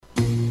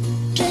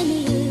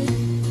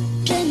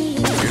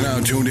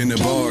tuned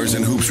into Bars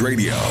and Hoops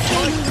Radio,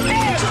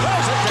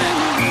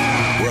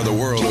 where the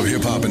world of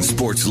hip-hop and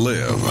sports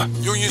live.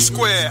 Union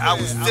Square, I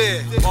was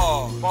there.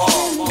 Bars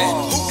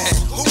and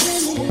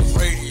Hoops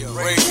Radio.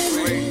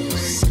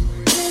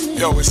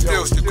 Yo, it's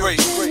still the great.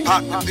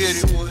 Hot the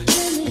bearded one.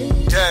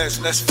 Daz,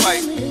 let's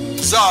fight.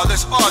 Czar,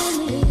 let's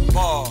argue.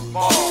 Bars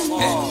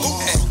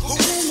and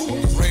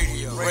Hoops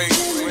Radio.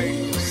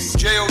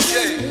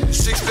 J.O.J.,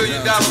 $6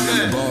 billion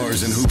man.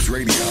 Bars and Hoops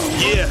Radio.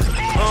 Yeah,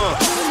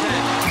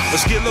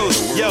 let's get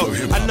loose. Yo,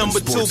 I number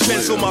 2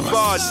 pencil my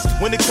bars.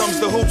 When it comes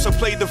to hoops, I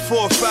play the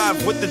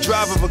 4-5 with the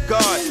drive of a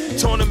guard.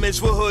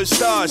 Tournaments with hood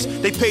stars.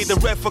 They paid the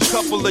ref a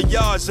couple of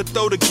yards to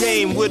throw the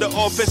game with an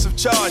offensive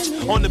charge.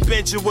 On the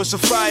bench, it was a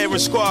firing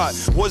squad.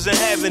 Wasn't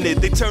having it.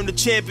 They turned the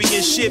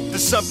championship to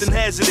something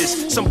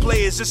hazardous. Some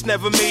players just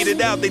never made it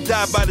out. They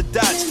died by the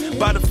dots,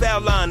 by the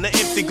foul line, the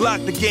empty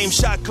Glock, the game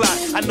shot clock.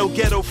 I know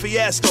ghetto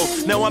fiasco.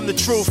 Now I'm the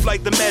truth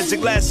like the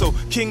magic lasso.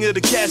 King of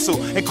the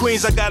castle. In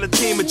Queens, I got a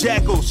team of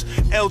jackals.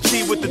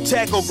 LT with the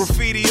tackle,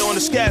 graffiti on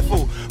the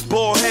scaffold.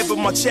 Ball head with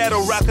my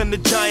chattel, rocking the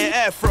giant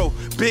afro.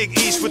 Big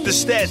East with the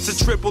stats,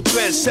 a triple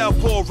threat.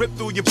 Southpaw rip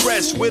through your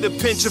breast with a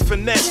pinch of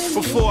finesse.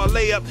 Before I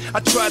lay up, I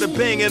try to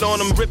bang it on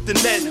them, rip the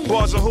net.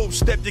 Bars and hoops,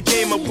 step your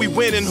game up, we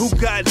winning. Who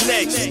got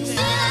next?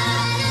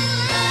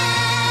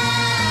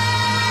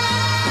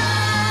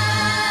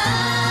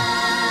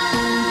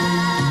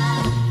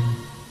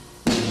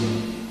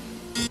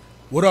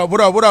 What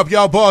up,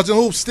 y'all? Bars and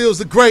Hoops, Steals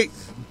the Great.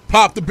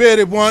 Pop the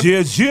bearded one.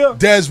 Yeah.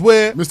 Des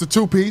Ware. Mr.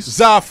 Two-Piece.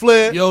 Zah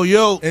Flair. Yo.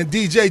 And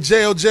DJ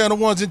JLJ on the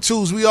ones and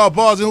twos. We are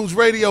Bars and Hoops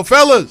Radio.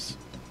 Fellas,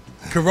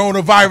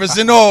 coronavirus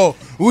and all.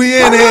 We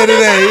in here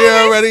today. You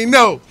already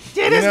know.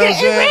 Shit is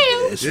getting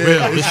real.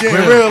 It's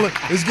getting real.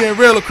 It's getting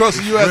real across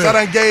the U.S. I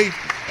done gave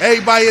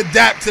everybody a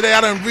dap today.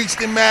 I done reached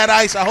in mad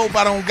ice. I hope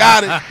I don't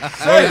got it.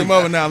 Sorry, them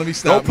over now. Let me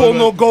stop. Don't pull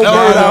no go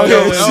bird out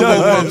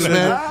here.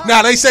 Man.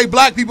 Now, they say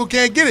black people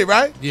can't get it,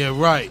 right? Yeah,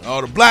 right.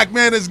 Oh, the black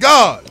man is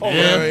God. Yeah.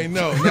 You already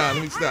know. Nah,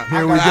 let me stop.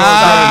 Here we go.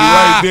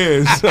 Right there.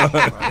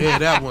 Yeah,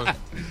 that one.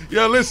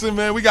 Yo, listen,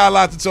 man, we got a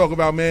lot to talk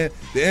about, man.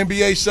 The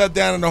NBA shut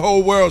down and the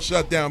whole world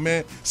shut down,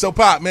 man. So,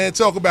 Pop, man,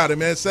 talk about it,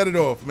 man. Set it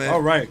off, man.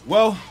 All right.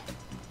 Well,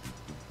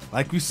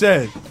 like we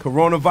said,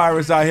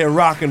 coronavirus out here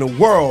rocking the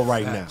world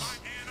right now.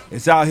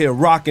 It's out here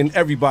rocking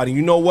everybody.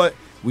 You know what?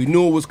 We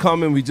knew it was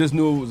coming. We just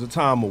knew it was a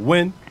time of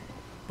win.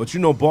 But you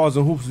know, Bars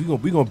and Hoops,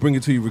 we gonna bring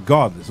it to you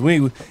regardless.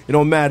 It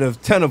don't matter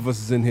if 10 of us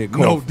is in here.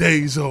 No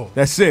days off.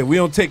 That's it. We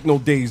don't take no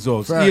days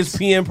off. Facts.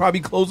 ESPN probably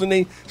closing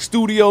their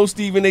studio.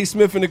 Stephen A.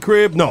 Smith in the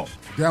crib. No.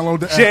 Download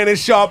the app. Shannon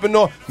Sharp and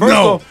all. First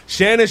of all,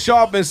 Shannon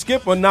Sharp and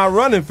Skip are not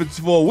running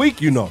for a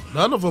week, you know.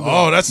 None of them.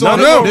 Oh, that's None on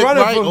of them. them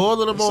running Right, for-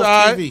 all of them on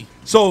Sorry. TV.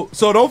 So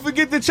don't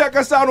forget to check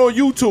us out on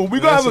YouTube. We're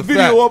going to That's have a a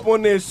video fact. up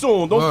on there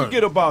soon. Don't Word.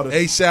 forget about it.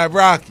 ASAP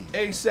Rocky.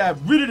 ASAP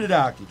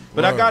Ridididaki.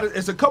 But I got it.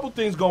 It's a couple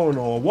things going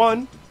on.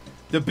 One,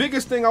 the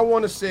biggest thing I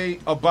want to say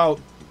about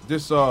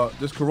this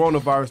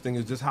coronavirus thing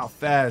is just how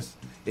fast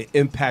it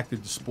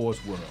impacted the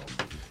sports world.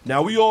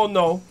 Now, we all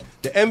know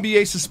the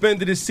NBA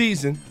suspended its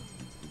season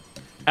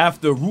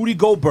after Rudy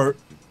Gobert,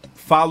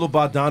 followed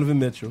by Donovan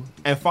Mitchell,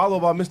 and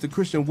followed by Mr.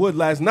 Christian Wood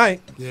last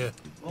night, Yeah.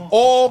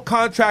 all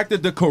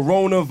contracted the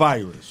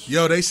coronavirus.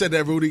 Yo, they said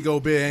that Rudy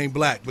Gobert ain't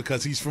black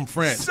because he's from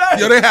France. Say.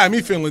 Yo, they had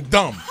me feeling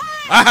dumb.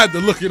 I had to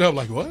look it up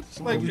like, what?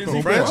 Like, You is from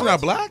he France? black? You're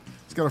not black?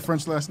 He's got a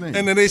French last name.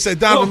 And then they said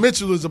Donovan Yo.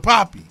 Mitchell is a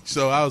poppy.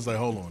 So I was like,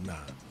 hold on, nah.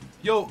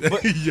 Yo,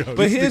 but, Yo, but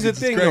this here's the nigga's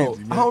thing, crazy, though.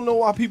 man. I don't know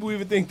why people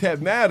even think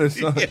that matters,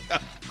 son.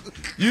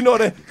 You know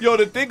that,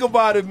 to think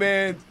about it,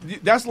 man.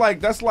 That's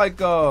like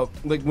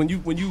when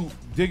you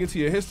dig into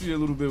your history a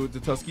little bit with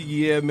the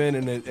Tuskegee Airmen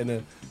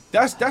and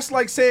that's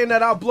like saying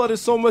that our blood is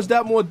so much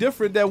that more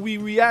different that we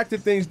react to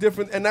things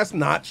different, and that's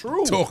not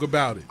true. Talk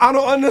about it. I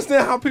don't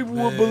understand how people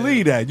would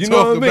believe that. You know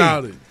Talk what I mean?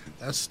 about it.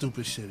 That's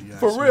stupid shit. You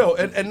For ask me. real,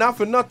 and not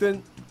for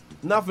nothing.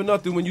 Not for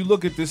nothing, when you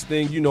look at this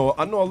thing, you know,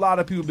 I know a lot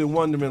of people have been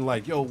wondering,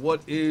 like, yo,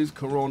 what is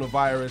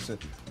coronavirus? And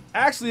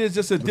actually, it's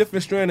just a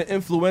different strand of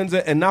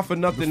influenza, and not for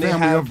nothing, the they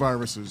family have of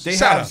viruses. They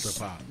Shout have, out to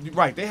Pop.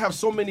 right, they have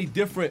so many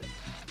different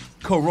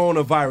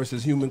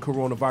coronaviruses, human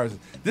coronaviruses.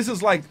 This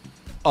is like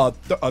a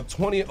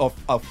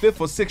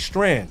fifth or sixth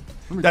strand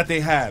that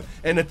they have.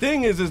 And the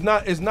thing is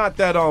not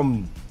that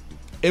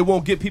it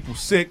won't get people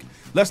sick.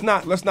 Let's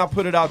not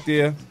put it out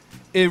there.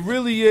 It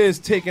really is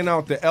taking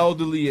out the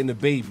elderly and the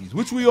babies,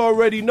 which we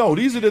already know.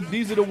 These are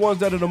the ones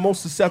that are the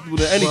most susceptible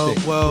to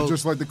anything. Well,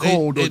 just like the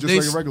cold or just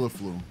like a regular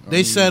flu.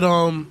 They said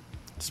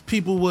it's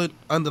people with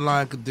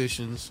underlying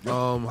conditions,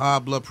 high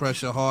blood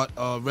pressure, heart,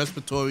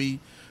 respiratory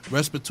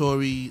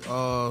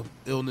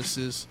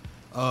illnesses,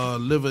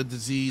 liver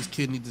disease,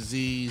 kidney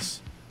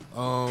disease.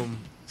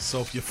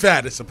 So if you're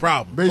fat, it's a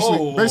problem.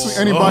 Basically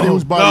anybody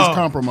whose body's no.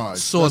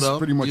 compromised. Sort That's of,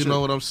 pretty much you it.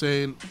 know what I'm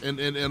saying? And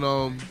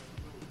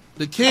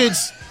the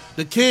kids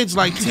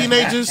like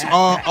teenagers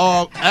are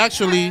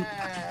actually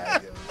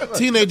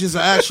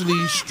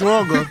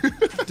stronger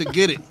to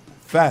get it.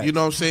 Fact. You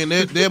know what I'm saying?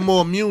 They're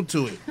more immune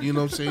to it. You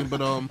know what I'm saying?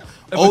 But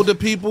older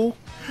people,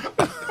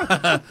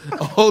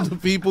 older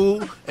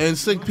people and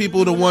sick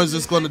people the ones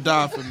that's going to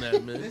die from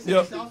that, man.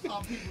 Yep.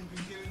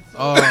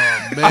 Oh,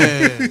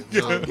 man.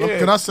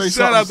 Can I say Shout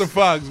something? out to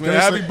Fox, man.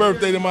 Happy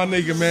birthday to my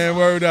nigga, man.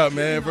 Word up,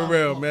 man. For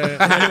real, man.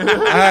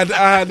 I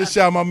had to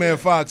shout my man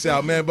Fox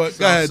out, man. But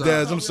go ahead,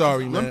 Daz. I'm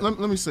sorry, man. Let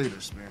me say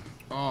this, man.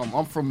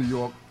 I'm from New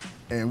York,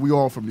 and we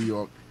all from New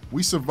York.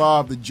 We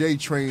survived the J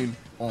train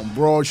on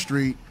Broad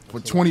Street for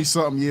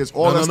 20-something years.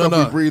 All that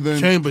stuff we breathe in.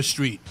 Chambers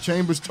Street.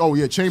 Chambers. Oh,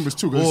 yeah, Chambers,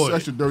 too, because Boy. it's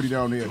extra dirty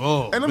down there.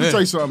 Oh, and let me man. tell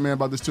you something, man,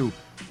 about this, too.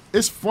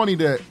 It's funny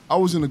that I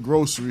was in the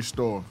grocery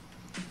store,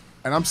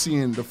 and I'm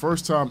seeing the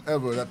first time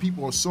ever that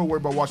people are so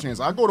worried about washing hands.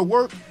 I go to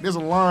work, there's a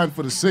line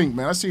for the sink,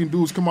 man. I seen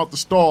dudes come out the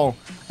stall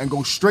and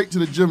go straight to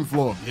the gym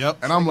floor. Yep.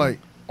 And I'm like,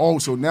 oh,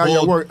 so now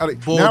you're worried.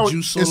 Ball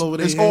juice all over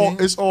their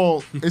hands. It's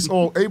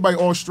all, everybody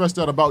all stressed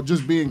out about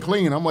just being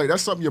clean. I'm like,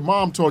 that's something your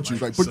mom taught you.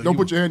 Like, don't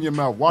put your hand in your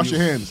mouth. Wash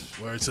your hands.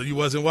 Word, so you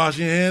wasn't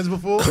washing your hands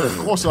before? Of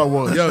course I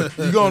was. Yo,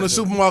 you go in the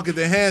supermarket,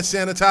 the hand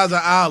sanitizer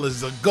aisle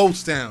is a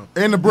ghost town.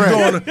 And the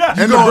bread. The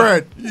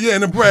bread. Yeah,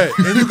 and the bread.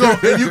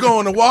 And you go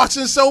in the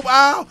washing soap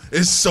aisle,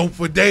 it's soap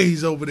for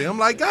days over there. I'm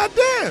like, God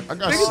damn.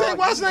 Niggas ain't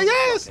washing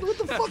their hands. What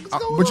the fuck is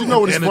going on? But you know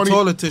what's And funny? the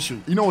toilet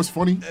tissue. You know what's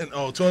funny? And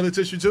toilet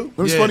tissue too?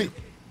 What's Yeah. funny?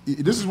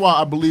 This is why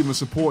I believe in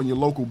supporting your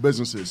local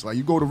businesses. Like,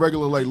 you go to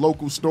regular, like,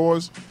 local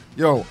stores,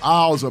 yo,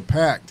 aisles are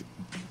packed.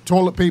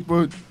 Toilet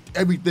paper,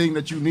 everything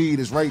that you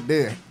need is right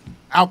there.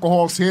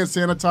 Alcohol, hand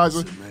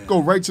sanitizer, go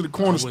right to the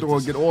corner store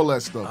and get all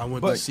that stuff. I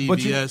went But- to but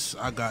you- CVS.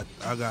 I got.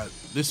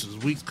 This was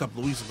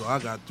couple of weeks ago. I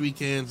got 3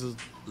 cans of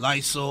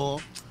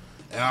Lysol.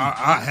 And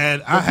I had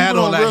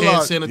people all don't that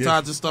realize- hand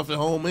sanitizer stuff at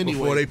home anyway.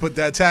 Before they put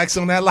that tax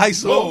on that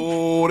Lysol.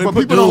 Oh, they But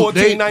put people the don't-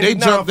 They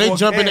 $14.99 they for a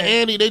jump in the can.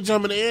 ante. They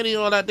jump in the ante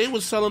and all that. They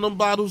was selling them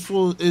bottles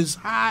for as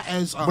high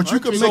as $100. But you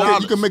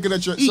can make it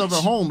at yourself each.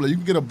 at home. Like, you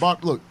can get a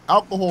bottle. Look,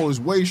 alcohol is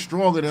way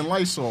stronger than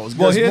Lysol. It's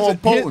Well, more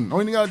potent.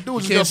 All you gotta do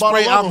is You just can't get a bottle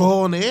spray of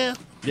alcohol in the air.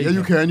 Yeah,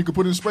 you can. You can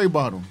put it in a spray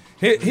bottle.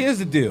 Here's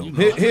the deal.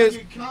 Here's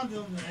I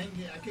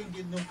can't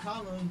get no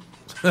condoms.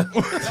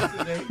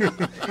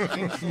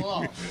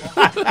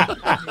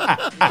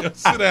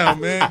 Sit down,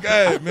 man. Go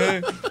ahead,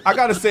 man. I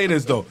gotta say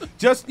this though.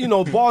 Just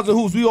bars and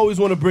hoops. We always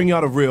want to bring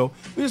out a real.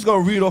 We're just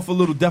gonna read off a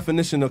little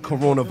definition of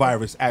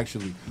coronavirus.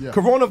 Actually,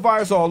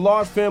 coronavirus are a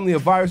large family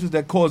of viruses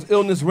that cause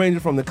illness ranging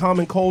from the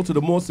common cold to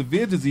the more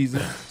severe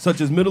diseases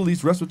such as Middle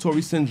East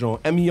Respiratory Syndrome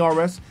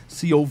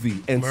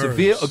 (MERS-CoV) and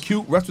severe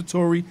acute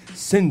respiratory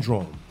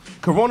syndrome.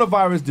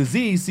 Coronavirus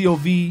disease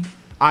 (COVID-19)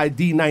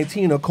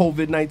 or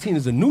COVID-19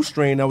 is a new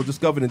strain that was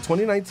discovered in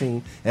 2019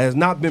 and has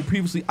not been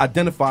previously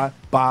identified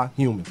by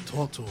humans.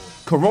 Talk to 'em.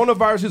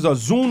 Coronaviruses are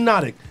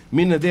zoonotic,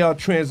 meaning that they are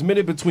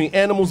transmitted between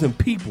animals and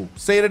people.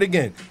 Say that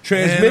again.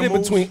 Transmitted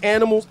Animals? between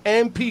animals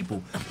and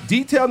people.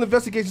 Detailed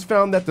investigations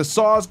found that the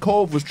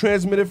SARS-CoV was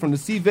transmitted from the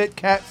civet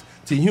cats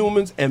to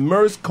humans and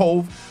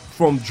MERS-CoV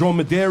from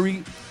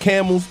dromedary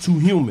camels to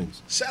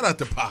humans. Shout out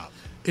to Pop.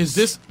 Is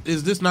this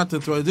not the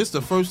throw? Is this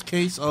the first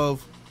case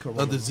of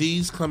a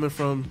disease coming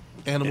from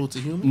animal to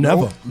human?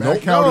 Never.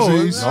 Mad cow no,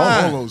 disease. it's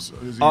not. All those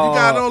diseases. You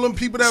got all them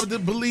people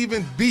that believe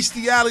in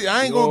bestiality.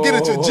 I ain't gonna get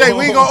into Jay.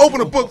 We ain't gonna open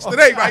the books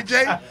today, right,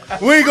 Jay?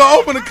 We ain't gonna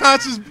open the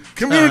conscious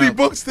community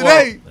books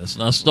today. Let's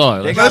not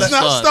start. Let's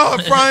not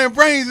start frying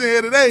brains in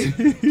here today.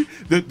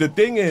 The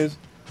thing is,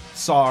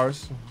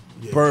 SARS,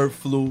 bird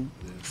flu,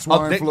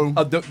 Swine flu.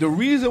 The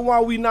reason why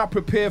we not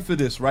prepared for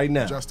this right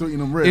now Just still eating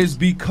them ribs. is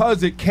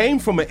because it came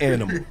from an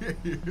animal.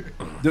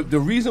 the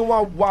reason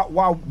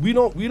why we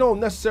don't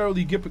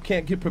necessarily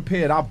can't get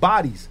prepared. Our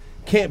bodies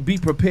can't be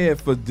prepared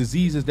for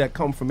diseases that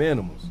come from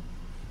animals.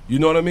 You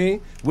know what I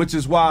mean? Which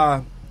is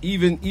why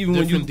even when you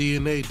Different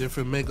DNA,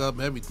 different makeup,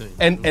 everything.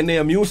 and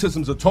their immune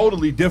systems are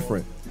totally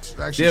different.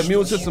 Actually, Their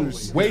immune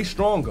system's way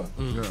stronger.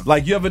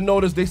 Like, you ever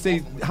notice they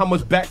say how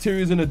much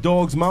bacteria is in a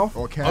dog's mouth?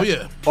 Or cat. Oh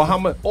yeah.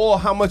 Or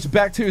how much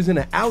bacteria is in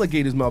an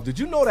alligator's mouth. Did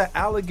you know that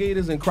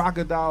alligators and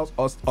crocodiles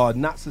are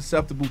not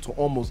susceptible to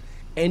almost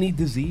any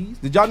disease?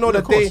 Did y'all know Yeah, that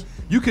of course.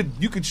 you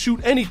could shoot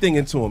anything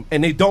into them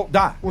and they don't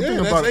die? Well, Yeah,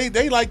 think about it.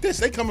 they like this.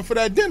 They coming for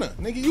that dinner.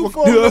 Nigga, you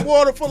fall in the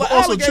water full of But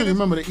also, too, alligators.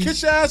 remember they eat-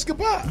 Kiss your ass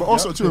goodbye. But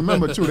also, to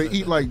remember, too, they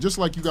eat just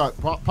like you got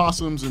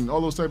possums and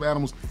all those type of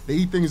animals, they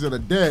eat things that are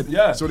dead.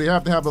 Yeah. So they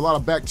have to have a lot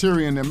of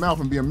bacteria in their mouth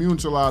and be immune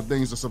to a lot of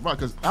things to survive.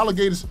 Because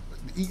alligators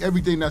eat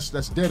everything that's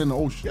dead in the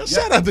ocean. Yo,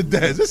 shout out to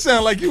Dez. It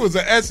sounded like you was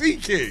an SE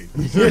kid.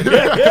 Me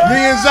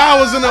and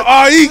Zai was in the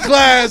RE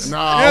class.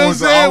 Nah, you know I what I'm was-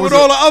 saying? I was With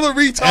all the other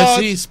retards.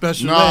 SE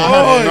special.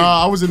 Nah, ed.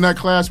 I was in that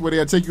class where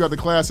they take you out the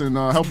class and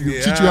help you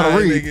teach you how to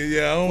read. Nigga,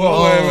 yeah, I don't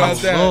worry about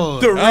that.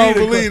 Lord. I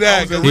don't believe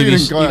that. The He reading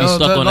was class.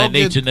 stuck on that don't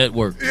get- Nature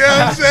Network. You know what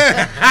I'm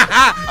saying?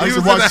 I used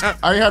to watch.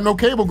 I ain't had no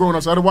cable growing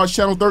up, so I had to watch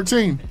Channel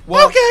 13.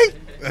 Well, Okay.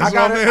 I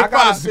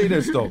gotta say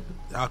this though.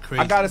 Y'all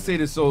crazy. I gotta say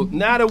this. So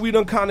now that we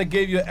done kind of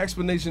gave you an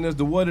explanation as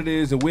to what it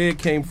is and where it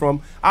came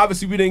from,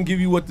 obviously we didn't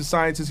give you what the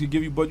scientists could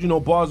give you, but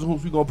bars and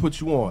hoops, we gonna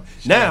put you on.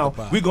 Now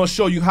we're gonna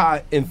show you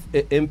how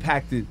it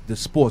impacted the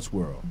sports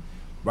world.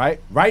 Right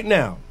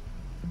now,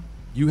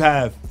 you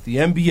have the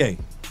NBA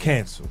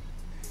canceled,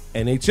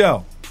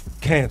 NHL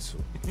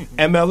canceled,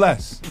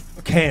 MLS,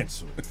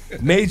 cancel.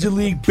 Major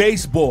League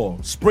Baseball,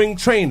 spring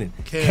training,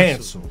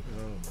 cancel.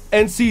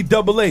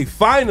 NCAA,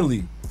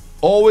 finally,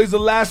 always the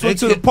last one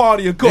to the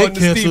party, according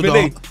to Stephen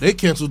A. They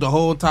canceled the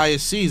whole entire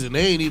season.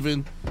 They ain't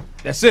even.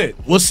 That's it.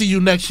 We'll see you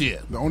next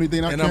year. The only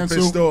thing not And I'm pissed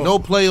canceled, off. No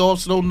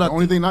playoffs, no the nothing.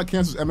 only thing not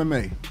canceled is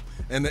MMA.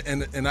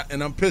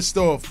 And I'm pissed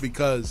off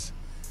because,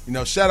 you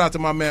know, shout out to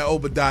my man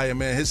Obadiah,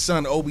 man. His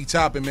son Obi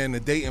Toppin, man.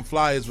 The Dayton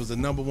Flyers was the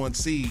 #1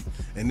 seed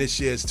in this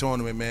year's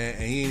tournament, man,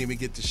 and he didn't even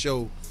get to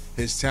show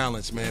his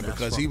talents, man,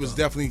 because he was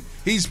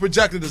he's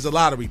projected as a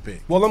lottery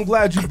pick. Well, I'm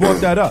glad you brought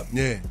that up.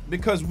 Yeah.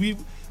 Because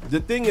the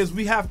thing is,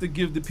 we have to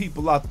give the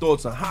people our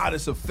thoughts on how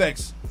this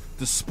affects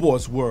the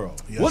sports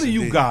world. Yes, What do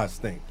you indeed. guys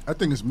think? I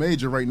think it's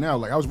major right now.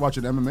 Like I was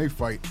watching an MMA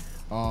fight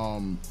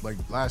like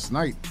last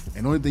night,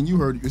 and the only thing you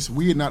heard, it's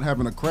weird not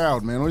having a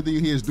crowd, man. The only thing you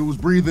hear is dudes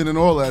breathing and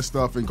all that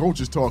stuff, and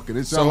coaches talking.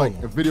 It sounded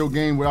like a video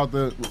game without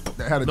that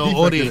had a No defect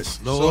audience.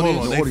 in it. No So hold audience.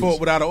 on, No they audience. fought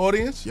without an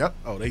audience? Yep.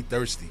 Oh, they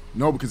thirsty.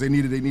 No, because they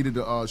needed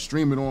to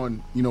stream it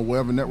on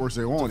whatever networks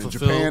they're on in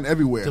fulfill- Japan,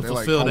 everywhere. To They're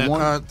fulfill like, that on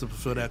one. to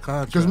fulfill that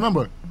contract. Because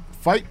remember,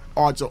 fight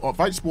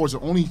sports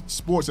are only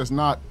sports that's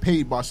not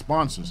paid by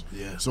sponsors.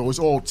 Yeah. So it's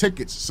all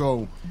tickets.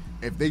 So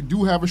if they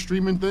do have a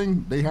streaming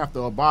thing, they have to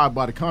abide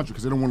by the contract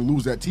because they don't want to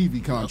lose that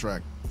TV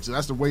contract. So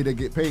that's the way they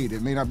get paid.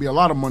 It may not be a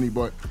lot of money,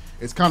 but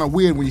it's kind of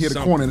weird when you hit a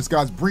corner and this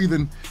guy's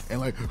breathing and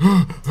like,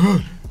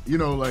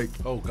 like,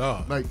 Oh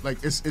God. like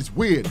it's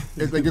weird.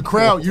 It's like the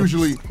crowd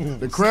usually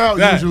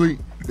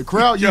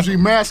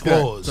masks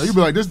that. Pause. So you be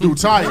like, this dude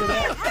tired.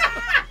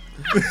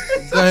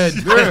 Go ahead.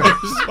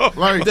 Yeah.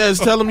 Like, Des,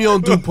 tell them you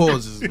don't do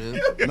pauses, man.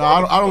 no,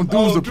 I don't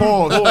do the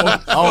pause. I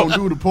don't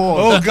do the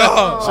pause. Oh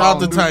God. Shout out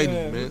to Tiny,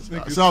 man.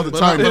 Shout out to But,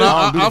 Tiny. but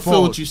I don't do the I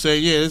feel what pause. you say.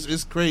 Yeah,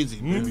 it's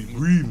crazy. Man.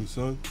 Breathing,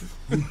 son.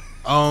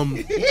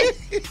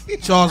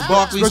 Charles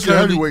Barkley's Especially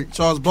currently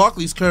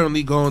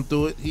heavyweight. going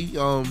through it. He had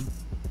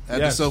the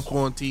Yes. self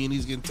quarantine.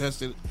 He's getting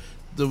tested.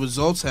 The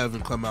results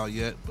haven't come out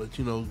yet, but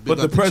big But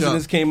the up to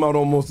presidents Chuck. came out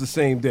almost the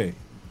same day.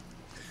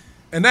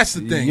 And that's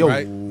the thing, Yo.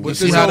 right? You You With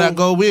see this how whole- that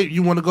go?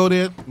 You want to go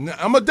there?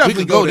 I'm gonna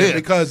definitely could go go there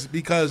there.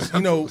 because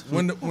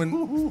when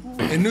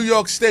in New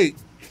York State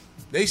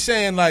they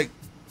saying like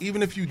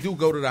even if you do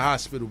go to the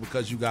hospital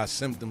because you got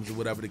symptoms or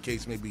whatever the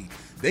case may be,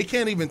 they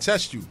can't even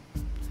test you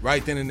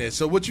right then and there.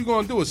 So what you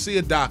gonna do is see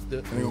a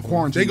doctor. They gonna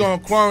quarantine They you. gonna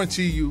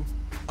quarantine you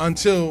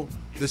until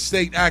the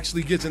state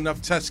actually gets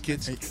enough test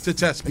kits to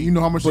test And people. you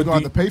know how much they're But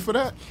going to have to pay for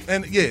that?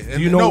 And yeah,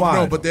 and you know no, why,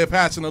 no, though? but they're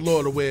passing a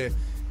law to where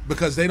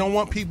because they don't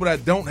want people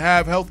that don't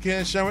have health care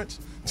insurance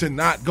to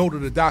not go to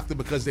the doctor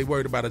because they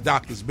worried about a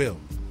doctor's bill.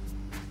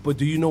 But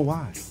do you know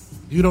why?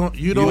 You don't. Do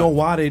you know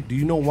why they? Do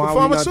you know why The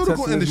we're not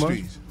pharmaceutical testing as much?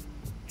 industries.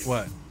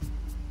 What?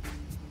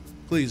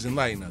 Please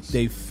enlighten us.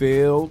 They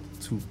failed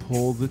to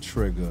pull the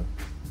trigger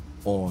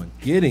on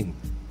getting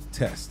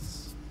tests.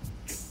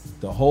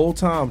 The whole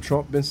time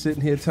Trump been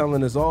sitting here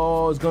telling us,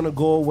 "Oh, it's gonna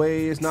go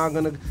away. It's not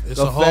gonna It's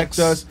a affect hoax.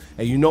 us."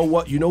 And you know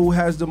what? You know who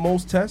has the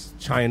most tests?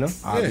 China,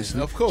 obviously.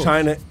 of course.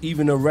 China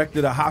even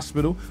erected a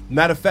hospital.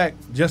 Matter of fact,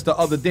 just the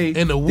other day,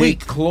 In a they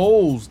week.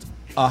 closed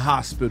a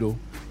hospital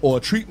or a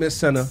treatment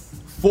center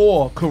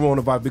for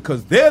coronavirus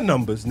because their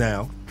numbers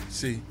now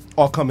See,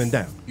 are coming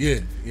down.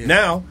 yeah.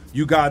 Now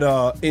you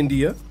got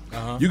India.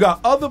 Uh-huh. You got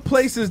other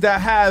places that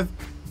have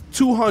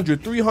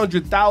 200,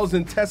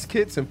 300,000 test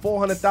kits and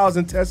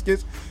 400,000 test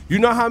kits. You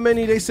know how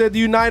many they said the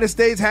United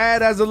States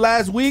had as of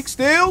last week?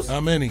 Stills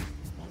How many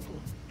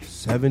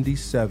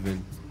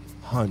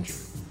 7,700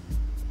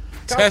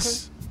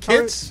 test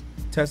kits?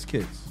 test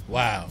kits.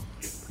 Wow,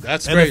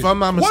 that's And crazy. if I'm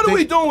not What mistaken, are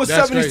we doing with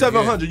That's crazy,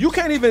 7,700? You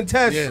can't even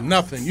test. Yeah,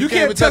 nothing. You, You can't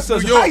can't even test test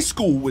us New York. high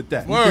school with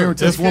that. Word.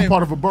 Guarantee that's If- one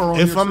part of a borough.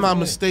 in If New I'm York not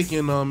City.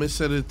 mistaken, it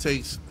said it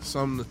takes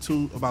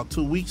about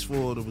 2 weeks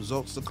for the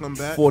results to come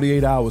back.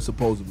 48 hours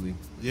supposedly.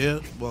 Yeah,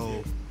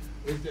 well,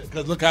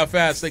 Because look how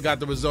fast they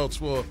got the results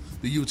for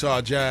the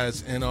Utah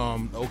Jazz and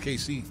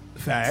OKC.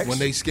 Facts. When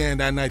they scanned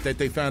that night that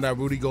they found out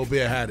Rudy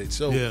Gobert had it.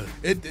 So Yeah.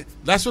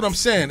 that's what I'm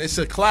saying. It's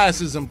a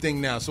classism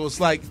thing now. So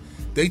it's like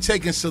they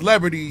taking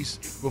celebrities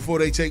before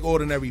they take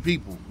ordinary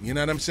people. You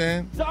know what I'm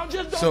saying?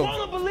 So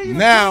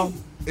now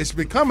it's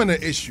becoming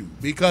an issue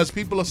because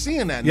people are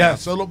seeing that now.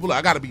 Yes. So look,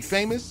 I got to be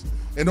famous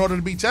in order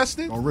to be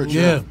tested. Oh, Rich,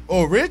 yeah.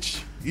 Or rich.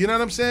 You know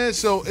what I'm saying?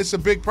 So it's a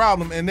big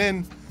problem. And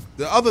then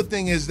the other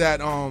thing is that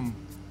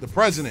the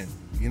president,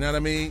 you know what I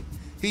mean?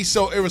 He's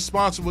so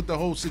irresponsible with the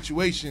whole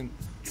situation.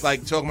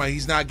 Like talking about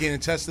he's not getting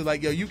tested.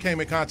 Like, yo, you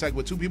came in contact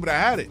with 2 people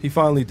that had it. He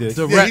finally did.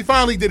 Yeah, he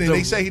finally did it.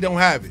 They say he don't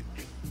have it.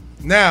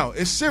 Now,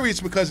 it's serious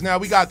because now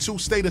we got 2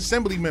 state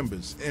assembly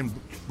members in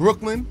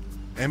Brooklyn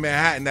and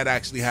Manhattan that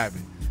actually have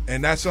it.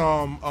 And that's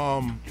oh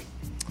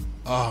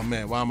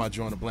man, why am I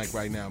drawing a blank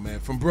right now, man?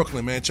 From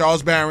Brooklyn, man,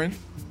 Charles Barron,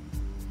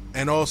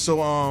 and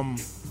also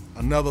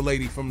another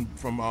lady from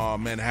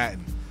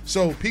Manhattan.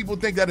 So people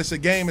think that it's a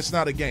game. It's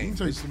not a game.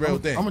 It's the real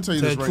thing. I'm gonna tell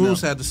you this Ted right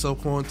Cruz now. had the self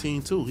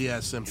quarantine too. He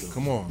had symptoms.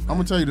 Come on. I'm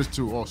gonna tell you this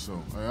too,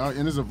 also,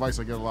 and this is advice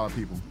I get a lot of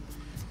people,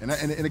 and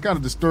it kind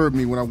of disturbed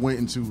me when I went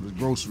into the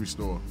grocery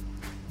store.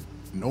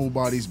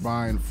 Nobody's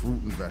buying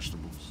fruit and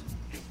vegetables.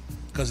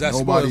 Because that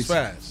Nobody's- spoils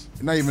fast.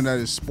 Not even that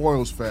it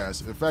spoils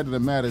fast. The fact of the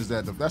matter is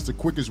that that's the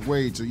quickest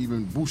way to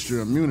even boost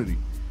your immunity.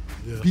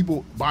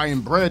 People buying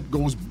bread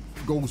goes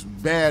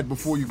bad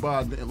before you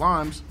buy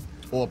limes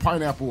or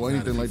pineapple or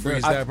anything like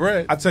Freeze that. that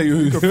bread. I tell you,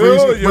 You can freeze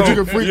it, but you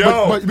can freeze,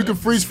 but you can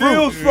freeze fruit.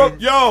 Steals from,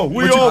 yo,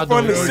 we But you- all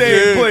from the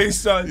same place,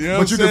 son. You know But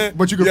what I'm saying?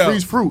 you can Yo.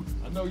 freeze fruit.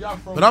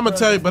 But I'm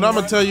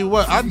gonna tell you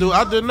what I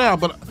do now.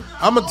 But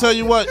I'm gonna tell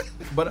you what.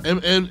 But-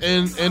 and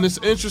it's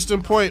an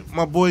interesting point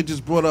my boy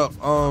just brought up.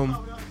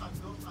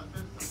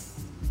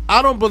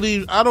 I don't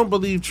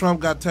believe Trump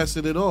got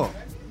tested at all.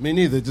 Me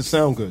neither. It just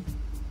sound good.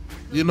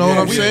 You know what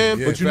I'm yeah, saying?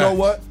 yeah. But you know facts.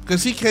 what?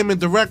 Because he came in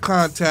direct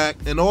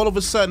contact, and all of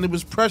a sudden it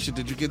was pressure.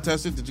 Did you get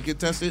tested? Did you get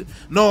tested?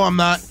 No, I'm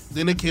not.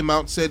 Then it came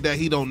out and said that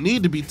he don't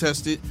need to be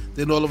tested.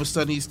 Then all of a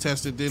sudden he's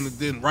tested.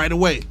 Then right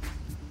away,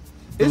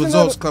 the Isn't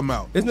results that- come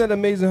out. Isn't that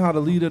amazing how the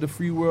leader of the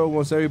free world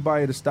wants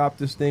everybody to stop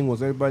this thing,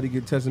 wants everybody to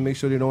get tested, make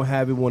sure they don't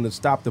have it, want to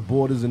stop the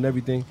borders and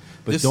everything,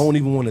 but This- don't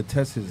even want to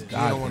test his You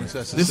don't want God. to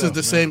test This is yourself, the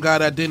man. same guy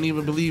that didn't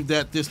even believe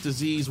that this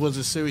disease was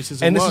as serious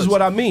as it And was. this is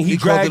what I mean. He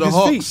called dragged it a his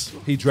hoax.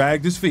 feet. He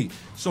dragged his feet.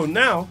 So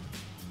now,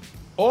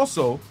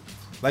 also,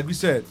 like we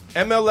said,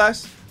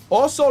 MLS,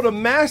 also the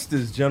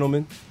Masters,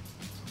 gentlemen.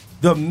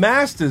 The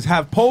Masters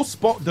have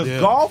postponed. The Yeah,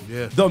 golf,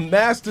 yeah. the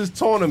Masters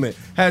tournament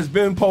has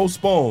been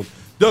postponed.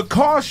 The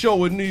car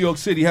show in New York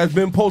City has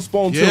been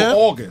postponed Yeah? till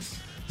August.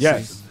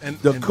 Yes. And-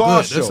 the and car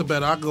Good. show. That's a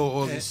better. I go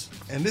August.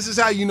 And this is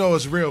how you know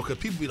it's real, because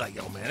people be like,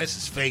 yo, man, this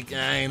is fake.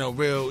 I ain't no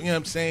real, you know what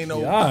I'm saying?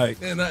 No, Yeah, all right.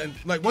 and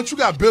like, once you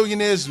got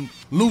billionaires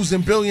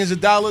losing billions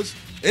of dollars,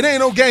 it ain't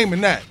no game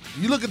in that.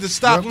 You look at the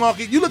stock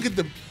market, you look at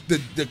the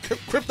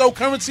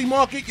cryptocurrency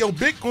market, yo,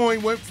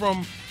 Bitcoin went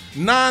from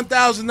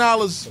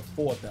 $9,000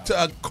 $4,000.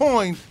 to a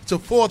coin to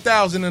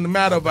 $4,000 in a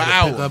matter of an Pick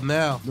hour. up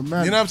now. The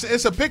man, You know what I'm saying?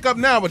 It's a pickup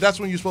now, but that's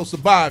when you're supposed to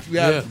buy. If you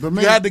had, Yeah. if The you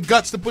man- had the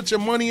guts to put your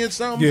money in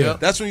something, Yeah.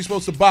 that's when you're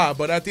supposed to buy.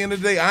 But at the end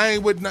of the day, I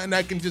ain't with nothing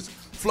that can just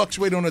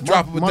fluctuate on the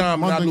drop of a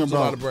dime and I lose a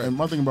lot of bread. And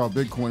my thing about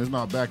Bitcoin is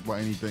not backed by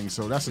anything,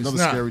 so that's another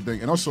not. scary thing.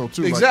 And also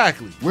too,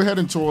 Exactly. like, we're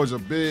heading towards a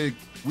big.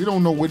 We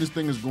don't know where this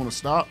thing is going to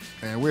stop,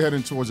 and we're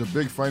heading towards a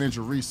big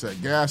financial reset.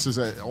 Gas is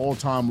at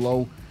all-time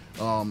low.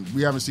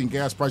 We haven't seen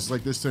gas prices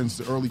like this since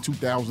the early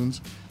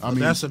 2000s. I mean,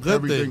 that's a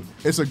good thing.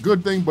 It's a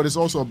good thing, but it's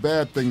also a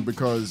bad thing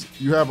because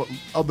you have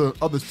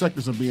other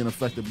sectors are being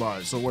affected by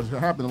it. So what's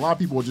happening? A lot of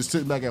people are just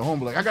sitting back at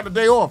home, like, I got a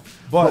day off.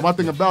 But my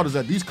thing about it is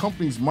that these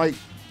companies might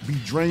be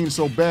drained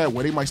so bad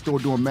where they might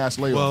start doing mass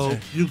layoffs. Well,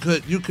 you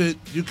could.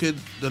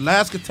 The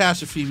last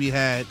catastrophe we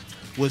had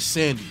was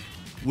Sandy,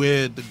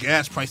 where the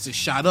gas prices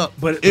shot up.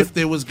 But- if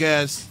there was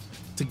gas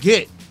to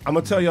get, I'm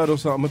gonna tell y'all though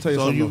something. I'm gonna tell you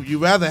so something. you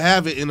rather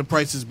have it and the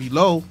prices be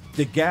low.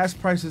 The gas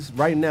prices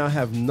right now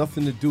have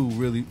nothing to do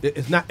really.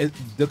 It's not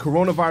the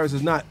coronavirus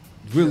is not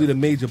really the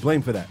major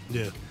blame for that.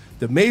 Yeah.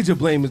 The major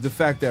blame is the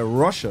fact that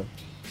Russia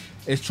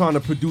is trying to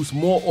produce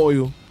more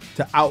oil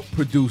to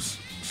outproduce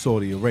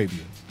Saudi Arabia.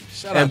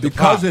 Shout and out to because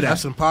Pop. of that,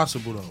 That's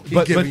impossible though.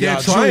 but giving they're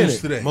y'all trying jewels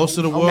it. today. Most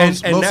of the And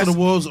world's that's-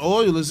 world's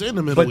oil is in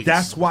the Middle But East.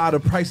 that's why the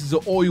prices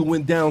of oil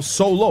went down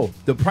so low.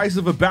 The price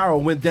of a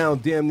barrel went down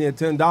damn near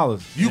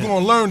 $10. You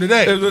gonna learn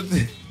today.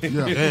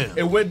 Damn.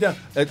 It went down.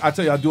 I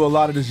tell you, I do a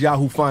lot of this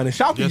Yahoo Finance.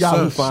 Shout out to Yes,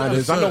 Yahoo sir. Finance.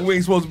 Yes, I know sir. we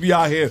ain't supposed to be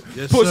out here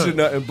Yes, pushing sir.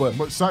 nothing, but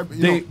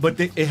But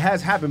it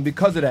has happened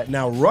because of that.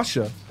 Now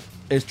Russia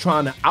is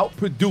trying to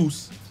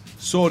outproduce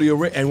Saudi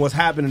Arabia, and what's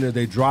happening is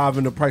they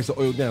driving the price of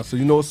oil down. So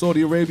you know what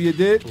Saudi Arabia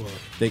did?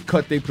 They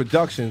cut their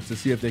productions to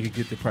see if they could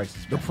get the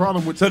prices the back.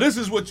 problem with So this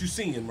is what you're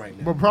seeing right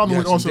now. But problem Yes,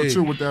 with also indeed.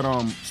 too with that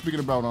speaking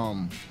about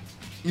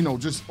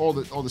just all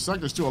the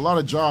sectors too, a lot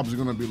of jobs are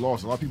gonna be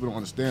lost. A lot of people don't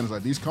understand is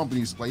like these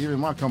companies, like even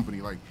my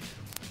company, like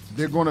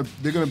they're gonna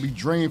be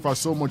drained by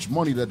so much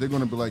money that they're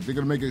gonna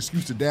make an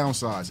excuse to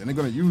downsize, and they're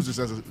gonna use this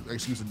as an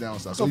excuse to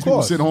downsize. So Of these people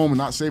course. sit home and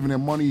not saving their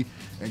money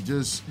and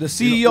just The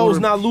CEO's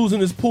not losing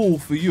his pool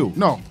for you.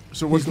 No,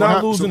 so what's He's gonna not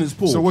hap- losing so- his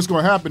pool. So what's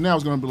going to happen now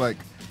is going to be like,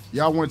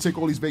 y'all want to take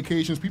all these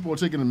vacations. People are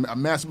taking a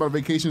massive amount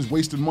of vacations,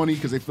 wasting money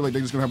because they feel like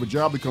they're just going to have a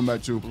job to come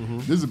back to.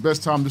 This is the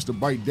best time just to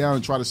bite down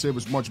and try to save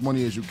as much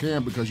money as you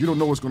can because you don't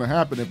know what's going to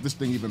happen if this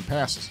thing even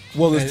passes.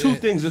 Well, there's two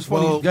And- things. It's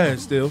funny. well- Go ahead,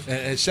 Stills.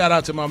 And shout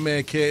out to my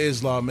man Care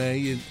Islam,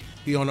 man.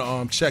 He on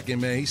the check-in,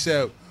 man. He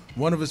said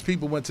one of his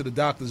people went to the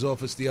doctor's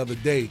office the other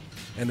day,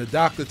 and the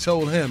doctor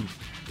told him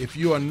if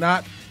your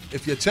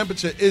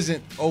temperature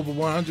isn't over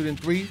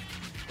 103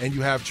 and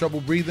you have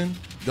trouble breathing,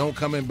 don't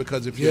come in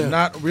because if you're Yeah.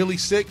 not really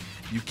sick,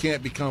 you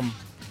can't become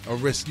a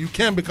risk. You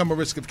can become a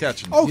risk of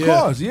catching. Oh, of Yeah.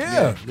 course,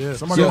 yeah. Yeah.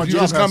 Somebody So on if my you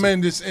job just come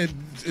has it. in,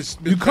 it's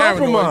You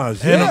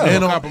compromise, And, yeah.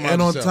 and, on, Compromise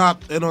and on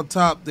yourself.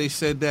 top, they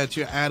said that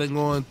you're adding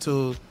on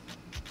to,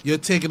 you're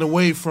taking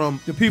away from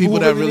The people who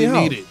that really really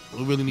need need it,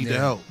 who really need the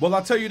help. Well,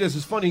 I'll tell you this.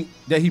 It's funny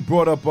that he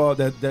brought up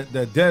that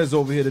Dez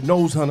over here, the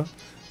nose hunter.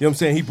 You know what I'm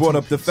saying? He brought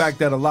up the fact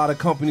that a lot of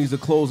companies are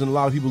closing, a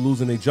lot of people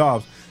losing their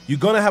jobs. You're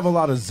going to have a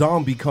lot of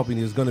zombie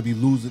companies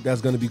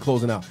that's going to be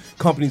closing out.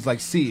 Companies like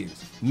Sears,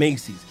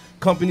 Macy's,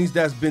 companies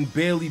that's been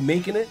barely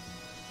making it,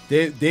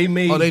 they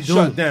may Oh, they shut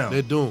doomed. down.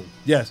 They're doomed.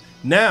 Yes.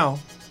 Now,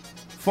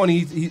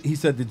 funny, he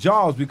said the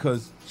jobs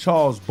because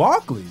Charles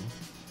Barkley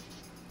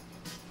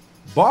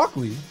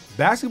Barkley,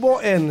 basketball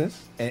analyst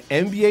and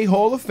NBA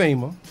Hall of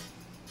Famer,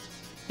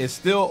 is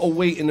still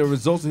awaiting the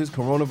results of his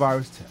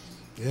coronavirus test.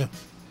 Yeah.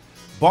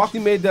 Barkley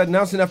made that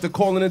announcement after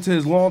calling into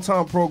his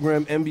longtime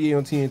program, NBA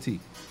on TNT.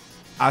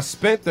 I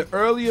spent the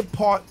earlier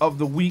part of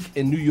the week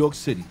in New York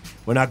City.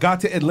 When I got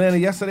to Atlanta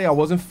yesterday, I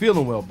wasn't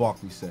feeling well,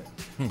 Barkley said.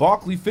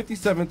 Barkley,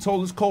 57,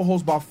 told his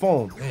co-host by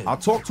phone, I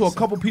talked to a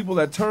couple people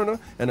at Turner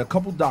and a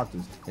couple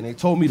doctors, and they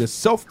told me to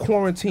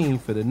self-quarantine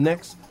for the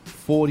next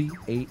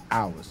 48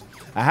 hours.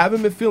 I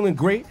haven't been feeling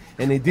great,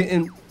 and they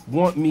didn't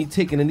want me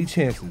taking any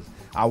chances.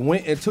 I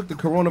went and took the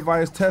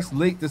coronavirus test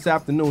late this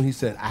afternoon, he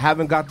said. I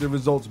haven't got the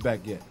results back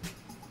yet.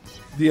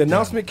 The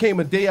announcement came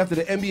a day after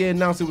the NBA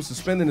announced it was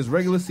suspending its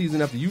regular season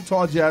after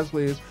Utah Jazz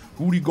players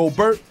Rudy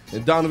Gobert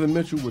and Donovan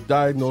Mitchell were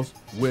diagnosed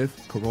with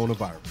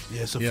coronavirus.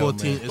 Yeah, it's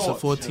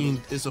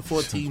a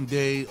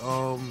 14-day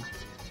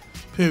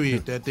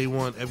period that they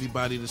want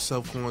everybody to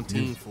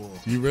self-quarantine for.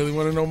 You really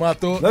want to know my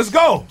thoughts? Let's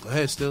go. Go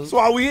ahead, Still. That's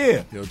why we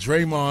here. Yo,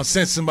 Draymond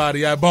sent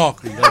somebody at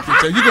Barkley.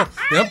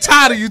 I'm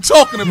tired of you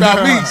talking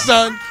about me,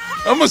 son.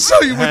 I'm going to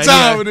show you what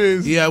time it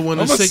is. I'm going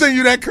to send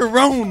you that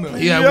corona.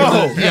 He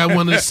had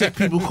one of the sick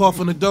people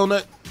coughing a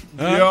donut.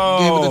 Yo.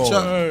 Gave it a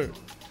chuck.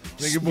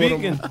 Nigga bought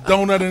him a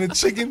donut and a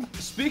chicken.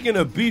 Speaking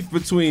of beef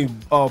between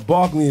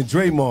Barkley and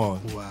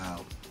Draymond.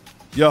 Wow.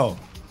 Yo,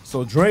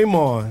 so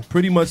Draymond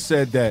pretty much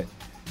said that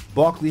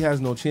Barkley has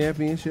no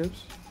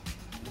championships.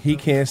 He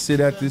can't sit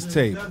at this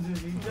table.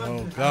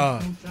 Oh,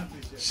 God.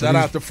 Shout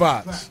out to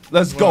Fox.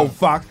 Let's go,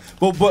 Fox.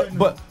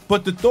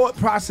 But the thought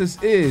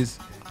process is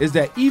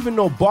that even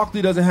though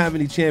Barkley doesn't have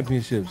any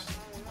championships,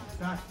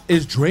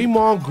 is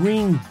Draymond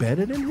Green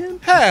better than him?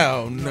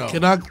 Hell no.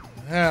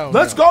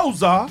 Let's go,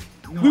 Zah.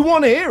 We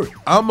want to hear it.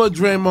 I'm a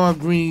Draymond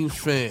Green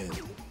fan,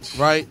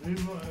 right?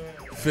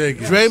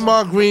 Figures.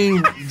 Draymond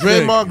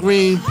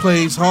Green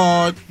plays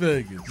hard.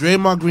 Figures.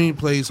 Draymond Green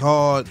plays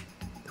hard.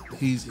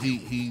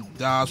 He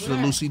dives for the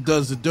loose. He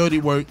does the dirty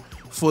work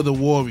for the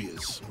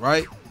Warriors,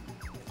 right?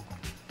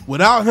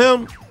 Without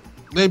him,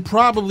 they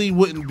probably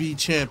wouldn't be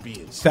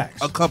champions.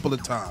 Facts. A couple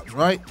of times,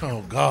 right?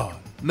 Oh, God.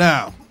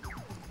 Now,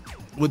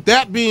 with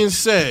that being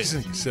said,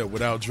 You said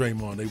without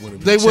Draymond, they wouldn't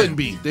be. They wouldn't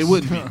be.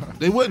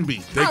 They wouldn't be.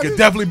 They could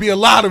definitely be a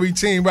lottery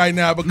team right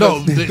now because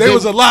No, they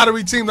was a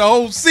lottery team the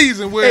whole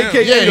season. Where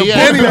He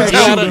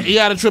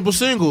had a triple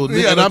single.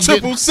 He had a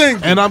triple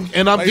single. And I'm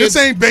like, this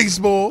ain't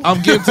baseball.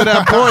 I'm getting to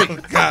that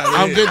point.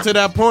 God, Getting to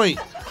that point.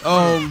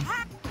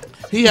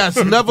 He has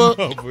never,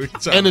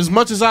 and as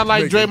much as I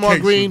like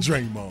Draymond Green,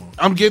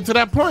 I'm getting to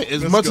that point.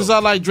 As much as I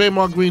like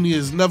Draymond Green, he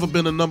has never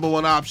been a number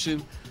one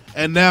option.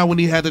 And now when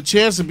he had the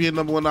chance to be a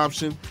number one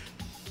option,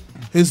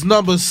 his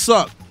numbers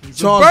suck.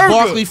 Charles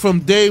Barkley from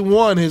day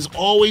one has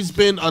always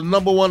been a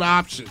number one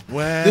option.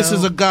 Well, this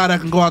is a guy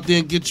that can go out there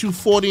and get you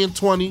 40 and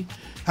 20,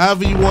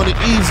 however you want it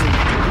easily.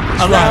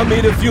 Allow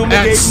me to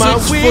fumigate my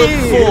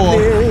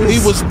 6'4", he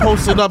was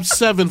posting up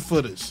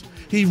 7-footers.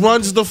 He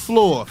runs the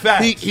floor.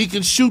 Facts. He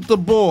can shoot the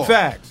ball.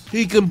 Facts.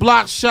 He can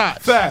block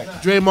shots.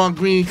 Facts. Draymond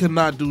Green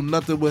cannot do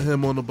nothing with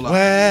him on the block.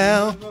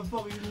 Well,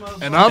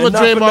 and I'm a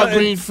Draymond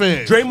Green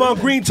fan. Draymond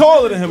Green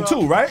taller than him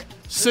too, right?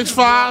 6'5",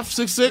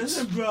 6'6".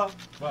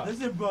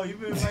 Listen, bro, you've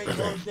been right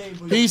all day,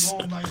 but He's- you're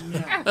going right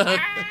now.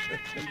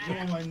 You're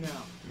going right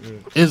now.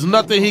 There's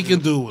nothing he can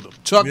do with him.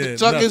 Chuck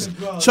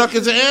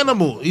is an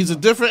animal. He's a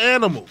different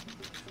animal.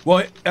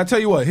 Well, I tell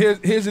you what.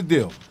 Here's the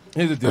deal.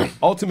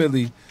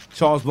 Ultimately,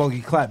 Charles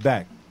Barkley clapped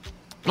back.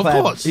 Of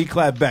course. He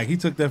clapped back. He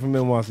took that from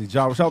NYC.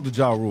 Shout out to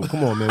Ja Rule.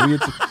 Come on, man.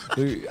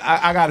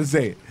 I got to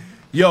say it.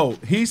 Yo,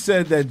 he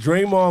said that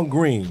Draymond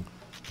Green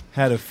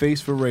had a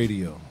face for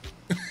radio.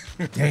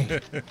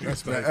 Damn.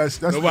 That's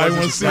nobody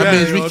wants to see that. That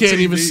means we on can't TV.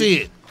 even see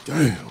it.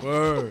 Damn.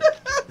 Word.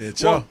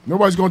 Yeah,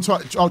 Nobody's going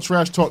to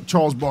trash talk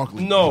Charles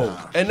Barkley. No,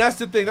 and that's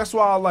the thing. That's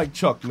why I like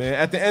Chuck, man.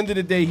 At the end of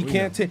the day, he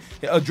can't take.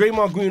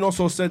 Draymond Green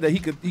also said that he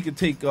could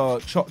take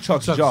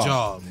Chuck's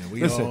job. Yeah,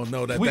 we all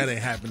know that ain't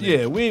happening.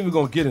 Yeah, we ain't even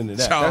gonna get into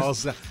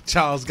that.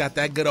 Charles got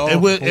that good old It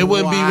wouldn't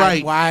be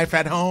right. wife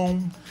at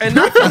home. And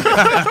not,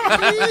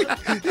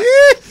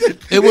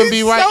 It wouldn't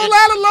be right. Sold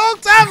out a long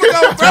time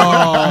ago, bro.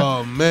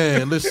 Oh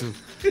man, listen.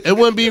 It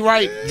wouldn't be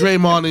right,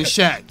 Draymond and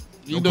Shaq.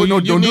 Don't do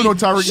no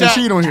Tyreek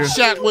Nasheed on here.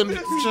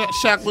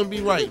 Shaq wouldn't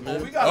be right,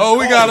 man. We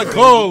got a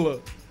caller.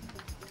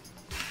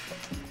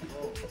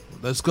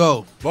 Let's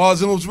go.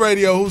 Bars and Loops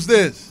Radio. Who's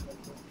this?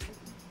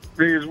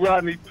 It's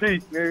Rodney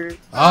Peak, man.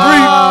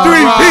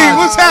 3P.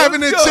 What's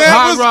happening,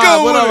 champ? What's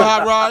good? What up,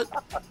 Hot Rod?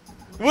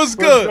 What's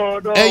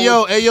good? Hey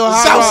yo,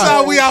 Hot Southside,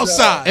 Rod. we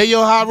outside. Hey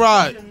yo, Hot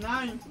Rod.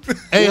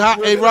 Hey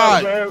Rod.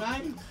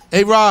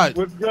 Hey Rod.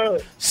 What's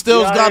good?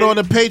 Still's got on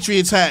the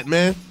Patriots hat,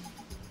 man.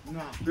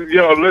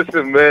 Yo,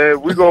 listen,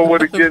 man. We gonna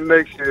win again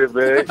next year,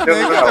 man. Cut it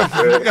out,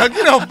 man.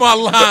 Get off my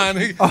line.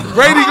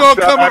 Brady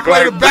gonna come and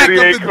play the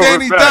backup to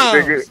Danny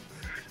Dimes.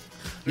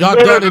 Y'all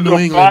done in New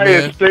England,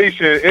 man.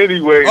 Station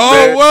anyway. Oh,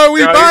 man. word,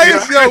 we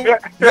biased,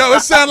 yo.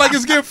 It sound like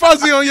it's getting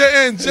fuzzy on your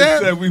end,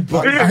 champ. said we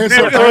biased. You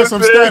know I heard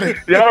some static.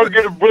 Y'all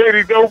give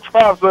Brady no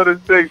props on the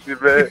station,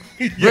 man.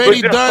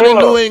 Brady But done in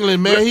hold New up.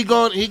 England, man. He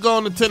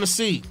going to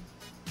Tennessee.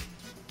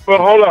 But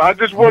hold on, I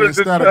just wanted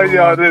to tell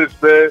y'all this,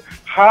 man.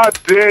 How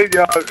dare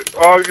y'all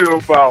argue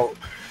about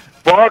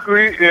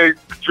Barkley and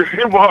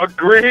Draymond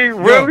Green?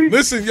 Really? Yo,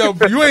 listen, yo,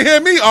 you ain't hear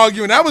me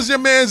arguing. That was your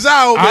man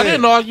Zao. I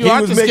didn't argue.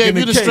 I just gave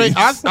you the straight.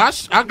 I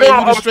gave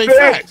you the straight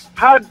facts.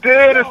 How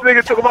dare this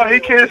nigga talk about he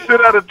can't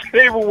sit at a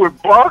table with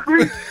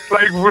Barkley?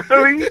 Like,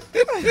 really?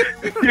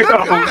 Yo,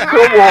 come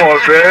on,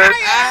 man.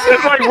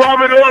 It's like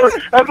Robert Ory.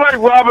 That's like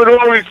Robert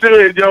Ory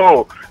said,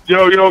 yo,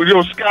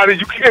 Scotty,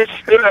 you can't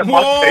sit at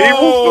my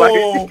table.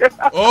 Like,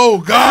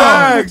 oh,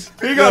 God.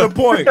 He got a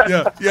point.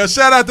 Yeah,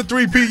 shout out to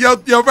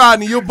 3P. Yo,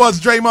 Rodney, you'll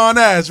bust Draymond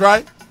ass,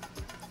 right?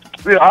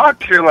 Yeah, I'll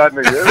kill that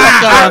nigga.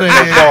 Fuck out of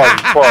here.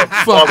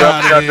 Fuck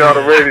out of here. On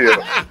the radio.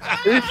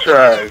 He's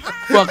trash.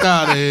 Fuck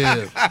out of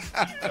here.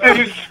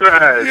 He's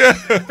trash.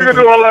 You can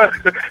do all that.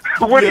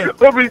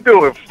 What be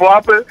doing?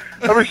 Flopping?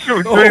 I mean,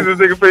 shoot threes this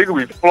nigga face. He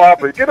be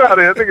flopping. Get out of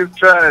here. That nigga's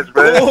trash,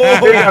 man.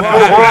 He got no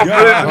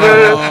offense,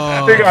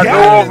 man. He got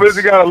no offense.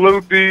 He got a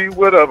little D.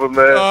 Whatever,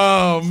 man.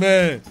 Oh,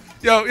 man.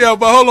 Yo,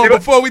 but hold on.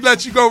 Before we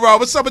let you go, Rob,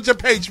 what's up with your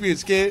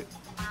Patriots, kid?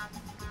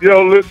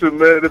 Yo, listen,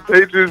 man. The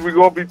Patriots, we're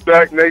going to be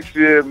back next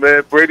year,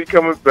 man. Brady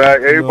coming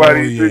back.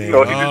 Everybody, he just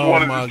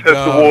wanted to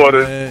test the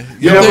water.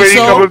 Yeah, Brady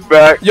coming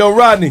back. Yo,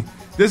 Rodney,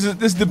 this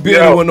is the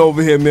bearded one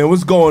over here, man.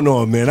 What's going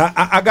on, man?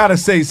 I got to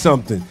say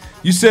something.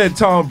 You said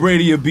Tom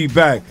Brady will be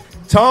back.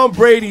 Tom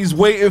Brady's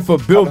waiting for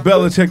Bill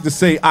Belichick to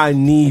say, I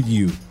need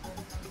you.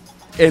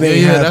 It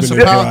ain't happening,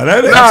 bro.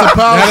 That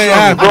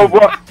ain't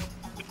happening.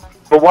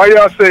 But why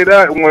y'all say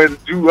that when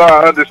you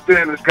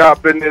understand this guy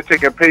been there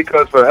taking pay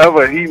cuts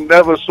forever? He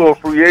never saw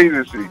free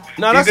agency.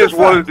 He just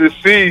wanted to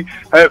see,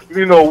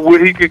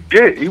 what he could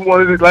get. He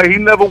wanted to, he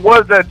never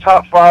was that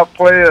top 5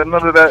 player,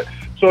 none of that.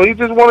 So he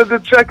just wanted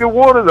to check his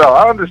waters out.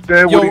 I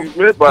understand what he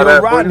meant by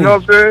that. Rodney, but you know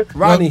what I'm saying?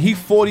 Rodney, he's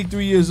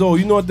 43 years old.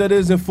 You know what that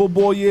is in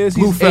football years?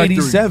 He's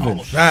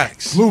 87. Oh,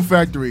 facts. Blue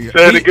Factory.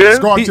 Say it again?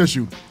 Scar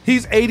tissue.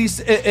 He's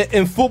 80.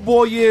 In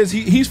football years,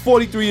 he's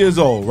 43 years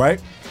old,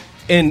 right?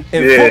 In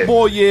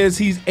football years,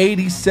 he's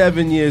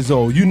 87 years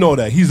old. You know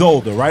that. He's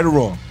older, right or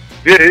wrong?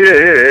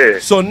 Yeah.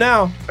 So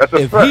now,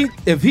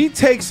 if he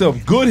takes a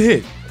good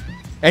hit,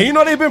 and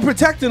they've been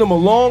protecting him a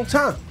long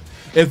time.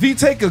 If he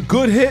take a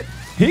good hit,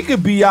 he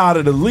could be out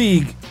of the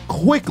league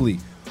quickly.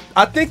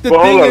 I think the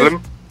thing is...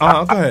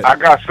 go ahead. I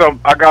got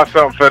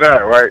something for that,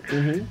 right?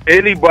 Mm-hmm.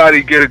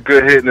 Anybody get a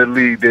good hit in the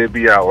league, they'd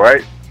be out,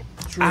 right?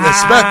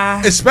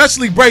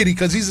 Especially Brady,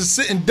 because he's a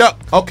sitting duck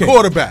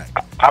quarterback.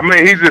 I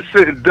mean, he's a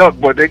sitting duck,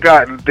 but they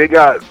got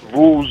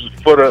rules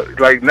for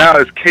now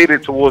it's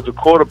catered towards the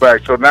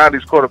quarterback. So now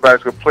these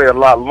quarterbacks can play a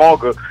lot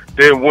longer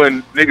than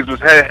when niggas was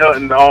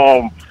hunting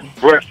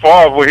Brett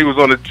Favre when he was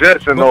on the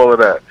Jets and all of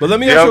that. But let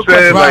me ask you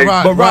a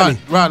question.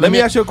 Ron, let me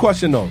ask you a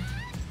question though.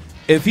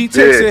 If he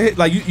takes a hit,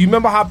 you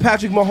remember how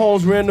Patrick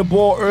Mahomes ran the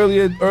ball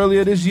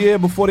earlier this year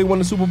before they won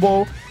the Super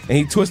Bowl, and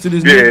he twisted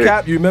his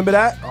kneecap. You remember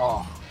that?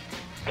 Oh,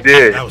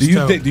 yeah.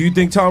 Do you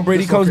think Tom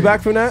Brady comes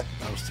back from that?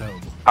 That was terrible.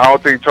 I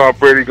don't think Tom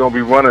Brady gonna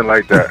be running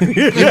like that.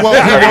 He won't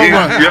run.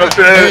 You know what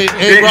I'm saying?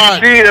 You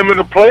see him in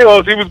the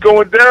playoffs, he was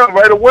going down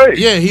right away.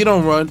 Yeah, he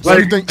don't run.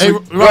 Like, he's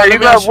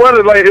not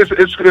running. Like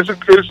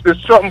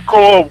it's something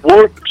called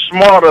work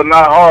smarter,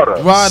 not harder.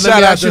 Rod, let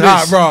me ask you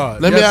this.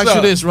 Let me ask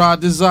you this,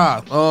 Rod. This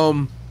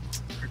Zod.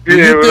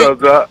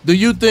 Do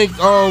you think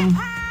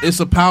it's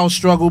a power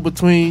struggle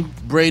between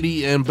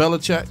Brady and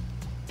Belichick?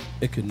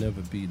 It could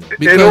never be that.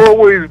 It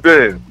always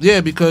been.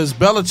 Yeah, because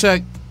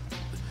Belichick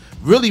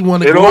really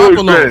wanted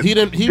Garoppolo.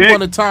 He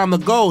wanted time to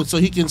go so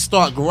he can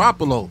start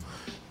Garoppolo.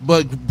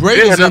 But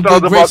Brady's in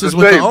good graces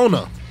with the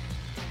owner.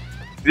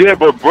 Yeah,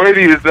 but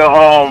Brady is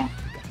the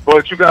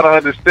but you gotta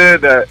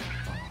understand that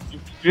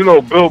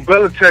Bill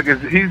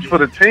Belichick he's for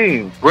the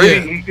team.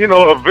 Brady,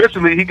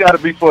 eventually he gotta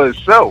be for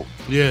himself.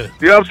 Yeah.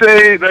 You know what I'm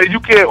saying? Like, you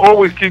can't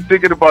always keep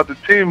thinking about the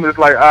team. It's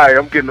like, all right,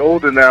 I'm getting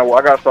older now. Well,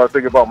 I got to start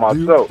thinking about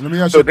myself.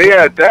 So they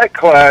had that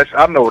clash.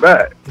 I know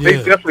that. Yeah. They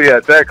definitely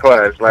had that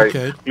clash. Like,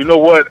 you know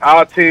what?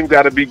 Our team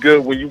got to be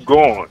good when you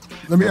gone.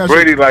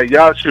 Brady,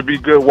 y'all should be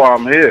good while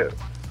I'm here.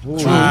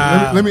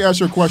 Let me ask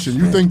you a question.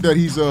 You think that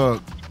he's a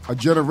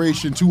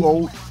generation too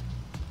old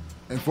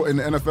in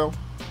the NFL?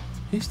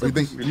 You said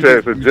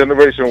it's a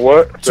generation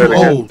what?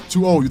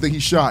 Too old. You think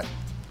he's shot?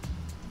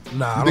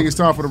 Nah, I think it's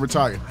time for him to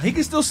retire. He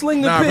can still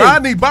sling the pin.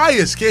 Rodney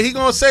biased, kid. He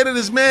gonna say that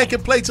this man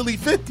can play till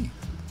he's 50.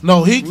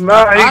 No, he could.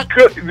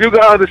 You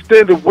gotta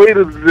understand the weight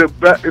of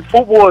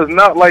football is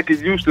not like it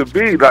used to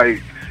be.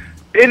 Like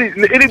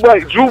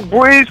anybody, Drew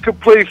Brees could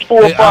play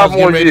 4 or 5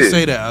 more years.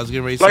 I was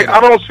getting ready to say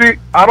that.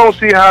 I don't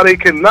see how they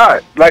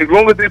cannot. Like, as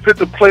long as they put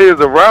the players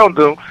around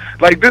them.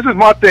 Like, this is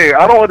my thing.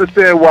 I don't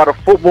understand why the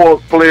football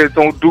players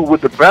don't do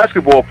what the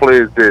basketball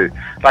players did.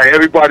 Like,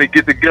 everybody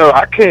get together.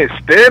 I can't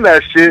stand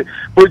that shit.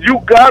 But you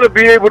gotta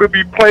be able to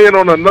be playing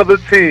on another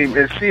team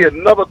and see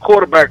another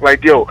quarterback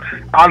like, yo,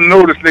 I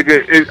know this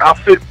nigga. I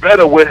fit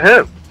better with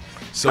him.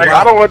 So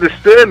I don't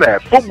understand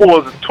that.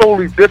 Football is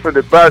totally different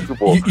than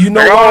basketball. I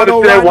don't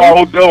understand why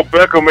Odell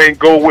Beckham ain't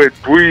go with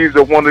Breeze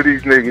or one of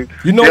these niggas.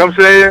 You know what I'm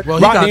saying? Well,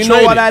 Rodney, you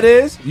know what that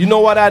is? You know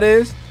what that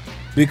is?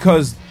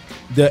 Because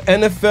the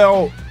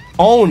NFL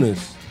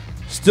owners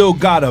still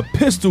got a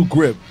pistol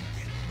grip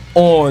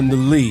on the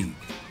league.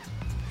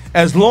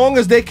 As long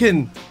as they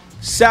can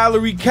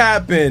salary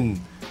cap and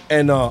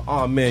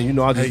oh man, you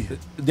know, they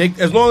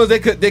as long as they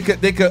could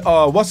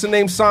what's the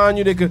name sign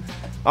you, they could,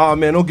 oh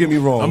man, don't get me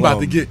wrong. I'm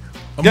about to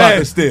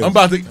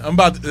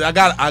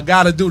I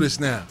gotta do this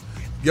now.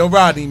 Yo,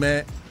 Rodney,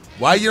 man,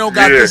 why you don't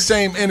got this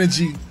same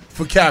energy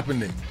for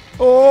Kaepernick?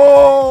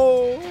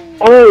 Oh,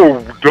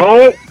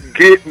 don't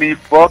get me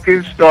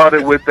fucking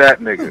started with that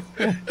nigga.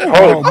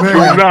 Oh, do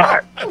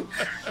not.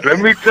 Let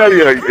me tell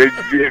you,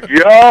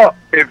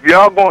 if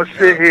y'all gonna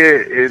sit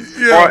here and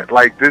front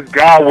like this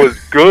guy was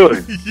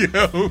good.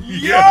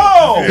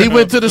 Yo! He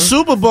went to the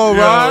Super Bowl,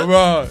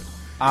 right?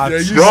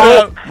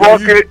 Don't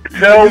fucking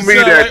tell me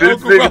that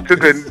this nigga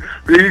took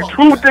these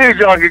two things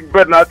y'all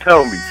better not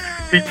tell me.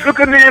 He took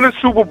a knee in the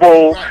Super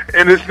Bowl,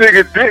 and this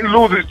nigga didn't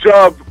lose his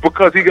job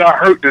because he got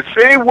hurt the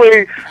same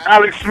way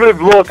Alex Smith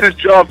lost his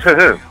job to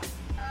him.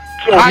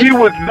 So he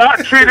was not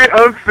treated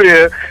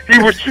unfair. He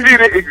was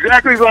treated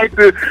exactly like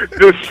the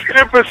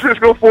San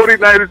Francisco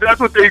 49ers. That's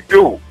what they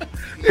do.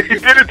 He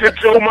did it to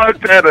Joe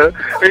Montana.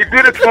 They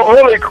did it to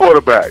all their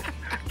quarterbacks.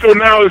 So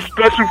now it's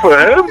special for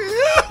him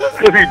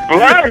because he's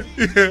black.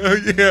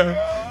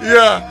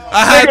 Yeah.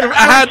 I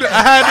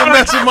had to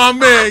mess with my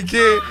man,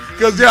 kid.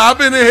 Because, I've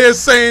been in here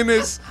saying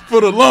this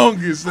for the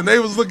longest, and they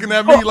was looking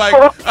at me like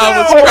I was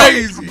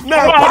crazy.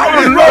 Another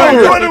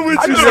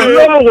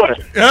one.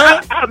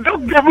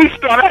 Don't get me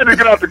started. I had to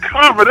get out the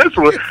car for this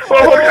one.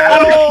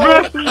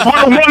 Alex Smith would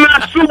have won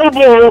that Super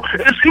Bowl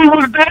if he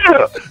was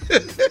there.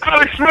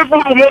 Alex Smith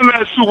would have won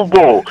that Super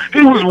Bowl.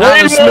 He was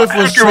way more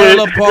accurate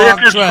and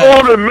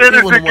controlled the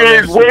minutes and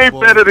games way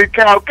better than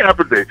Cal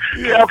Kaepernick.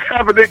 Cal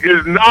Kaepernick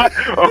is not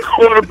a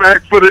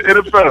quarterback for the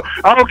NFL.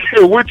 I don't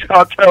care what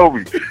y'all tell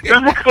me.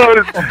 Just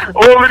because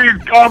all of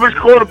these garbage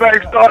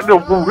quarterbacks starting to,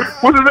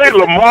 what's his name?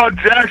 Lamar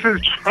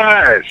Jackson's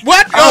trash.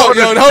 What? Hold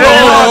on.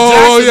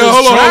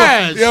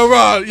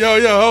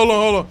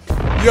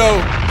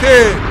 Yo,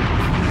 kid.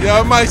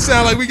 Yo, it might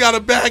sound like we got a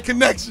bad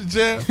connection,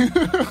 Jam.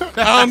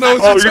 I don't know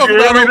what you're talking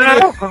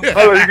about over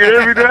there. You can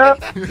hear me now?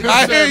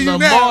 I hear you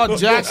now. Lamar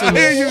Jackson I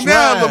hear you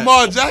now.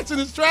 Lamar Jackson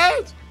is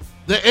trash?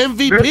 The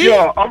MVP?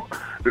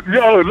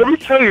 Yo, let me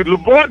tell you,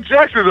 Lamar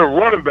Jackson's a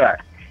running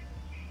back.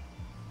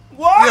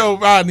 What? Yo,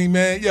 Rodney,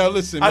 man. Yo,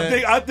 listen,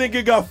 man. I think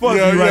it got funky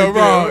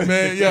Ron,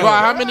 man. Yo.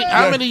 Rod,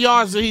 how many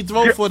yards did he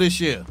throw for this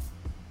year?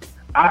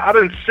 I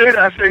didn't say that.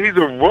 I said he's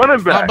a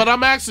running back. But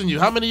I'm asking you,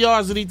 how many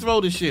yards did he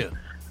throw this year?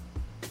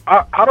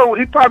 I don't.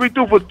 He probably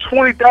threw for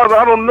 20,000.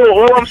 I don't know.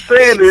 All I'm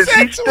saying is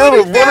he's still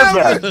a running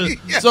back.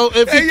 So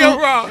if he threw,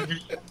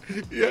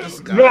 Yes.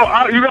 No,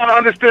 you gotta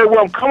understand where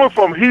I'm coming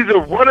from. He's a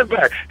running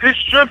back. His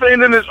strength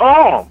ain't in his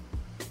arm.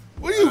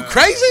 What are you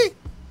crazy?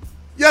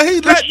 Yeah,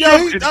 did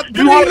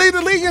he lead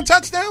the league in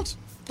touchdowns?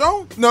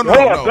 No.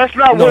 That's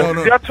not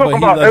what y'all talking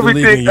about.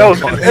 Everything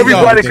else,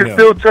 everybody can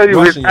still tell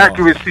you his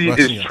accuracy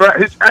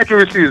his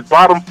accuracy is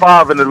bottom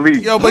 5 in the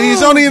league. Yo, but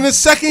he's only in his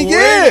second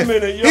year.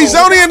 He's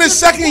only in his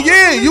second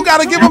year. You got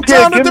to give him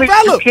time to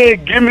develop. You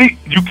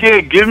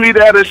can't give me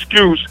that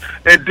excuse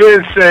and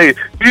then say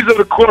these are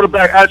the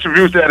quarterback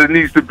attributes that it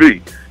needs to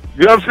be.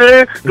 You know what I'm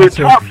saying? The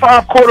top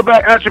 5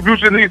 quarterback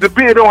attributes it needs to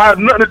be. It don't have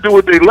nothing to do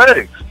with their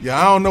legs. Yeah,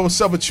 I don't know what's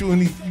up with you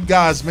and you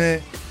guys,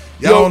 man.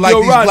 Y'all don't like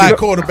these black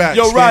quarterbacks.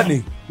 Yo,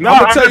 Rodney. No,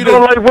 I just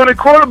don't like winning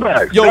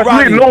quarterbacks. Yo,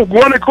 Rodney. No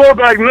running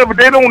quarterback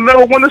they don't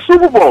never win the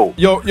Super Bowl.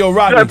 Yo,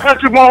 Rodney. Yeah,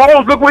 Patrick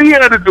Mahomes, look what he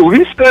had to do.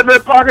 He stepped in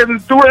that pocket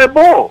and threw that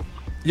ball.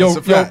 Yo,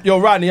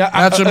 Rodney.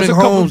 Patrick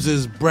Mahomes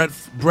is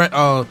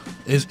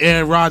is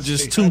Aaron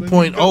Rodgers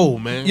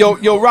 2.0, man.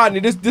 Yo, Rodney,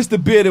 this the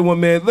bearded one,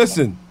 man.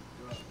 Listen,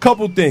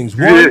 couple things.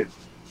 One,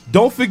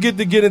 don't forget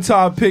to get into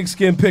our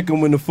pigskin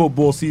pick'em when the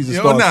football season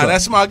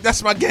starts.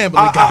 That's my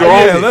gambling.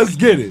 Yeah, let's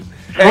get it.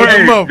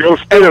 Please,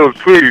 Stills,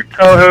 please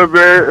tell her,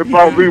 man,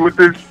 about me with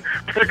this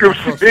pick'em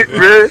shit,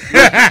 man.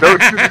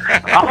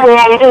 I'm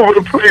all over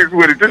the place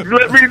with it. Just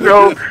let me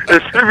know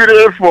and send me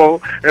the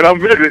info, and I'm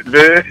in it,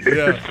 man.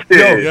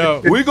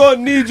 Yo, we're gonna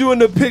need you in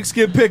the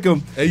pigskin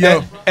pick'em. Hey,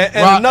 yo, and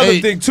another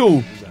thing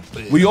too.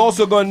 We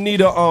also gonna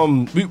need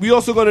we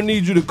also gonna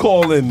need you to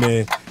call in,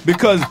 man,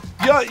 because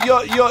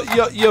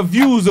your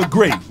views are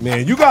great,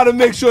 man. You got to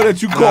make sure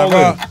that you call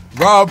in.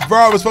 Rob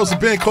was supposed to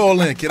be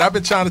call in, kid. I've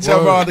been trying to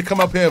tell Rob to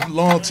come up here for a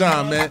long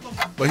time, man,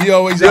 but he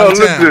always out of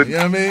town. Listen, you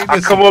know what I mean? I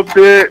come up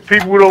there,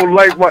 people don't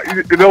like my,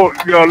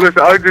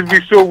 listen, I just be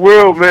so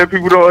real, man.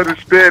 People don't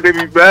understand. They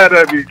be mad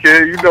at me,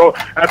 kid. You know,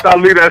 after I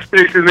leave that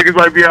station, niggas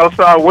might be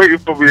outside waiting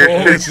for me.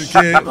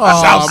 Listen, kid.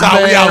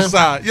 Outside, we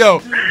outside. Yo.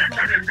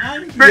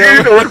 Nigga,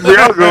 you know what?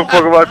 I don't give a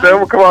fuck about that. I'm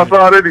going to come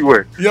outside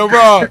anyway. Yo,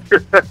 Rob.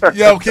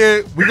 Yo,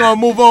 kid, we're going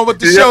to move on with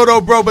the show, though,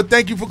 bro, but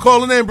thank you for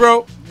calling in,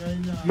 bro.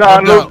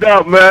 Nah, no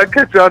doubt, man.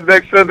 Catch y'all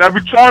next Sunday. I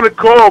be trying to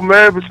call,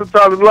 man, but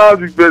sometimes the lines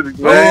be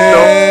busy,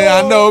 man.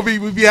 Yeah, I know. We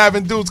be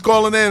having dudes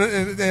calling in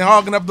and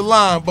hogging up the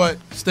line, but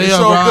it's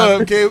all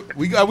good, okay?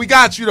 We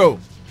got you, though.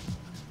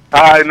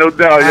 All right, no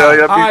doubt, y'all.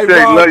 Y'all be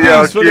safe. Love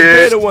y'all,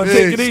 kid.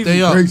 Take it easy.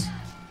 Stay up.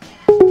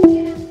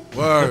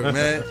 Word,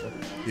 man.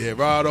 Yeah,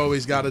 Rod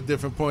always got a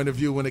different point of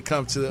view when it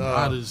comes to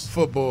Rod is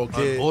football,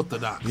 kid.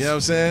 unorthodox. You know what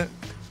I'm saying?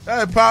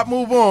 Hey, Pop,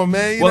 move on,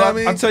 man. You know what I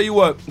mean? I'll tell you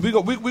what, we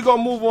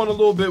gonna move on a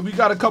little bit. We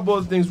got a couple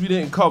of things we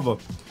didn't cover,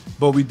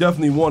 but we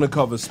definitely want to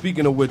cover.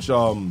 Speaking of which,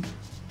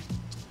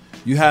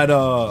 you had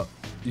so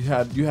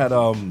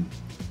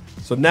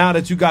now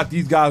that you got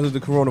these guys with the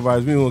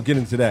coronavirus, we won't get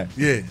into that.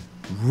 Yeah.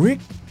 Rick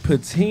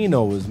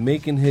Pitino is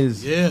making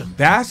his Yeah.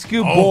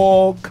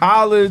 basketball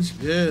college.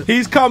 Yeah.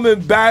 He's coming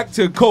back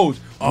to coach.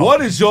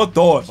 What is your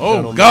thoughts? Oh,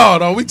 gentlemen?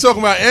 God. Are we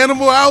talking about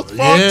Animal House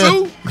Part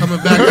 2? Coming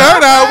back. You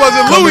heard how it was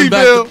in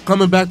Louisville.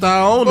 Coming back to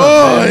our owner.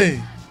 Man.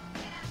 Boy.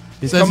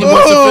 He says he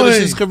wants to finish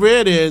his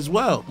career there as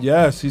well.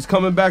 Yes, he's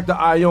coming back to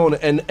Iona,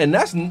 and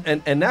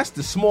that's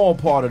the small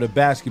part of the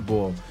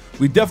basketball.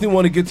 We definitely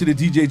want to get to the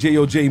DJ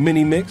JOJ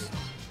mini mix.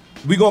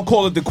 We're going to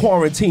call it the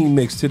quarantine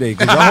mix today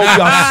because I hope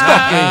y'all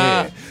stuck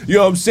in here. You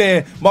know what I'm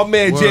saying? My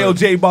man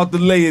JOJ about to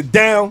lay it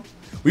down.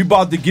 We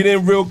about to get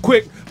in real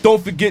quick.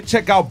 Don't forget,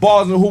 check out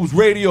Bars and Hoops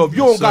Radio. If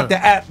you don't got the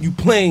app, you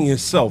playing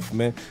yourself,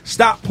 man.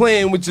 Stop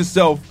playing with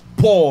yourself.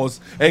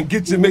 Pause and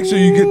make sure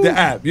you get the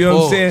app. You know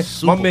what I'm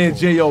saying? My man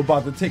J.O.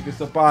 about to take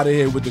us up out of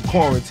here with the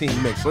quarantine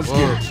mix. Let's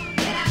get it.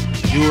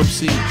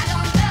 UFC.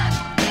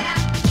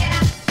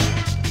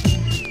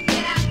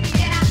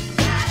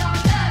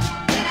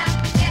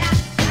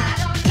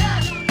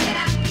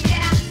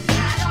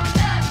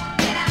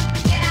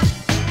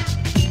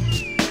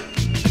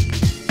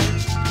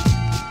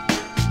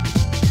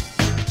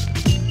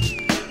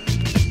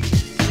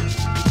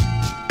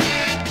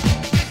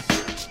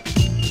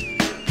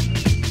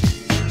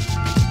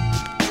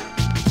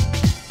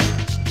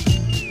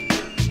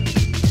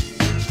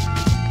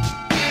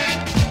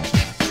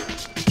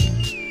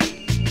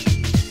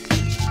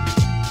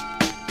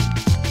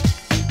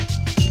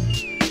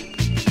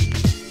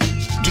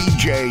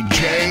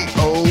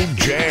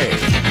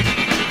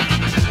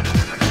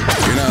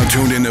 You're now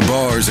tuned into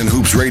Bars and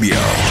Hoops Radio.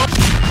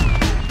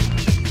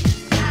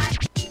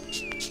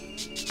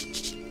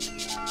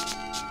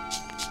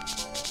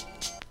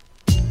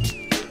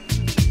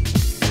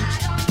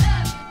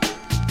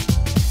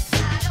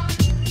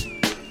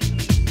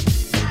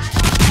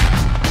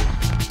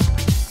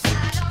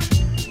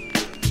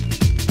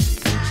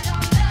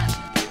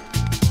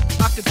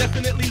 I could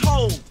definitely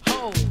hold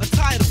a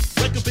title,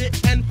 break a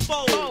bit and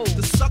fold.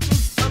 The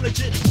suckers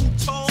unlegit who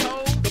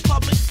told the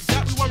public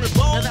that we weren't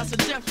bold. Now that's a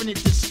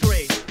definite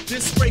disgrace.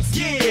 Disgrace,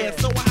 yeah.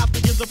 So I have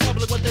to give the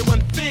public what they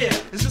want fair.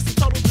 It's just a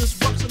total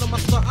disruption of my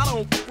stunt. I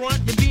don't front.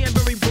 You're being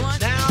very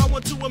blunt. Now I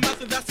went to a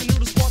method that's the new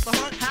to sport the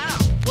hunt. How?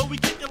 Well, we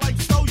kick it like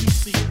so, you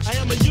see. I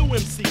am a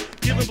UMC,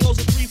 giving blows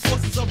to three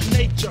forces of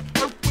nature.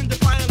 Earth, wind,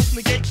 and fire, let's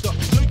negate the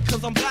link,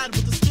 cause I'm bad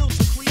with the skills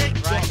to create.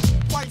 Right.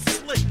 Quite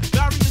slick,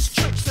 various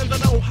tricks and the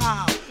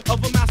know-how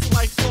of a master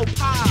like Flow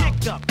Pow.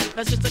 Kick up.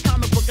 That's just a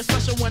comic book,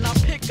 especially when I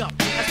pick up.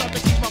 I start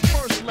to teach my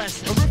first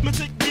lesson.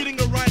 Arithmetic, reading,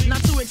 or writing.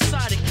 Not too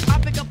exciting. I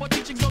pick up what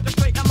teachings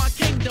orchestrate in my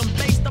kingdom.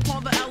 Based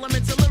upon the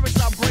elements and lyrics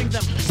I bring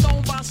them.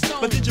 Stone by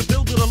stone. But did you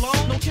build it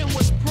alone? No kin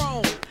was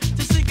prone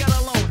to seek out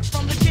alone.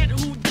 From the kid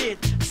who did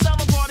sell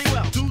a party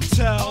well. Do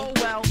tell. Oh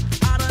well,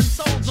 I done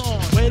sold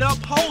on. Wait up,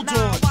 hold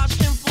Now on. watch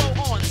him flow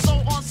on. So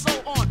on, so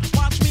on.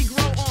 Watch me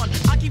grow on.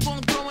 I keep on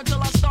growing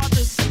till I start to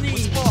With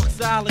sneeze. sparks,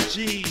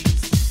 allergies.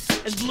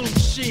 It's blue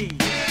cheese.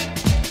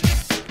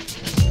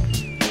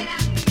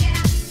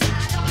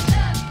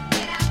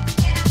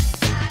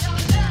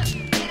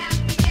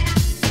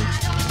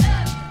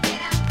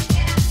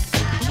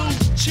 Blue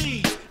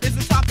cheese is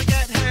the topic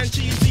at hand,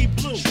 cheesy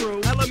blue.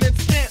 True.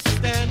 Elements can't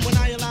stand when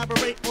I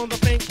elaborate on the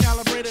faint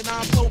calibrated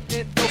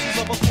non-potent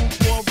doses of a food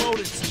for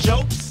rodents.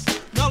 Jokes?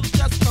 No,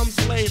 just comes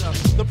later.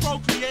 The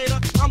procreator,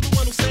 I'm the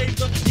one who saved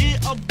the year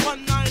of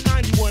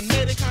 1991.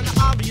 Made it kinda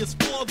obvious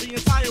for the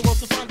entire world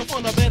to find the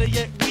fun, or better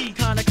yet, we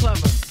Kinda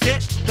clever.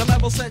 get the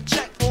level set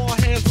check, all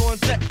hands on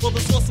deck. For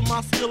the source of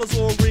my skill is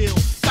all real.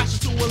 Fashion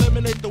to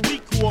eliminate the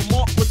weak who are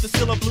marked with the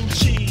seal of blue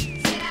cheese.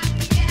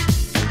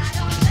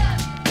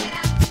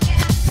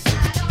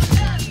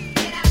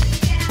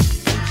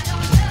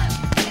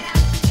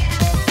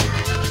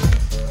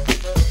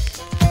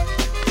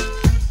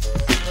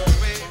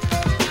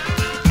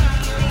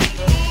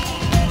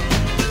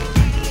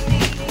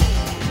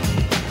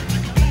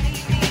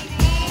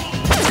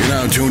 You're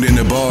now tuned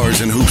into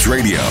Bars and Hoops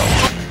Radio.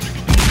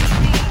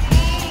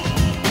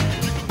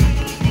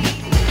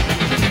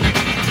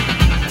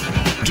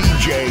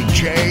 DJ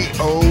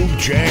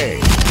J.O.J.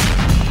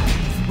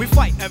 We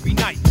fight every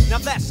night, now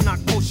that's not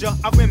kosher.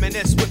 I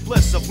reminisce with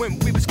bliss of when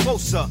we was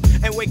closer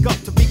and wake up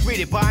to be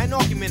greeted by an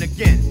argument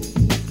again.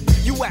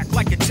 You act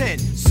like a 10,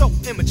 so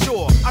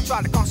immature. I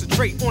try to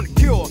concentrate on the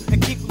cure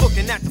and keep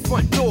looking at the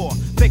front door.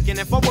 Thinking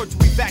if I were to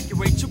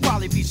evacuate, you'd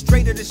probably be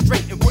straighter than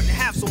straight and wouldn't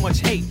have so much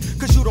hate.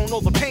 Cause you don't know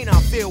the pain I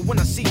feel when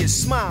I see you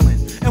smiling.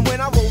 And when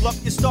I roll up,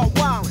 you start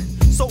wilding.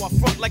 So I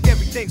front like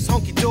everything's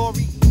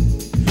hunky-dory.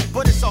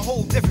 But it's a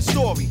whole different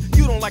story.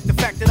 You don't like the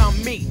fact that I'm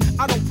me.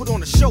 I don't put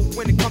on a show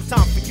when it comes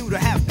time for you to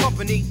have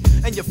company.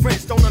 And your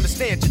friends don't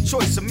understand your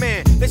choice of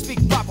man. They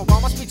speak proper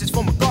while my speech is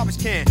from a garbage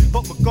can.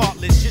 But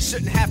regardless, you're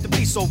shouldn't have to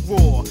be so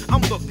raw.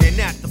 I'm looking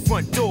at the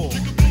front door.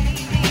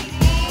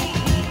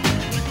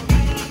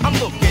 I'm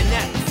looking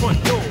at the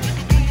front door.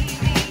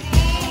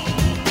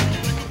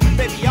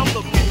 Baby, I'm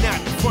looking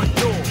at the front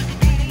door.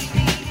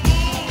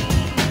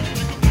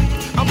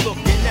 I'm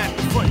looking at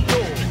the front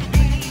door.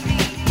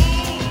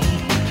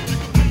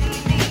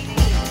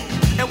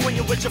 And when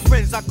you're with your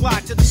friends, I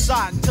glide to the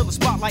side until the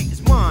spotlight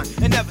is mine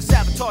and never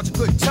sabotage a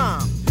good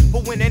time.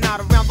 But when they're not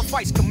around, the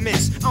fights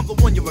commence. I'm the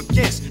one you're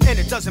against, and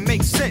it doesn't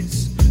make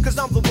sense. Cause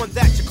I'm the one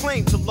that you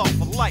claim to love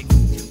for life.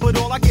 But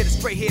all I get is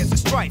gray hairs and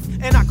strife.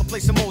 And I can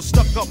play some old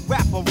stuck-up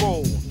rapper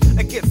role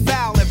and get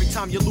foul every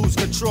time you lose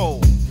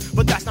control.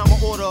 But that's not my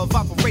order of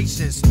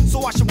operations.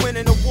 So I should win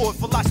an award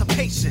for lots of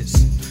patience.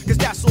 Cause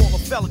that's all a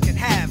fella can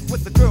have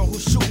with a girl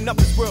who's shooting up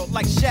his world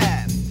like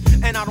Shav.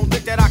 And I don't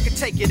think that I can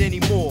take it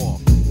anymore.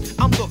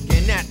 I'm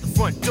looking at the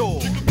front door.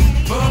 I'm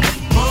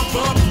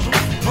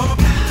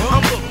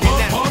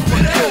looking at the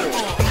front door.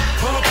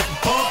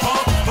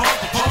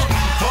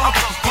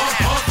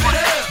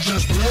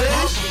 Just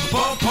please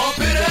pump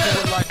it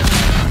up.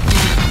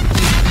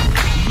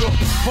 Look,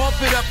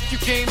 pump it up. You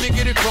came to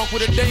get it drunk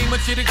with a dame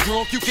and shit is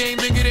drunk. You came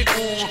to get it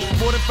on.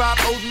 More than 5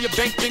 O's in your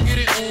bank, can get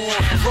it on.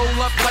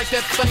 Roll up like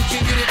that thing,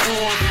 can get it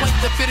on.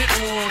 Plank to fit it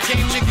on.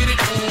 Came to get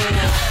it on.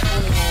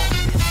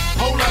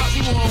 Hold up, she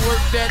wanna work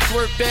that,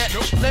 twerk that.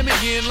 Let me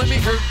in, let me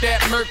hurt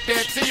that, murk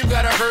that. Say you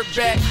gotta hurt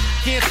back.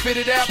 Can't spit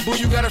it out, boo,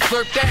 you gotta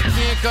slurp that.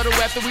 Can't cuddle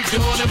after we done,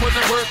 it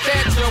wasn't worth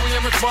that. So we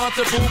am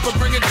responsible for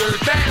bringing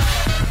dirt back.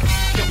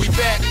 Then we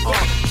back,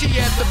 she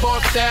at the bar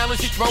style and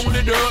she throwing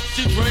it up.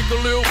 She drink a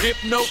little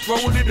hypno,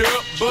 throwing it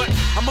up. But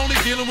I'm only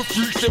dealing with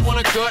freaks that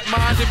wanna cut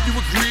mine. If you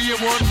agree,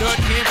 and one nut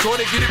can't try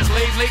to get it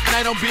played late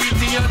night on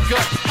BT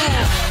Uncut.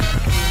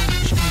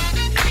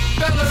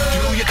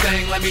 Do your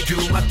thing, let me do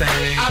my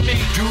thing. I mean,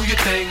 do your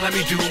thing, let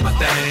me do my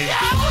thing.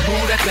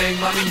 Move that thing,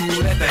 mommy,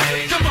 move that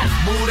thing. Come on,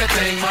 move that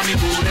thing, mommy,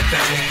 move that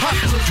thing.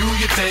 Do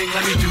your thing,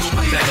 let me do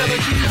my thing.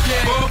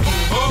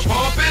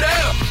 Pump it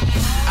up.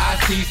 I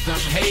see some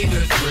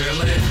haters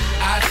drilling.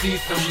 I see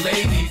some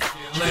ladies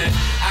chilling.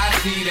 I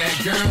see that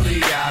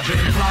girlie I've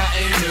been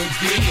plotting to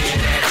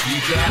get at.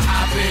 She got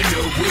hop in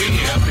the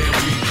whip and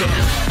we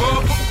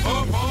come.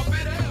 Pump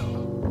it up.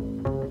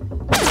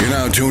 You're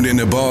now tuned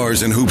into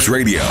Bars and Hoops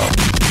Radio.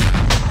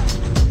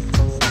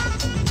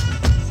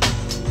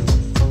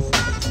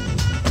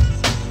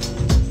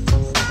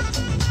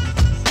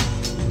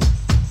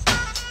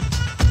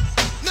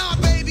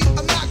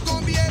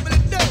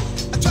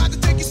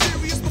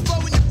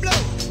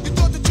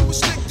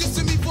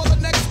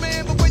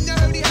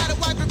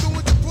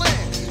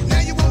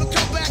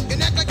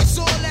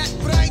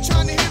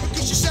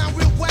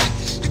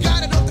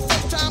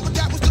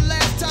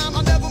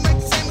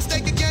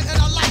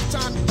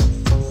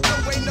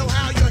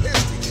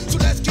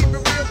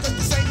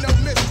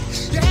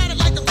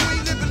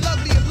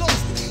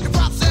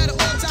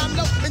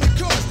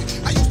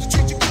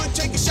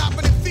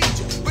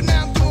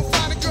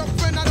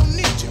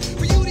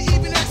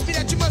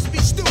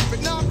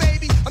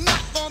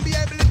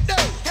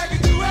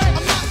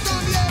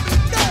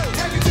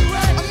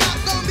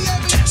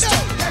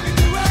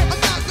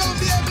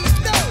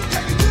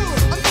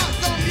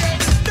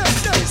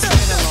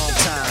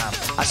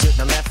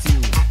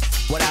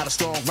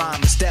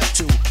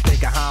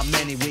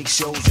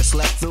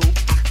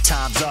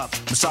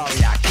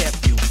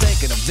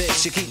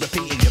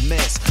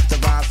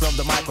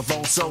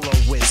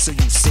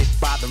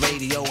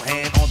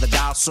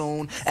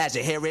 As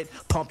you hear it,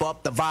 pump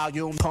up the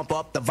volume, pump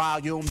up the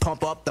volume,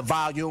 pump up the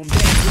volume.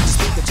 Dance with the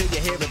speaker till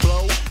you hear it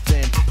blow.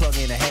 Then plug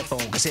in a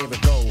headphone, cause here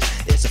it go.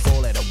 It's a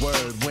 4-letter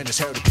word when it's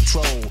heard to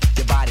control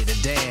your body to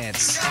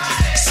dance.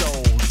 So,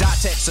 dot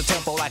text a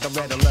tempo like a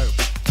red alert.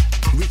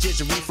 Reach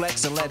your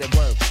reflex and let it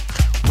work.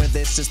 When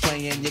this is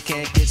playing, you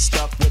can't get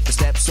stuck with the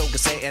steps. So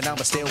say, and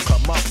I'ma still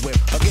come up with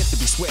a gift to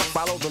be swift.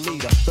 Follow the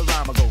leader, the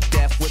rhyme will go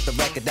deaf with the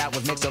record that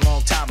was mixed a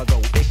long time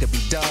ago. It could be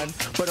done,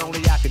 but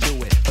only I could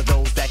do it. For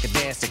those that can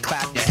dance and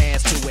clap your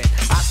hands to it.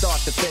 I start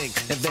to think,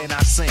 and then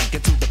I sink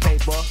into the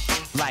paper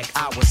like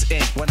I was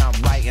ink. When I'm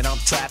writing, I'm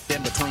trapped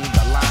in between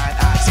the line.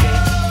 I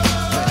escape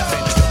when I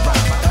finish the rhyme.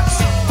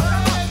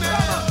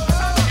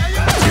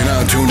 You're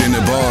now tuned into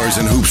Bars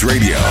and Hoops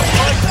Radio,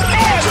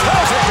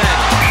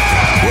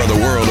 where the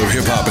world of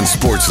hip-hop and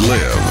sports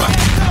live.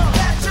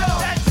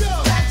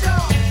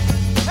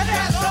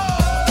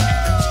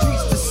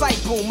 Streets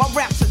disciple, my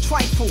raps are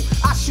trifle.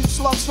 I shoot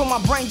slugs from my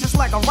brain just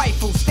like a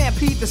rifle.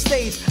 Stampede the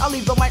stage, I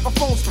leave the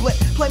microphone split.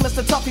 Play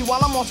Mr. Tuffy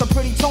while I'm on some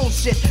pretty tone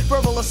shit.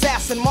 Verbal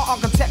assassin, my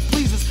architect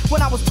pleases.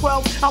 When I was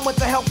 12, I went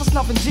to hell for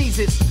snuffing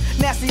Jesus.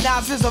 Nasty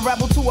Nas is a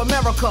rebel to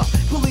America.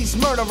 Police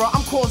murderer,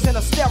 I'm causing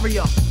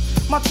hysteria.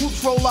 My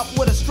troops roll up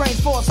with a strange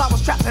force. I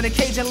was trapped in a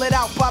cage and lit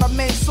out by the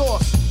main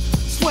source.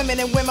 Swimming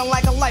in women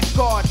like a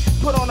lifeguard.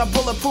 Put on a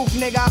bulletproof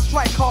nigga, I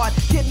strike hard.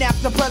 Kidnap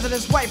the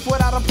president's wife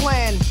without a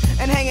plan.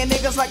 And hanging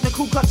niggas like the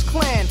Ku Klux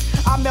Klan.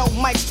 I melt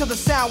mics till the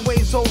sound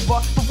waves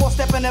over. Before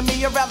stepping to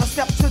me, I'd rather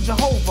step to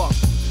Jehovah.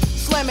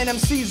 Slamming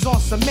MCs on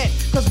cement.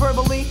 Cause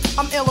verbally,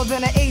 I'm iller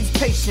than an AIDS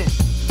patient.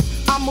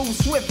 I move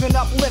swift and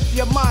uplift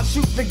your mind.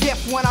 Shoot the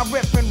gift when I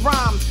rip and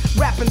rhyme.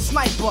 Rapping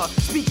sniper,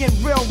 speaking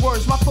real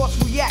words. My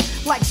thoughts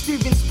react like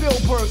Steven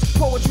Spielberg's.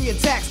 Poetry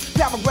attacks,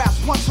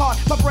 paragraphs punch hard.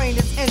 My brain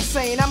is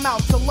insane. I'm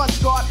out to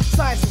lunch guard.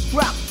 Science is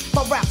dropped.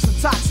 My raps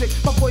are toxic.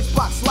 My voice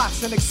box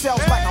locks and excels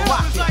like a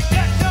rocket.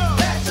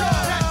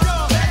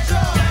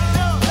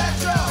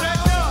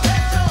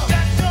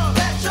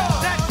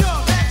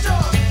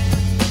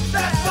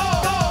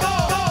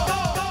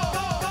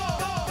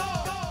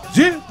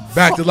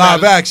 Back to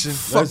live action.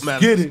 Let's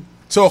get it.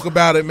 Talk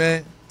about it,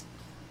 man.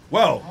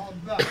 Well,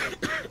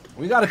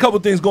 we got a couple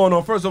things going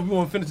on. First off, we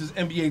want to finish this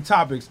NBA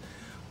topics.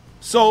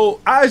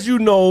 So, as you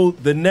know,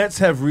 the Nets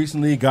have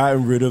recently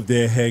gotten rid of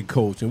their head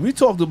coach. And we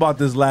talked about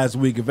this last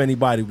week, if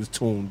anybody was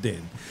tuned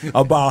in,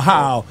 about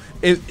how,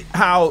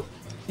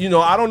 you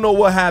know, I don't know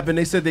what happened.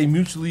 They said they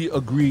mutually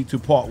agreed to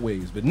part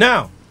ways. But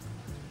now,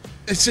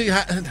 and see,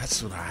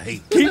 that's what I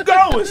hate. Keep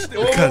going.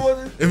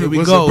 Because if it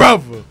was a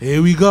brother.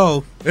 Here we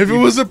go. If it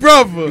was a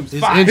brother,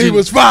 he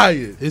was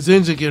fired. His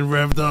engine getting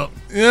revved up.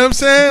 You know what I'm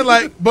saying?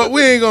 Like, but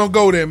we ain't going to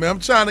go there, man. I'm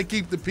trying to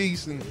keep the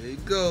peace. And, there you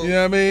go. You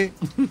know what I mean?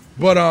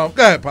 But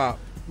go ahead, Pop.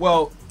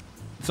 Well,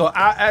 so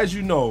as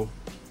you know,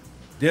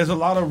 there's a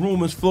lot of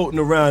rumors floating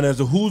around as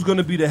to who's going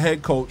to be the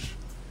head coach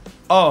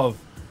of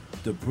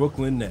the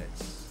Brooklyn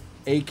Nets.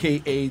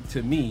 AKA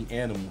to me,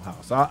 Animal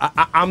House.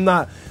 I'm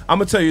not. I'm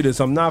gonna tell you this.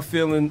 I'm not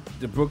feeling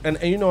the Brooklyn.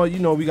 And you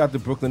know, we got the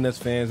Brooklyn Nets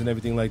fans and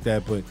everything like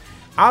that. But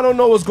I don't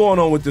know what's going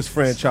on with this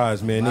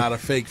franchise, man. A lot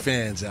of fake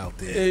fans out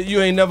there. You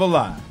ain't never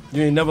lie.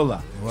 You ain't never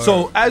lie. Word.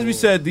 So as we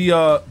said,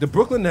 the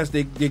Brooklyn Nets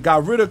they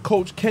got rid of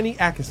Coach Kenny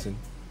Atkinson,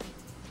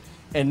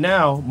 and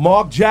now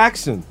Mark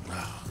Jackson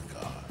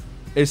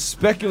is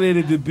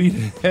speculated to be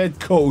the head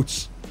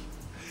coach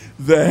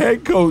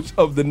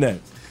of the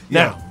Nets.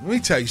 Now, let me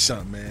tell you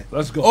something, man.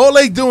 Let's go. All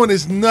they doing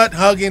is nut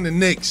hugging the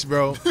Knicks,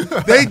 bro.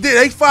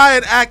 They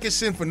fired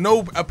Atkinson for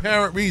no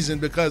apparent reason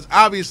because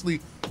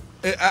obviously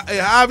it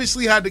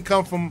obviously had to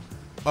come from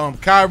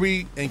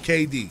Kyrie and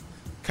KD.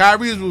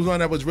 Kyrie was one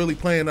that was really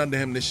playing under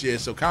him this year,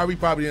 so Kyrie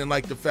probably didn't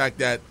like the fact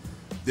that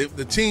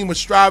the team was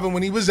striving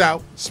when he was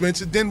out.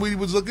 Spencer Dinwiddie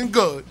was looking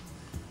good.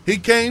 He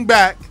came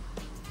back.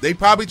 They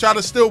probably tried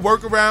to still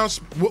work around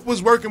what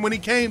was working when he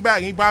came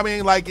back. He probably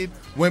ain't like it.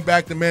 Went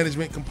back to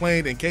management,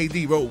 complained, and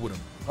KD rode with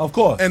him. Of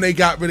course. And they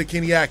got rid of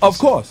Kenny Atkinson. Of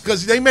course.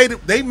 Because they made the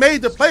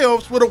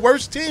playoffs with a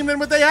worse team than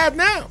what they have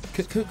now.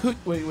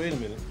 Wait a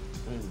minute.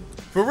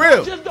 For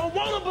real. I just don't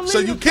want to believe so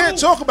you can't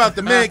talk about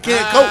the man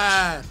can't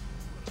coach.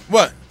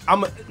 What?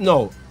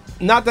 No,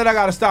 not that I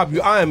got to stop you.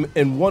 I am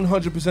in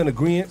 100%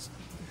 agreement.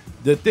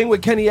 The thing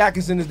with Kenny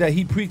Atkinson is that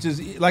he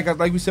preaches, like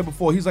we said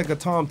before, he's like a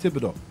Tom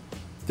Thibodeau.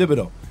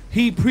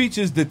 He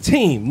preaches the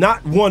team,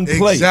 not one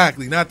player.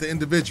 Exactly, not the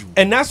individual.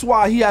 And that's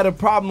why he had a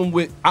problem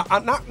with.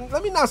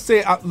 Let me not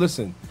say.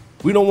 Listen,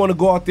 we don't want to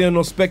go out there on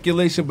no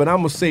speculation, but I'm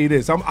gonna say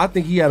this. I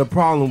think he had a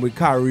problem with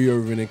Kyrie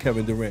Irving and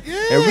Kevin Durant.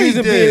 Yeah, and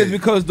reason he being did. is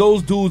because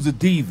those dudes are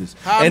divas.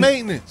 High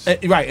maintenance.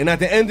 Right, and at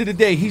the end of the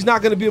day, he's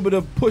not gonna be able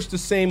to push the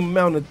same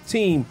amount of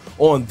team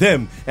on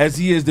them as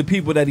he is the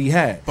people that he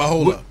had. But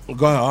hold up,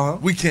 go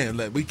ahead. We can't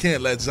let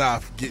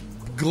Zoff get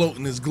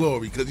gloating his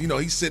glory because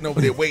he's sitting over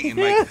there waiting.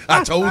 Like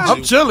I told you,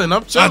 I'm chilling.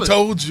 I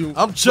told you,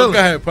 I'm chilling. Go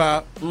ahead,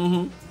 Pop.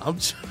 Mm-hmm. I'm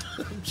chilling.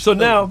 So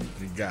now,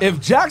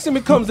 if Jackson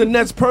becomes the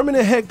Nets'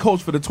 permanent head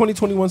coach for the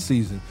 2021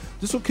 season,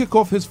 this will kick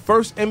off his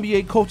first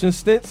NBA coaching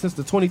stint since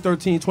the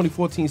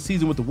 2013-2014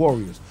 season with the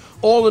Warriors.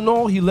 All in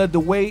all, he led the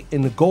way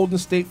in the Golden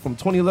State from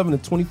 2011 to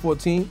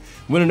 2014,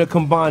 winning a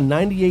combined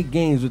 98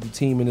 games with the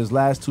team in his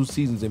last two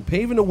seasons and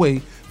paving the way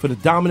for the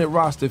dominant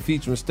roster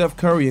featuring Steph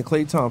Curry and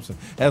Klay Thompson,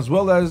 as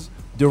well as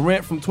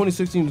Durant from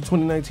 2016 to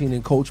 2019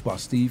 and coached by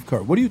Steve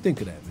Kerr. What do you think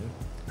of that, man?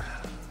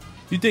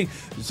 You think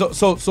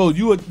so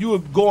you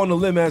would go on the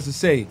limb as to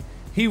say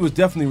he was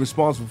definitely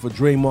responsible for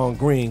Draymond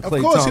Green, Klay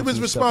Of course, Thompson, he was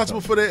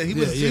responsible for that. He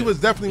was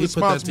definitely He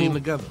put that team responsible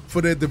together.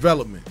 for their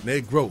development,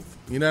 their growth.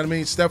 You know what I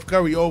mean? Steph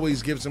Curry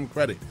always gives him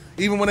credit.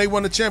 Even when they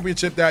won the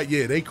championship that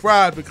year, they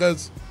cried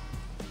because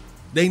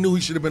they knew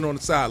he should have been on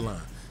the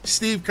sideline.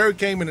 Steve Kerr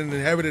came in and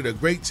inherited a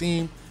great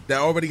team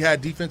that already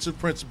had defensive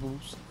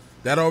principles,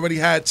 that already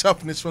had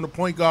toughness from the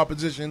point guard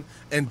position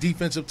and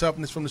defensive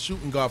toughness from the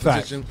shooting guard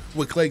position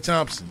with Klay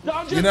Thompson.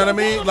 You know what I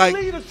mean? Like,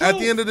 at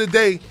the end of the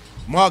day,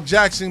 Mark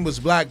Jackson was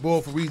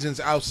blackballed for reasons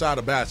outside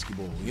of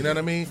basketball. You know what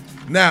I mean?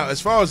 Now, as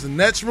far as the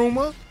Nets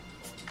rumor,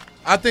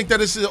 I think that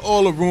this is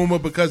all a rumor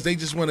because they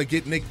just want to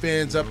get Knicks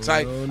fans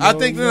uptight.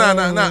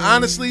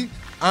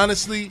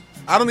 Honestly,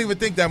 I don't even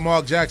think that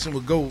Mark Jackson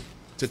would go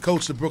to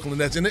coach the Brooklyn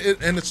Nets. And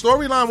the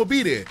storyline will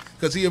be there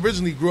because he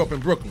originally grew up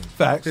in Brooklyn.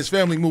 Facts. His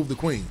family moved to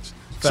Queens.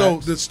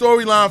 So the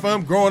storyline for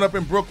him growing up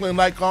in Brooklyn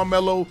like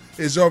Carmelo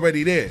is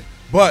already there.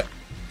 But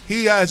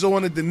he has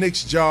wanted the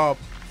Knicks job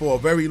for a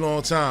very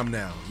long time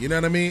now. You know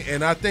what I mean?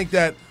 And I think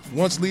that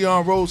once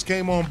Leon Rose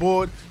came on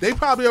board, they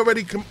probably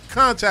already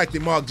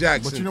contacted Mark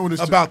Jackson But you know what?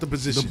 about the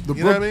position. The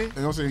you know what I mean?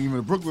 And I'm saying even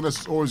the Brooklyn,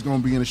 that's always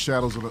going to be in the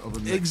shadows of the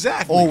Knicks.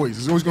 Exactly. Always.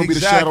 It's always going to be the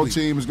shadow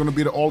Exactly. team. It's going to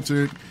be the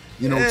alternate,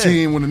 Yeah.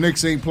 team when the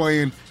Knicks ain't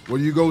playing. What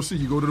do you go see?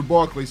 You go to the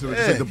Barclays Center.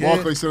 Yeah, the yeah.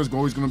 Barclays Center is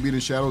always going to be in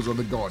the shadows of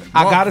the Garden.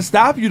 I gotta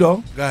stop you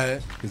though. Go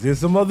ahead. Because there's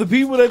some other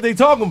people that they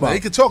talking about. They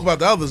can talk about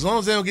the others. As long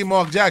as they don't get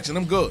Mark Jackson,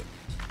 I'm good.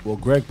 Well,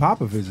 Greg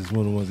Popovich is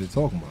one of the ones they're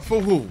talking about. For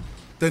who?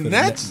 The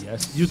Nets?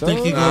 Yes. You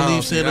think he gonna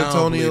leave San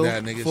Antonio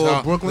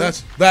for Brooklyn?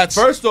 That's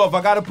first off,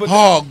 I gotta put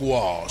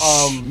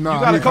hogwash. You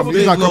got a couple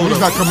he's big not coming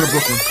to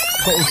Brooklyn.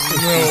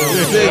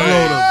 Big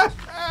loader.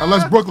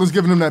 Unless Brooklyn's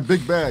giving him that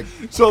big bag.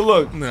 So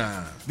look,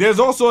 Nah. there's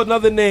also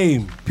another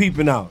name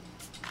peeping out.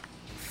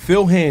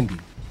 Phil Handy.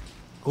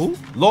 Who?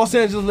 Los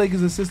Angeles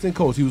Lakers assistant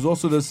coach. He was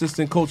also the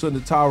assistant coach under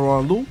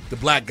Tyronn Lue. The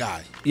black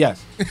guy.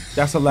 Yes.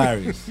 That's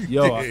hilarious.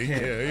 Yo, yeah, I you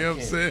can't. know what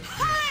I'm saying?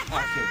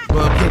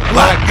 But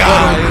Black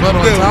guy.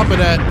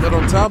 But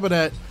on top of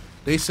that,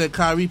 they said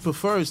Kyrie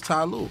prefers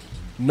Ty Lue.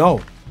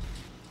 No.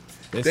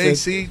 They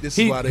see, this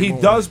is why they he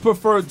won't does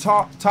prefer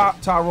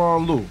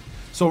Tyronn Lue.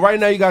 So right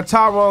now you got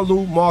Tyronn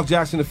Lue, Mark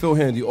Jackson, and Phil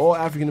Handy, all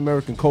African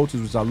American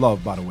coaches, which I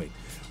love, by the way.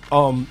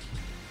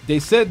 They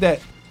said that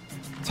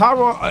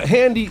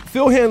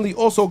Phil Handy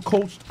also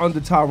coached under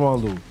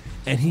Tyronn Lue,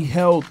 and he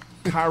held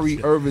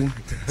Kyrie Irving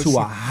to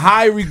a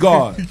high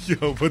regard.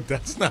 Yo, but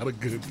that's not a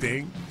good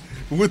thing.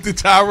 What did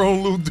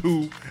Tyronn Lue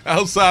do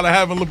outside of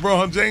having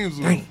LeBron James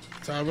with him?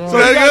 So come on.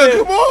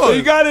 So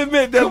you gotta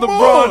admit that Come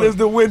LeBron on. is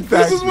the win factor.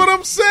 This is what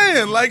I'm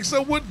saying. Like,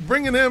 so what?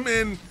 Bringing him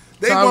in,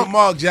 they want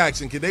Mark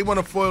Jackson. Kid, they want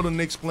to foil the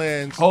Knicks'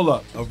 plans. Hold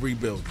up. Of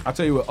rebuilding. I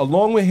tell you what.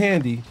 Along with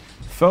Handy,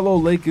 fellow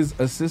Lakers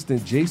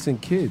assistant Jason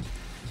Kidd.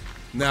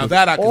 Now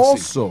that I can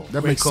also, see.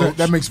 That makes sense.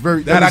 That makes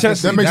very That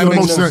makes the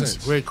most sense.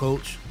 Great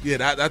coach.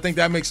 Yeah, I think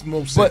that makes the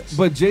most sense.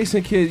 But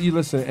Jason Kidd, you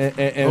listen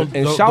and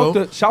Don't-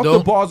 shout don't-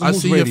 the bars. I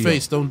see your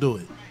face. Don't do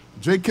it.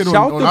 Jay Kidd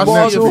Shout on the on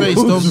bars. your face.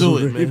 Don't Who's do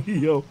it, man.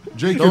 radio.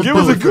 Jay Don't Kidd, Give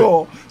us a do it.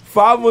 call.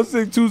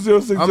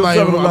 516-206-0711.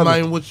 I'm not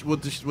even with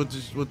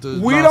the.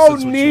 We nonsense don't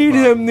with need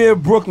you, him near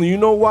Brooklyn. You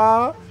know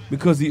why?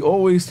 Because he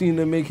always seemed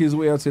to make his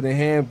way out to the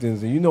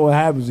Hamptons, and you know what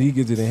happens when he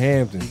gets to the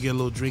Hamptons. You get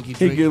a little drinky.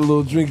 He get a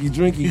little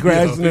drinky,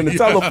 crashing in the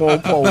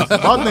telephone pole.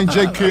 I think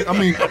Jay Kidd. I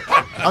mean,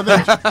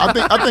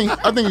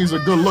 I think he's a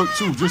good look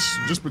too,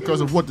 just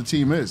because of what the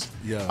team is.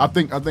 Yeah. I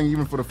think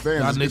even for the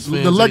fans, Y'all Knicks the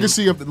fans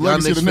legacy ain't- of the y'all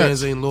legacy of Knicks the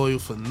fans Nets. ain't loyal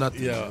for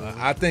nothing. Yeah,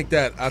 I think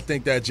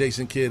that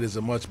Jason Kidd is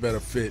a much better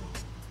fit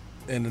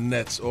in the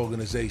Nets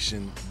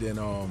organization than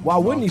Why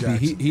wouldn't he Mark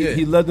be? Jackson.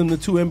 He led them to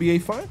 2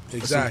 NBA finals.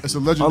 Exactly. It's a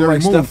legendary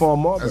Unlike move. Stephon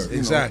Marbury. That's, you know,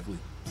 Exactly.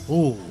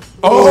 Ooh.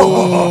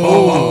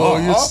 Oh,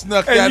 you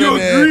snuck And that you in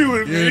there. agree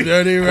with You me.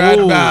 dirty rat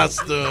Ooh.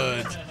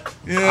 bastard.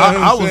 You know what I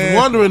I'm was saying?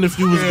 wondering if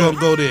you was gonna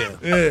go there.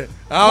 Yeah.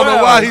 I don't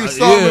know why he was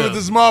starting yeah. with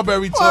this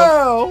Marbury talk.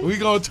 Well. We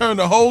gonna turn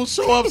the whole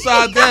show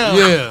upside down.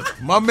 Yeah.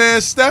 My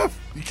man Steph,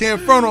 you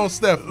can't front on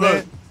Steph,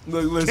 man.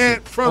 Look, listen.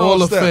 Can't front All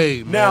on of Steph.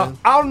 fame. Now, man.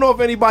 I don't know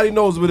if anybody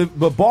knows,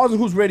 but Bars and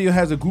Hoops Radio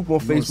has a group on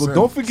Facebook. send-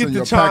 Don't forget send to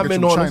your chime package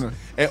in from on us China.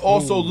 and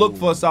also look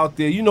for us out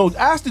there. You know,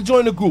 ask to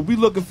join the group. We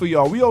looking for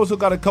y'all. We also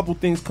got a couple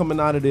things coming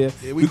out of there.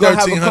 Yeah, we gonna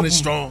have a 1,300 couple-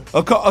 strong.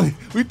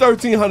 We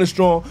 1,300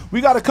 strong. We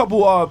got a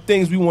couple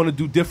things we want to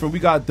do different. We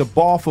got the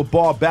bar for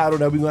bar battle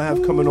that we're gonna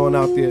have coming on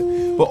out there.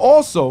 But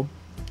also,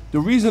 the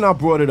reason I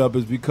brought it up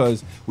is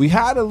because we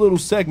had a little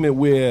segment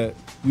where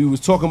we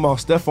was talking about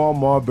Stephon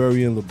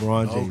Marbury and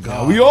LeBron James.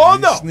 Now, we all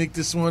You know. Sneak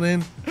this one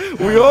in.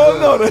 We all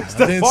know that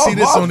I didn't Stephon see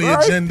this on the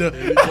Marbury-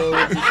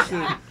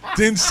 agenda.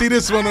 Didn't see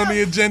this one on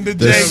the agenda.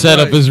 The James.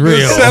 setup is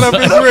real. The setup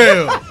is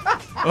real.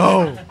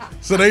 Oh,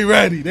 so they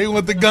ready. They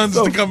want the guns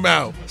to come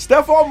out.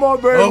 Stephon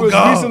Marbury Oh,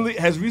 God.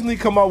 has recently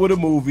come out with a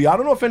movie. I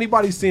don't know if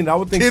anybody's seen it. I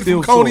would think Kid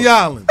Steel from Coney saw it.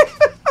 Island.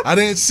 I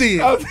didn't see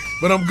it,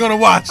 but I'm gonna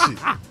watch it.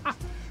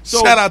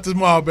 So- Shout out to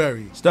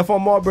Marbury. Stephon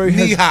Marbury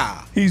Knee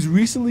high. he's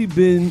recently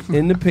been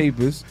in the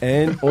papers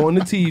and on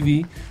the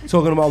TV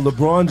talking about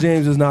LeBron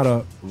James is not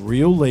a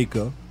real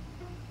Laker.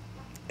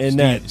 And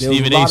that there was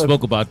Stephen a A. lot of-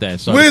 spoke about that.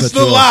 Sorry to Where's cut the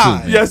you off, lie?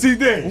 too, man. Yes, he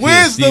did.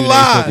 Where's the Stephen A.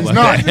 lie? spoke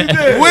about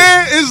that.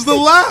 Where is the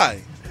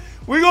lie?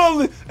 We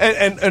gonna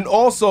and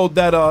also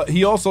that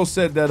he also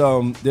said that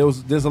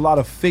there's a lot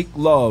of fake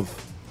love.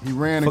 He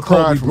ran For and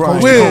cried Kobe from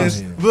Bryant. coast to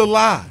Where's coast. the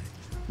lie?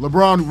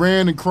 LeBron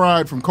ran and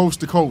cried from coast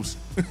to coast.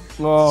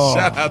 Oh,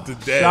 Shout out to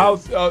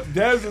Dez.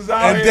 Dez is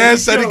out And here. Dez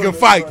said he killing could it.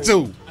 fight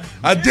too.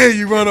 I dare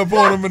you run up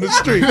on him in the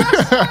street.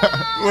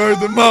 Word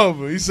the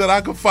mother. He said I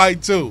could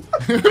fight too.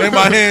 And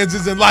my hands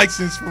isn't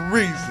licensed for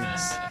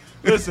reasons.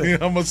 Listen,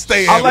 I'm gonna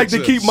stay. I like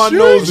to keep my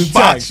nose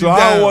intact, so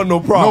I don't want no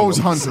problem. Nose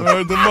hunter.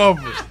 Word the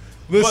mother.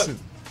 Listen.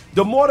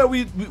 The more that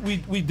we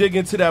dig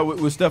into that with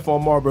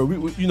Stephon Marbury,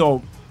 we you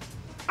know,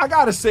 I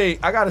gotta say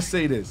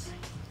this.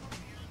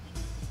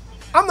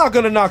 I'm not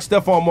gonna knock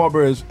Stephon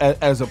Marbury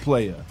as a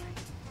player.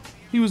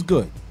 He was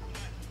good.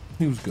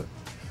 He was good.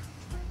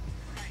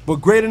 But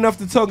great enough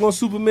to tug on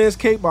Superman's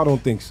cape? I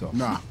don't think so.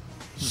 Nah.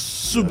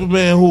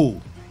 Superman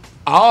who?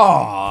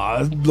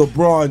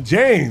 LeBron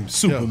James,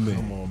 Superman.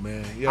 Come on,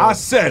 man. Yo, I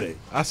said it.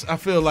 I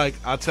feel like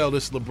I tell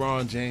this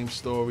LeBron James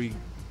story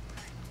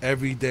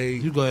every day.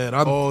 You go ahead.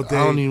 All day.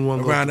 I don't even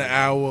want to around the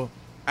hour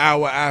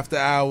after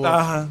hour.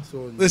 Uh-huh.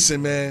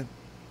 Listen, man.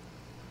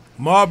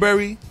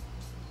 Marbury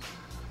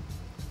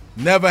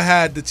never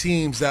had the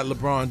teams that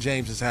LeBron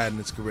James has had in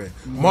his career.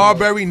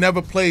 Marbury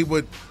never played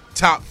with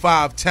top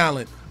 5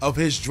 talent of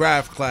his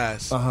draft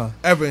class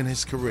ever in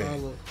his career.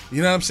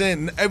 You know what I'm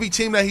saying? Every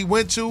team that he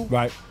went to,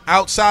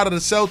 outside of the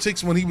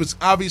Celtics, when he was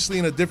obviously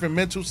in a different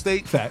mental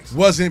state,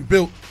 wasn't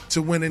built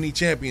to win any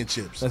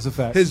championships. That's a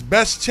fact. His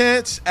best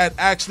chance at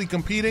actually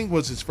competing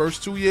was his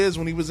first 2 years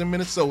when he was in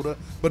Minnesota.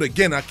 But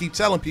again, I keep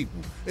telling people,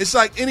 it's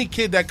like any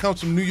kid that comes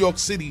from New York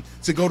City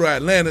to go to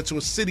Atlanta, to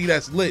a city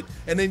that's lit,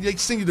 and then they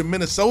send you to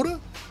Minnesota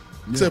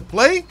to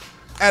play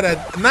at a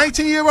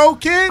 19-year-old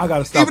kid,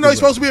 even though he's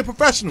supposed to be a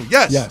professional.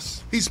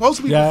 Yes. He's supposed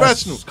to be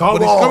professional.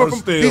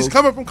 He's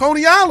coming from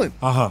Coney Island.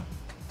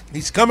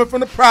 He's coming from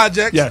the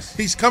projects. Yes.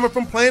 He's coming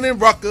from playing in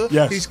Rucker.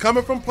 Yes. He's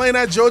coming from playing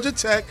at Georgia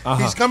Tech.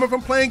 He's coming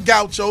from playing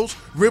Gauchos,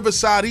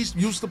 Riverside. He's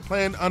used to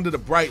playing under the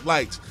bright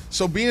lights.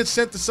 So being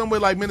sent to somewhere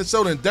like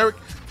Minnesota, and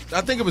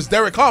I think it was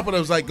Derek Harper that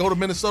was like, go to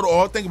Minnesota,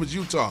 or I think it was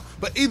Utah.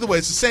 But either way,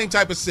 it's the same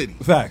type of city.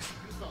 Facts.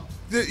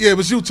 Yeah, it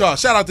was Utah.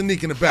 Shout out to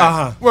Neek in the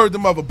back. Word the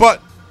mother.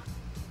 But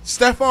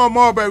Stephon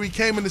Marbury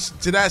came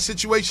into that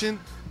situation,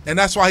 and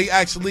that's why he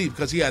asked to leave,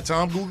 because he had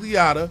Tom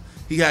Gugliotta,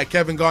 he had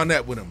Kevin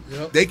Garnett with him.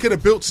 They could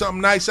have built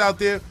something nice out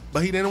there,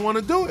 but he didn't want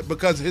to do it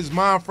because his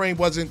mind frame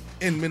wasn't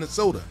in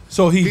Minnesota.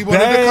 So he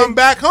wanted to come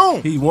back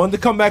home. He wanted to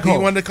come back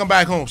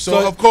home.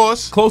 So of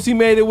course, close he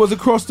made it was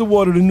across the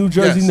water, the New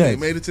Jersey Nets. He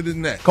made it to the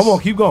Nets. Come on,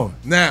 keep going.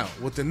 Now,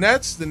 with the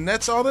Nets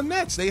are the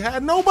Nets. They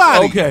had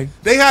nobody. Okay.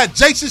 They had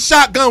Jason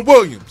Shotgun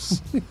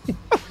Williams.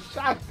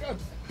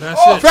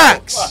 That's it.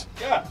 Facts.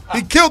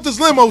 He killed his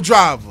limo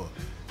driver.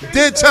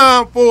 Did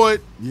time for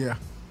it. Yeah.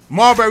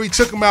 Marbury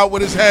took him out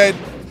with his head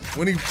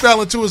when he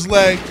fell into his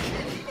leg,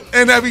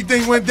 and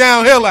everything went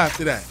downhill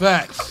after that.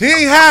 Facts. He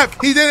didn't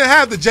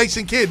have the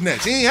Jason Kidd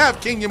Nets. He didn't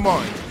have Kenyon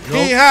Martin. He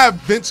didn't have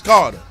Vince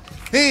Carter.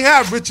 He didn't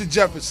have Richard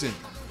Jefferson.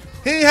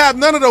 He didn't have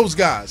none of those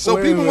guys. So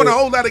people want to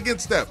hold that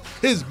against them.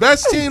 His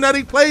best team that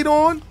he played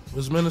on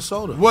was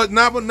Minnesota. Was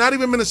not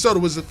even Minnesota.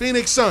 Was the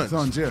Phoenix Suns.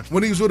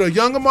 When he was with a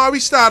young Amari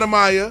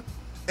Stoudemire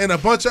and a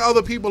bunch of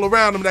other people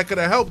around him that could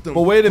have helped him.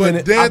 But wait a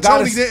minute.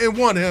 D'Antoni didn't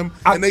want him,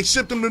 and they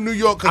shipped him to New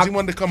York because he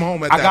wanted to come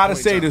home at that point. I got to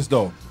say this,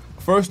 though.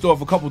 First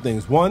off, a couple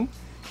things. One,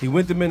 he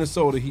went to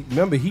Minnesota. He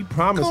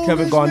promised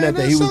Kevin Garnett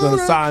that he was going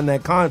to sign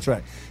that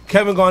contract.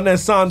 Kevin Garnett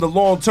signed the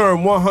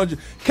long-term 100.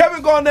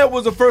 Kevin Garnett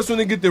was the first one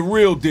to get the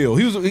real deal.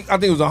 I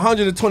think it was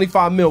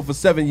 $125 million for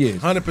 7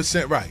 years.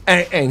 100% right.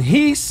 And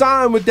he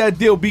signed with that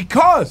deal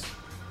because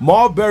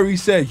Marbury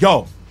said,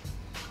 yo,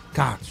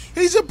 got you.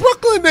 He's a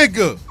Brooklyn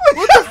nigga.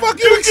 What the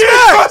fuck you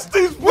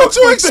expect? What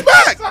you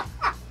expect?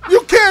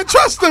 You can't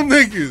trust them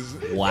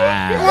niggas.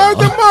 Wow. Word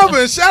the mother.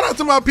 And shout out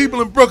to my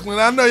people in Brooklyn.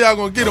 I know y'all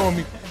gonna get on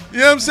me. You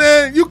know what I'm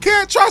saying? You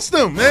can't trust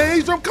him, man.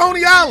 He's from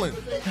Coney Island.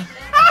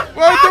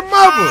 Word the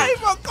mother.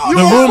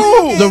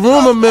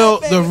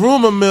 The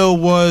rumor mill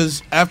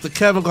was after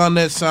Kevin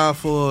Garnett signed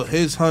for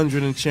his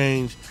 100 and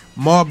change,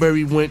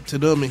 Marbury went to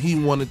them and he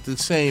wanted the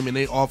same, and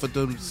they offered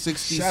them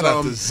 60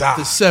 something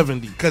to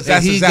 70. Because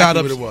that's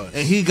exactly what it was.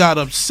 And he got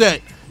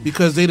upset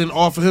because they didn't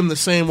offer him the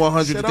same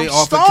 100 that they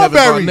offered Starbury.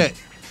 Kevin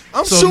Garnett.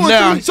 I'm shooting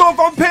now. So if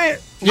I'm paying,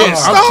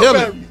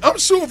 I'm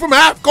shooting from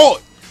half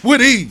court with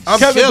ease.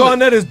 Kevin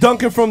Garnett is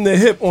dunking from the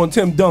hip on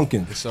Tim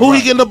Duncan. Who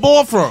he getting the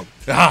ball from?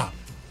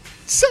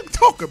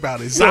 Talk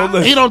about it.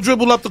 He don't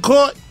dribble up the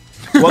court.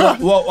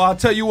 Well, I'll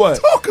tell you what.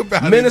 Talk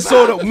about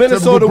Minnesota went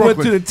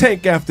Brooklyn. to the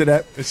tank after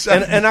that.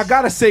 And I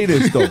gotta say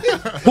this though.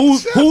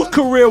 Whose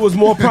career was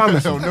more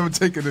promising? Never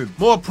take it in.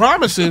 More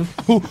promising?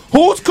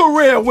 Whose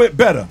career went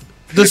better?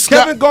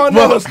 Kevin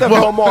Garnett or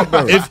Stephon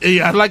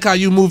Marbury? I like how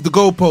you moved the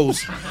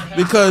goalpost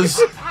because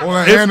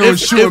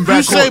if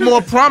you say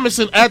more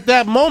promising at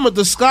that moment,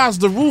 the sky's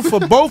the roof for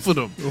both of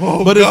them.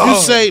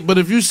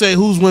 If you say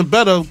who's went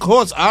better, of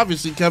course,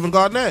 obviously Kevin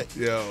Garnett.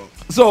 Yo.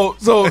 So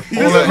this is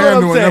what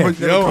I'm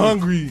saying. Yo,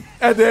 hungry.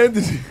 At the end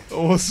of the I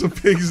want some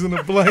pigs in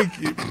a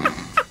blanket.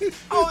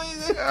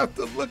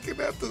 After looking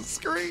at the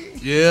screen.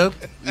 Yeah,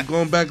 you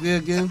going back there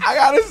again? I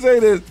gotta say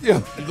this.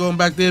 Yeah. You going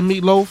back there,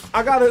 Meatloaf?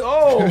 I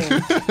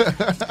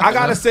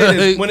gotta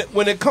say this.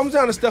 When it comes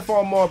down to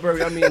Stephon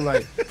Marbury, I mean,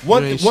 like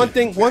one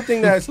thing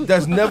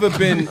that's never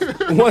been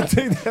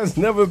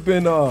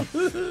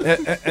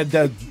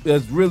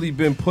that's really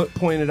been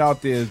pointed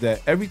out there is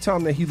that every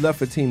time that he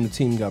left a team, the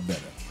team got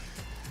better.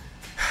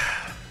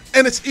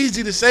 And it's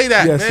easy to say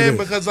that, Yes, man,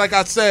 because like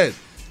I said,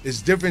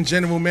 it's different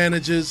general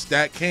managers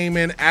that came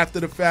in after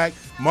the fact.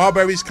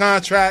 Marbury's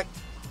contract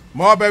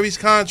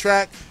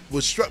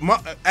was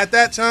at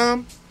that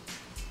time.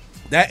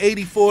 That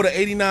 84 to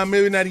 89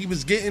 million that he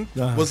was getting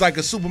was like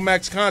a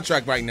supermax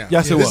contract right now.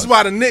 Yes, it was. This is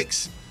why the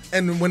Knicks,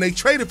 and when they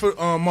traded for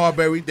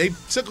Marbury, they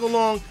took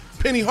along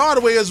Penny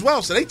Hardaway as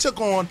well. So they took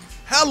on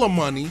hella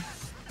money.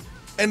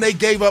 And they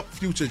gave up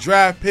future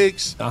draft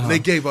picks. They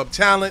gave up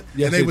talent.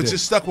 Yes, and they were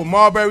just stuck with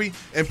Marbury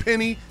and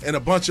Penny and a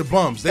bunch of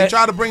bums. They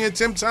tried to bring in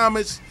Tim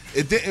Thomas.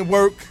 It didn't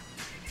work.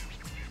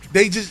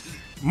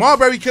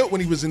 Marbury killed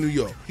when he was in New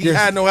York. He Yes.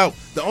 had no help.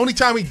 The only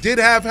time he did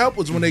have help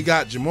was when they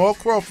got Jamal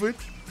Crawford,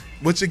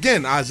 which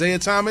again, Isaiah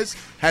Thomas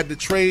had to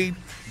trade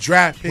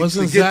draft picks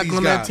Wasn't to get Zach these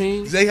on guys. that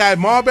team? They had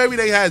Marbury,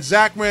 they had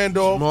Zach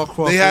Randolph, Jamal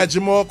Crawford. they had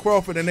Jamal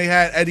Crawford, and they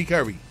had Eddie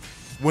Curry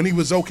when he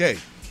was okay.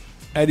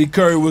 Eddie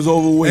Curry was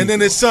overweight. And then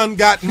his son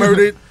got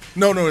murdered.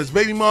 No, his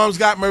baby moms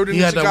got murdered He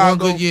in had that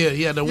Chicago. one good year.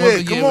 He had that one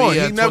good come year where on. he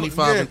had never-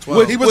 25 and yeah.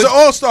 12. He was an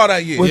all-star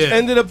that year. Which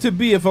ended up to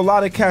be, if a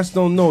lot of cats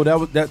don't know,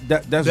 that's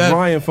That-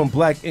 Ryan from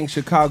Black Ink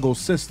Chicago's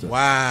sister.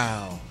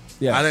 Wow.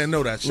 Yeah. I didn't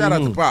know that. Shout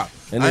out to Pop.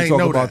 And I they ain't talk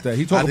know about that.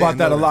 He talked I about didn't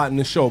that know a lot in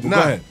the show. But go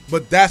ahead.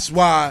 But that's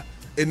why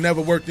it never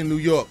worked in New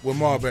York with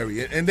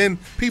Marbury. And then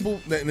people,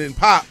 and then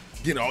Pop,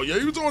 he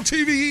was on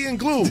TV eating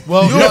glue.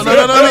 Well, You no.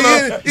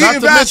 know, eating Not to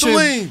Vaseline.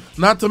 mention,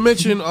 not to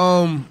mention,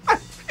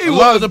 a was,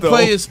 lot of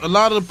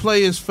the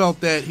players felt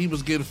that he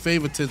was getting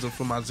favoritism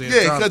from Isaiah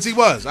Yeah, Thomas. because he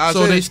was. So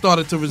Isaiah- they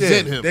started to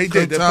resent Yeah, him. they did.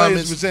 Kirk The players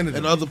Thomas resented him.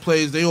 and other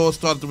players, they all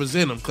started to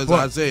resent him because But-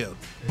 Isaiah.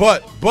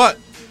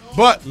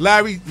 But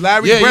Larry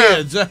Yeah, Brown. yeah,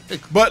 exactly.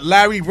 But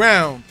Larry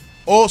Brown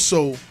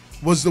also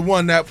was the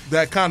one that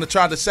kind of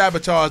tried to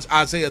sabotage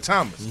Isaiah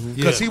Thomas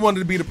because Yeah. he wanted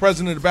to be the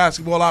president of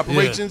basketball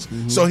operations. Yeah.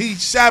 So he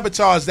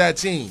sabotaged that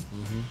team.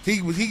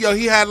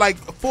 He had like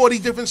 40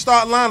 different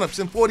starting lineups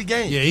in 40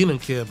 games. Yeah, he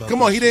didn't care about.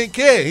 Come on, he didn't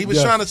care. He was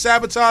Yes. trying to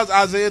sabotage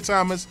Isaiah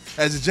Thomas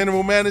as a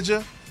general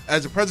manager,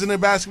 as a president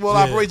of basketball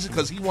Yeah. operations,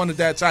 because he wanted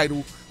that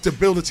title to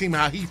build a team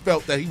how he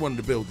felt that he wanted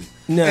to build it.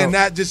 Now- And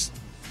that just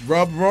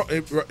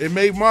it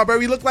made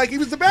Marbury look like he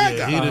was the bad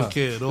guy. He didn't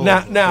care at all.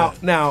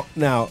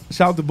 Now,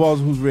 shout out to Balls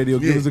and Who's Radio.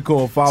 Give Yeah. us a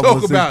call, Talk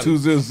about it.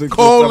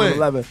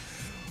 516-206-711.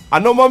 I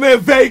know my man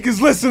Vague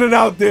is listening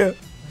out there.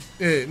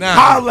 Yeah, nah,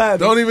 Holla at him.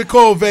 don't even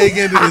call Vague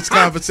into this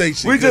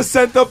conversation. We just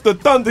sent up the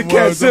Thundercat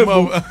Word to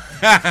symbol mother-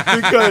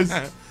 because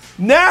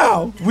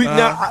now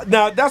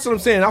now that's what I'm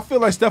saying. I feel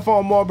like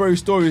Stephon Marbury's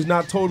story is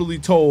not totally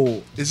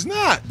told. It's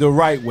not the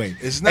right way.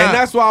 It's not. and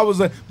that's why I was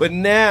like. But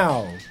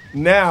now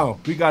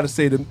we got to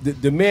say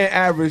the man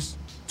averaged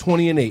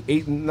 20 and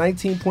 8,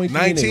 19 points,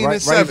 19 right?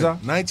 and 7.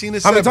 Right, 19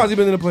 and How many 7. times he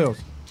been in the playoffs?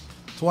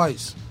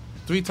 Twice,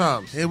 3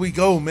 times. Here we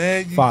go,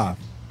 man. Five.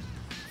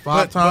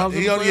 Five times.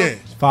 He, in the yeah. playoffs?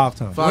 5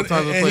 times. Five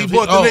times. in And the he playoffs.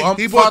 bought the Knicks. I'm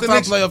He bought the 5-time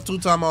Knicks. playoff,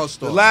 2-time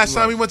All-Star. The last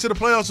Right. time he went to the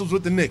playoffs was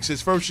with the Knicks,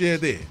 his first year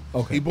there.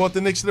 Okay. He brought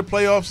the Knicks to the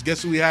playoffs.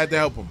 Guess who he had to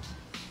help him?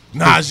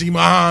 Najee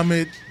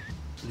Muhammad,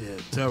 Yeah,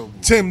 terrible.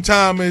 Tim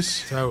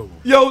Thomas. Terrible.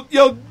 Yo,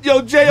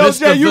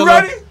 JOJ, you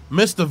ready?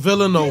 Mr.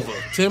 Villanova,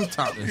 Tim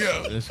Thomas.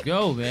 Let's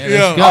go, man.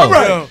 Yeah. Let's go. All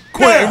right. Yo,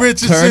 Quentin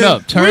Richardson. Turn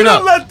up. We Turn don't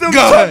up. let them Go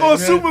talk ahead, on man.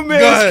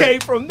 Superman's Go ahead.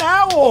 case from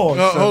now on.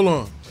 son. Hold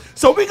on.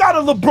 So we got a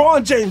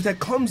LeBron James that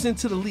comes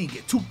into the league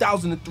in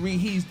 2003.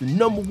 He's the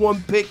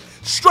 #1 pick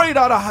straight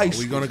out of high Are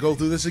school. we going to go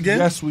through this again?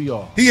 Yes, we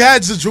are. He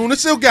had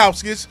Zadrunas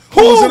Ilgauskas,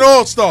 who Who? was an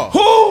all-star.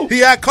 Who? He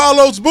had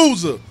Carlos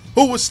Boozer,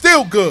 who was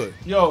still good.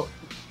 Yo,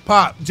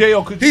 Pop.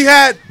 J.O. could He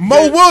had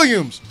Mo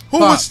Williams, who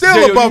Pop. was still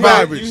J.O., above you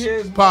heard- average. You hear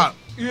his, Pop.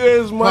 you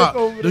hear his mic Pop.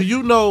 over Do there?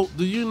 you know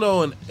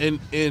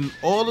in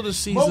all of the Mo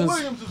seasons?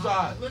 Williams is all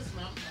right.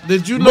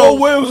 Did you Mo know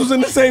Williams was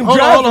in the same Hold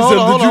draft on, as hold him.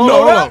 on, Did you hold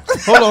know on, that?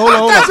 Hold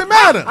on. Doesn't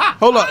matter.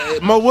 Hold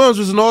on. Mo Williams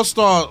was an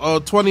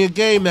all-star, 20 a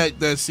game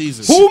that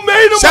season. Who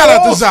made him Shout an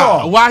out to all-star?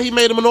 Zion. Why he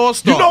made him an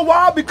all-star? You know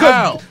why? Because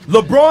How?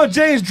 LeBron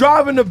James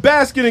driving the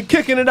basket and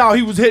kicking it out,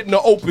 he was hitting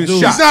the open shot.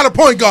 He's not a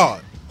point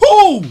guard.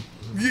 Who?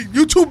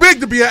 You too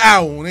big to be an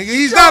owl, nigga.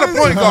 He's not a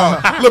point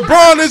guard.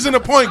 LeBron isn't a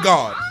point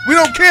guard. We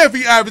don't care if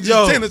he averages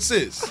Yo. 10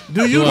 assists.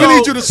 Do you We know?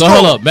 need you to So score.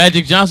 hold up,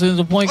 Magic Johnson is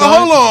a point guard.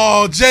 Hold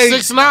on, Jay.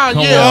 6'9",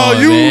 Come yeah.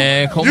 on, you,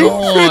 man. Come you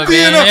on, 50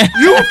 man. and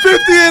you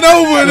 50 and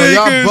over, Yo,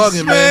 y'all niggas,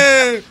 bugging,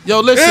 man. man. Yo,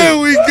 listen. Here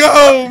we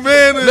go,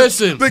 man.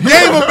 Listen. The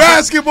game of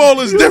basketball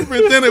is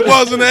different than it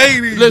was in the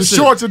 80s. The Listen.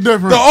 shorts are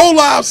different. The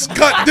O-line's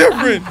cut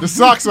different. The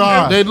socks are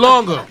high. They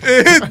longer.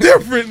 It's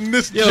different in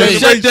this Yo, generation.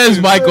 shut this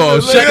mic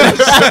off.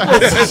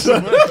 Shut this.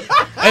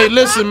 Hey,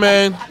 listen,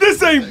 man.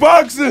 This ain't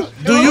boxing.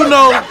 Do you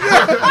know?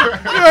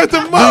 You're at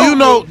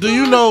the Do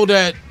you know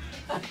that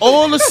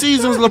all the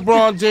seasons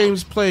LeBron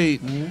James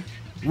played,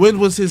 when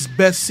was his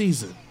best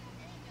season?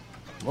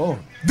 Oh.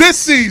 This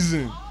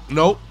season.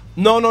 Nope.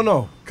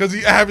 No. Because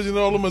he averaging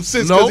all them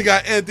assists because Nope. he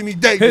got Anthony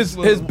Davis.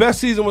 His best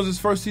season was his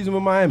first season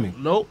with Miami.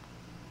 Nope.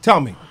 Tell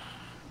me.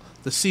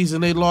 The season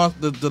they lost,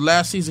 the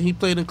last season he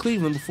played in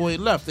Cleveland before he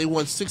left, they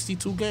won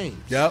 62 games.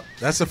 Yep,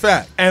 that's a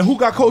fact. And who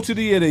got coach of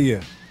the year that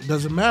year? It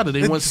doesn't matter.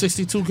 They won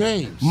 62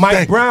 games.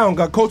 Mike Brown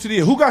got coach of the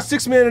year. Who got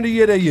sixth man of the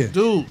year that year?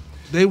 Dude,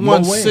 they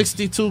won Mo Wayne.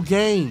 62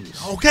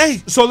 games.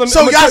 Okay. So let me.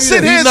 So I'ma y'all tell you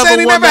sit this. here He's and say he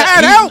never never won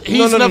had that- help?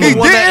 he's never He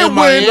won that didn't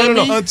in win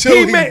Miami. until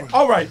He he made.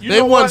 All right. You They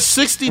know won what?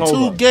 62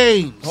 Hold up.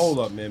 games. Hold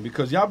up, man,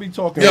 because y'all be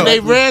talking. And they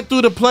ran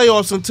through the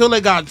playoffs until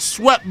they got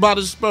swept by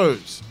the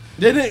Spurs.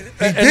 They didn't.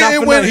 He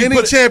didn't win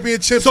any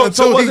championships So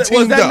until he was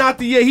teamed that up. not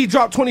the year he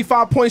dropped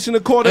 25 points in the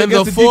quarter In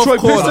against the the fourth Detroit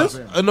quarter.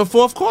 Pistons? In the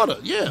fourth quarter,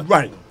 yeah.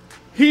 Right.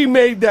 He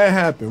made that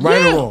happen.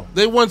 Right Yeah. or wrong?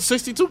 They won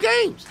 62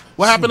 games.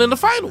 What happened in the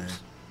finals?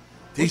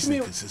 These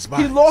niggas is He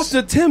biased. lost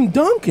to Tim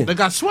Duncan. They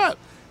got swept.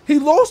 He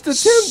lost to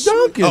Tim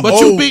Duncan. But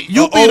old- you beat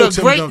old a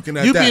Tim great Duncan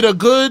at you that.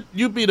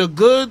 beat a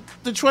good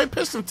Detroit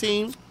Pistons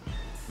team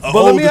A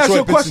But let old me ask you a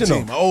Detroit question,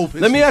 Pistons team, a old though.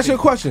 Let me Pistons ask you a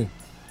team. question.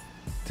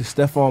 Did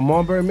Stephon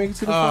Marbury make it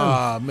to the finals?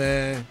 Ah,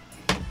 man.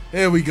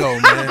 Here we go,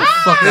 man.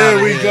 Fuck Here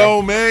outta we here.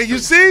 go, man. You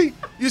see?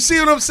 You see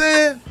what I'm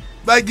saying?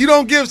 Like, you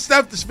don't give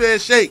Steph the spare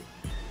shake.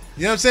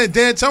 You know what I'm saying?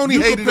 D'Antoni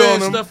You hated compare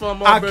on him. Stephon I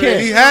Marbury.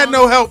 can't. He had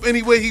no help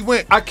anywhere he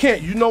went. I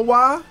can't. You know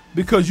why?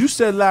 Because you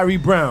said Larry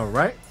Brown,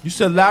 right? You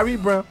said Larry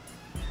Brown.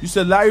 You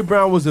said Larry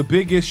Brown was a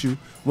big issue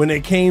when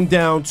it came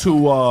down to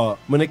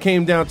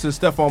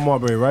Stephon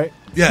Marbury, right?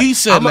 Yeah. He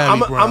said Larry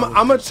Brown.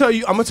 I'm gonna tell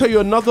you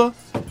another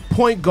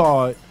point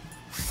guard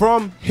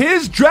from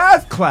his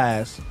draft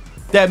class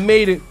that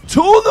made it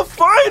to the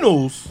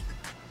finals.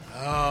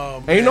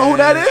 Oh, And you know who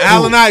that is?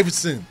 Allen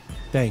Iverson.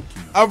 Thank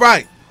you. All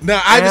right.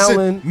 Now,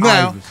 Allen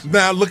Iverson.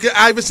 Now look at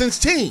Iverson's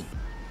team.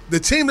 The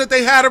team that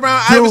they had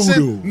around Doodle.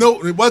 Iverson.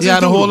 No, it wasn't He had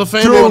a Doodle. Hall of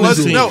Famer Doodle on his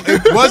wasn't- team. No,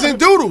 it wasn't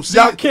Doodle. See,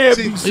 Y'all can't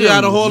be He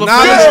had a Hall of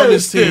Knowledge- Famer on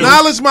his team.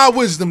 Knowledge my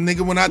wisdom,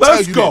 nigga, when I tell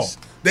Let's you go. this.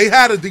 They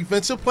had a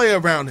defensive player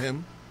around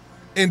him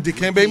in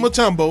Dikembe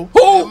Mutombo.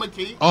 Who?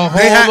 A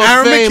They had Hall of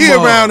Aaron McKee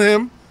Famer. around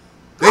him.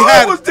 They How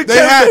had, was they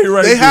Dikembe had,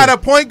 right they had there? a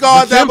point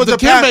guard that was a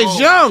Dikembe's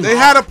young. They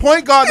had a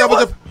point guard that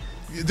was a.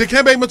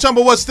 Dikembe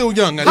Mutombo was still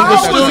young. He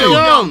was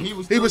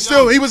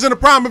still young. He was in the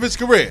prime of his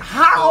career.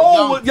 How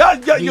old was y'all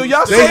They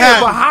saying, had,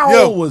 but how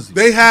yo, old was he?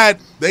 They had.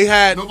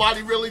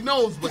 Nobody really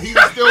knows, but he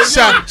was still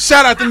young.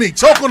 Shout out to Nick.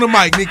 Talk on the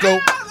mic, Nico.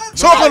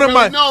 Talk on the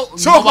mic. Talk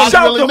on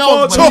Shout the the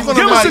phone. Talk on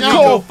the Give us a mic,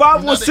 call. Nico.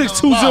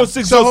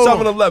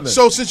 516-206-0711.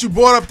 So since you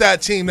brought up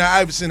that team that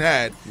Iverson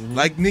had,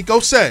 like Nico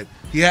said,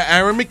 he had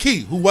Aaron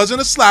McKee, who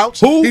wasn't a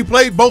slouch. Who? He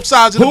played both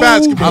sides of the Who?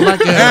 basketball. I like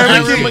that.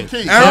 Aaron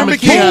McKee. Aaron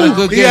McKee had a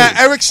good He game. had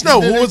Eric Snow,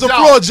 He did who was his a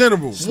job. floor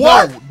general.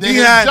 What? Did He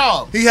his had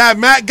job. he had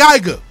Matt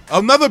Geiger,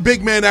 another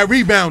big man that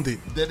rebounded.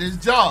 Did his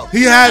job.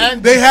 He had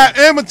And they had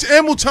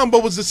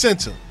Mutombo was the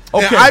center.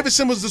 Okay. And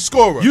Iverson was the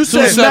scorer. You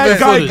said 2 Matt 7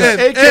 Geiger, footers.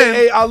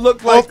 a.k.a. I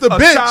look like off the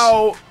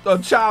bench. a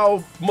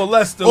child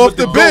molester off with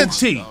the the bench.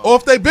 goatee.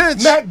 Off their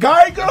bench. Matt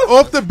Geiger?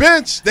 Off the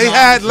bench, they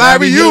had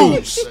Larry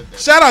Hughes.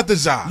 Shout out to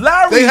Zah.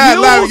 Larry They had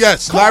Hughes? Larry,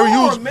 yes, Come Larry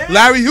on, Hughes. man.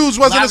 Larry Hughes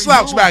wasn't Larry a slouch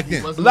Hughes back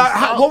then. wasn't a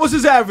slouch. What was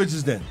his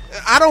averages then?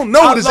 I don't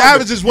know what his love it.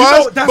 averages You know,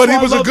 was, that's but he why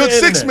I was a love good the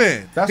six internet.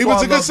 man. That's He why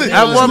was I a good love six. the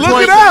At internet. one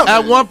Look it out.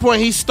 At one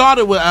point, he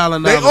started with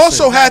Allen They Iverson.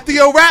 also had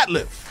Theo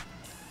Ratliff,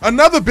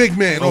 another big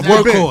man off the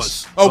bench.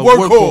 workhorse. A A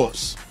workhorse.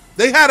 workhorse.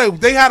 They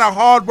had a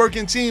hard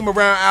working team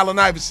around Allen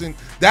Iverson.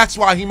 That's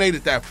why he made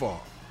it that far.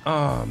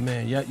 Oh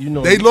man, yeah, you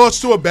know They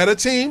lost to a better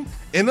team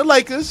in the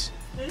Lakers.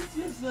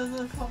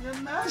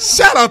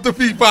 Shout out to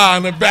FIFA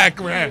in the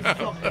background.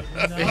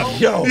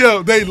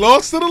 Yo, they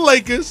lost to the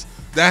Lakers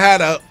that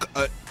had a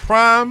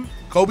prime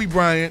Kobe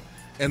Bryant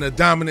and a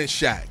dominant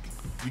Shaq.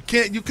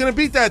 You couldn't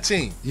beat that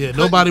team. Yeah,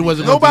 nobody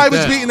wasn't gonna Nobody beat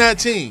was that. beating that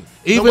team.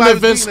 Even Nobody if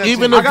was Vince- beating that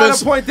even team. if I gotta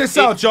Vince- point this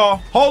out, y'all.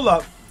 Hold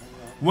up.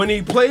 When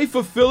he played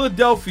for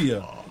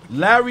Philadelphia,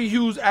 Larry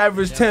Hughes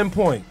averaged 10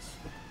 points.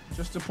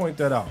 Just to point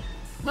that out.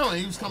 No,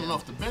 he was coming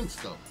off the bench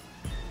though.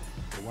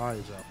 Why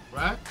is that?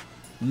 Right?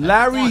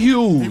 Larry He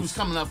Hughes. was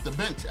coming off the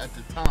bench at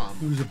the time.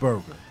 He was a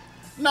burger.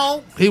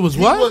 No. He was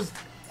what? He was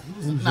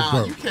nah,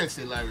 burger. you can't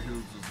say Larry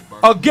Hughes was a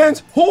burger.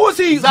 Against who was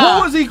he? Zah,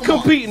 Who was he come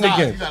on, competing Zah,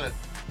 you against? gotta-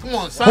 Come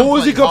on, son. Who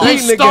was he played hard. They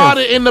competing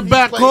started in the He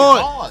back played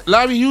court. hard.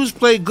 Larry Hughes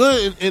played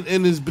good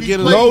in his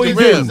beginning played of No, his he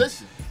career. didn't.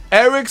 Position.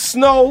 Eric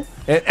Snow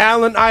and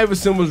Allen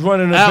Iverson was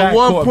running the At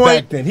one backcourt point,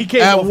 back then. He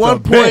came at off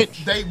one the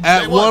point, bench.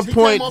 at one He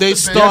point came off they the bench.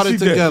 started Yes,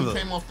 he did. together. He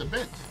came off the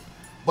bench.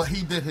 But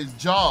he did his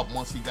job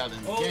once he got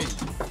in the game.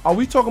 Are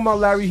we talking about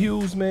Larry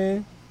Hughes,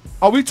 man?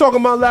 Are we talking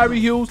about Larry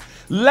Hughes?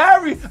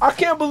 Larry, I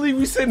can't believe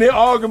we sitting here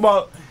arguing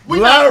about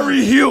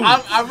Larry Hughes.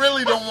 I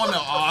really don't want to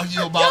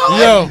argue about Yo.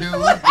 Larry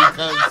Hughes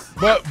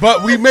because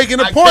But we making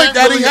a I point can't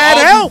that really he had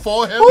argue help.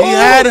 for him. He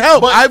had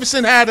help. But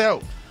Iverson had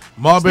help.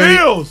 Marbury.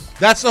 Steals.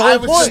 That's the whole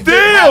Iverson point.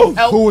 didn't have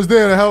help, Who was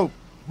there to help?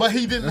 But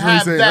he didn't That's what he's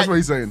have saying. that. That's what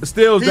he's saying.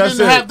 Steals, He that's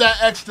didn't it. have that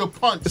extra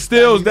punch.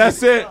 Steals,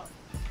 that's it.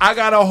 I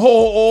gotta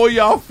hold all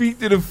y'all feet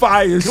to the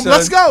fire, son.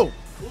 Let's go.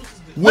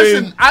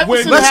 Listen,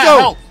 Iverson let's had go.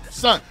 help.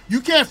 Son,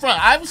 you can't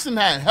front. Iverson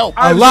had help.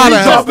 A lot of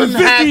He help. just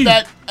didn't have 50.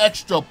 that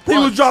extra punch. He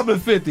was dropping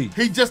 50.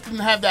 He just didn't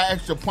have that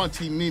extra punch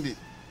he needed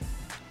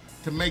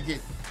to make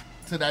it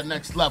to that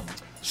next level.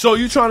 So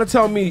you trying to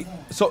tell me?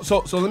 So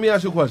let me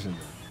ask you a question.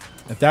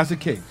 If that's the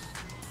case,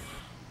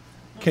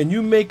 can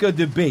you make a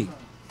debate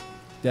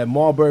that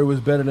Marbury was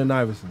better than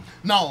Iverson?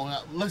 No,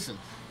 listen.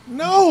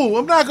 No,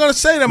 I'm not gonna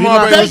say that We're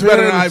Marbury not was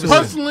better than comparing the two.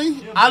 Iverson.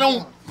 Personally, I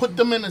don't put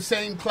them in the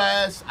same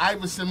class.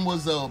 Iverson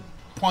was a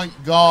point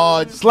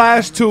guard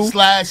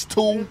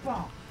 /2.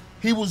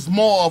 He was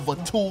more of a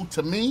tool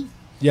to me.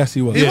 Yes,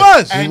 he was. He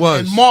was. And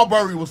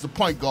Marbury was the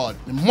point guard.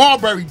 And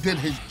Marbury did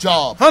his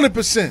job.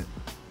 100%.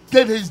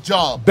 Did his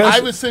job. Best-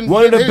 Iverson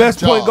one of did the his best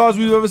job. point guards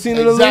we've ever seen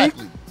in the league.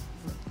 Exactly.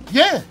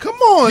 Yeah. Come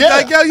on. Yeah.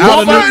 Like, yo, you Out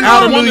of Marbury New-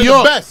 out of one New of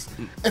York. the best.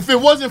 If it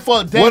wasn't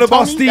for D'Antoni, What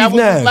about Steve that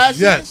was his Nash? last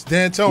year, Yes,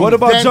 D'Antoni. What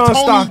about John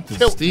D'Antoni Stockton?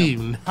 killed-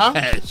 Steve Huh?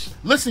 Nash.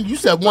 Listen, you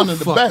said one of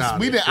the fuck best. outta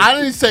We here. didn't. I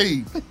didn't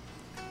say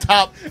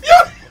top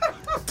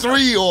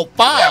 3 or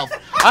 5.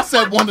 I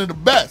said one of the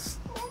best.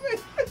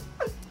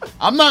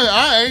 I'm not.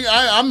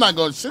 I'm not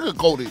going to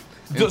sugarcoat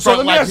it. It So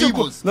felt like he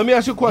was let me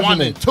ask you a question. 1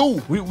 then. and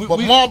 2. But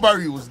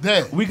Marbury was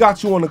there. We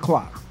got you on the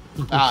clock.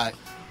 All right.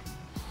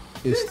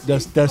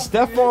 Does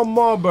Stephon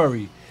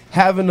Marbury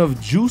have enough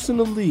juice in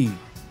the league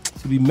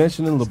to be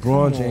mentioning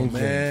LeBron James?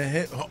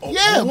 Man.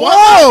 Yeah,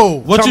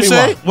 Whoa! What you me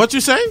say? why. What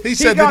you say? He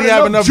said that he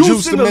have enough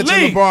juice to mention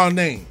LeBron's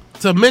name.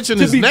 To mention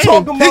To his be name.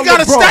 talking He about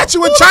got a LeBron.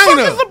 statue in Who China.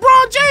 the fuck is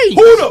LeBron James?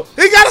 Who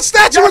the? He got a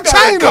statue Y'all in gotta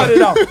China. cut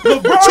it out.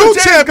 LeBron 2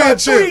 James got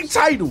championships.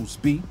 3 titles,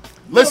 B.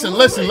 Listen.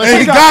 And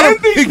he got him.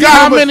 He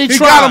got him. He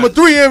got him with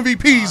 3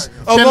 MVPs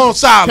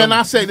alongside him. Can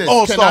I say this?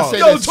 All Can I say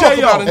Yo, this? talk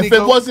about If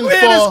it wasn't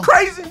for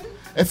crazy.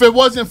 if it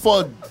wasn't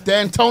for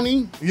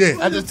D'Antoni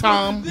at the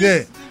time,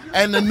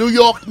 and the New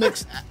York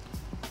Knicks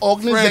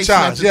organization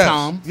Franchise, at the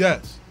time,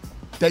 yes,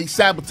 they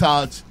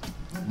sabotaged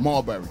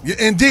Marbury. Yeah,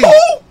 indeed.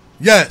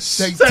 Yes.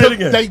 They Say it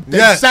again.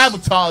 They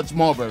sabotaged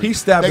Marbury. He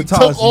sabotaged They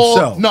took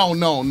all-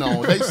 himself.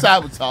 No. They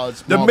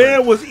sabotaged The Marbury.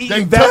 man was They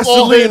eating took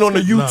all Vaseline his- on the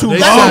YouTube. they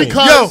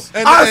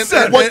That's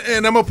said- because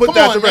and I'm gonna put Come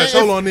that on, to rest.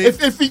 man. Hold on,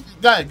 Nick. If he,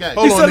 go ahead. He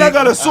Hold on, said I Nick.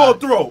 got a sore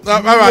throat.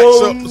 All right.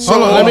 So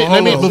Hold on, let me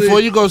hold on. before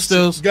you go,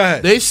 Stills. Go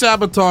ahead. They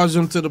sabotaged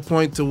him to the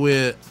point to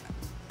where,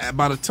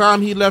 by the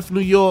time he left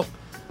New York,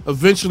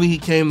 eventually he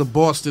came to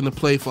Boston to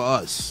play for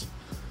us.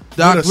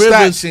 Doc With a stat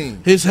Rivers,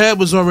 team. his head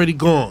was already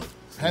gone.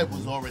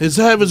 His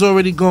head was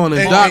already and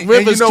And, Doc and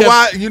Rivers you know kept,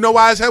 why? You know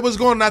why his head was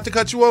gone? Not to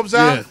cut you off,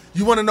 Zal. Yeah.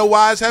 You want to know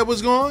why his head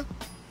was gone?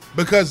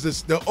 Because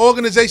the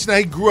organization that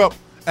he grew up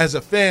as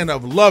a fan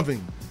of,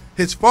 loving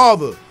his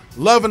father,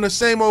 loving the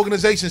same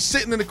organization,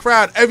 sitting in the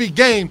crowd every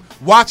game,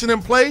 watching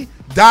him play,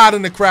 died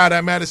in the crowd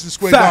at Madison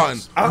Square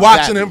Facts. Garden,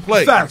 watching him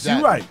play. Facts.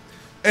 You're right.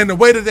 And the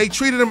way that they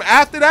treated him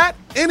after that,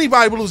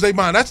 anybody would lose their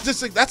mind. That's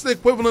the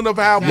equivalent of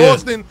how Yeah.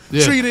 Boston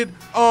Yeah. treated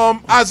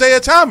Isaiah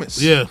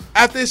Thomas. Yeah.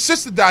 After his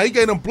sister died, he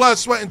gave him blood,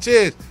 sweat, and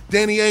tears.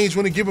 Danny Ainge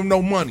wouldn't give him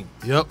no money.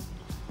 Yep.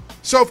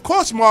 So of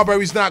course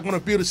Marbury's not going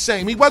to feel the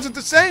same. He wasn't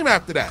the same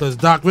after that. Because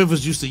Doc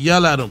Rivers used to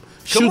yell at him,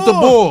 shoot Come the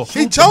on. ball.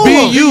 He told be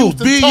him. you,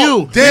 be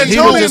you. Dan He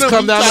would Tony just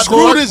come down the screwed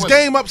court. his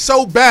game up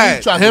so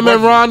bad. Him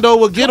and Rondo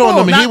would get Come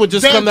on him, and on, he would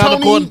just not come down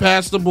the court and D'Antoni,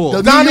 pass the ball.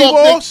 The Donnie New York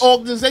Walsh? Knicks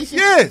organization?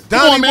 Yeah, Come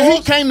Donnie on, man. He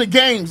Walsh. came to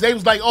games. They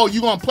was like, oh,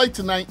 you going to play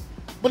tonight.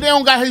 But they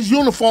don't got his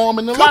uniform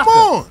in the Come locker.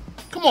 on.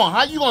 Come on,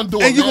 how you going to do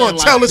it, And you man, going to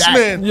like tell this that?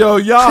 man, Yo,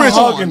 y'all Chris,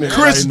 hugging it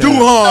Chris right now. Duhon.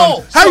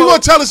 No, How you so- going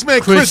to tell this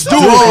man Chris Duhon.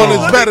 Duhon is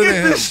Let better me than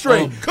get him? this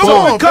straight. Come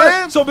on,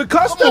 man. So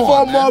because Come on,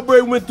 Stephon man.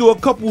 Marbury went through a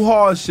couple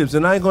hardships,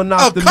 and I ain't gonna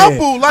knock A the couple?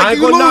 man. Like I ain't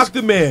you gonna lose- knock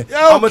the man. Yo,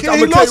 I'm kid, gonna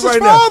he tell lost you right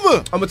his now. father.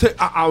 I'm gonna tell.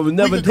 I would We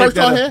never can take curse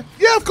that. on up. here?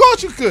 Yeah, of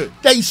course you could.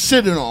 They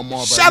shitted on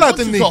Marbury. Shout out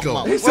What to you talking Nico.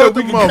 about? He said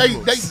we Word can- to They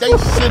Mumbles.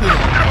 shitted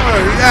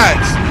on He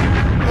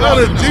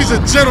asked. He's a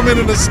gentleman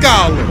and a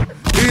scholar.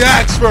 He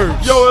asked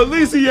first. Yo, at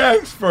least he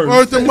asked first.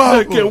 Word to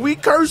Mumbles. Can we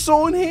curse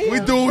on here? We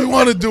do what we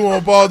want to do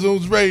on Ball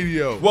Jones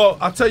Radio. Well,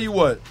 I'll tell you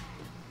what.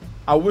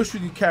 I wish we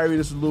could carry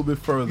this a little bit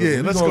further. Yeah,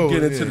 We're let's gonna go.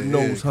 get into Yeah, the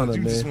nose yeah, hunter,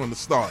 You just man. want to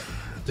start.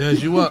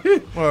 There's you up.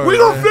 Word, We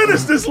gonna man.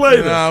 finish this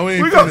later. Nah, we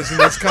ain't We gonna- finishing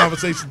this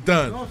conversation.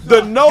 Done.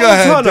 The nose Go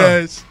ahead, hunter.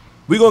 Dez.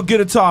 We gonna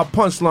get into our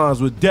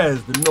punchlines with Dez,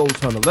 the nose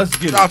hunter. Let's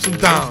get Drop it. some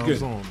man. Let's downs get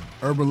it. on him.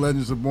 Urban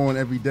legends are born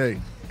every day,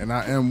 and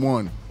I am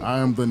one. I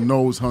am the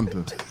nose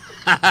hunter.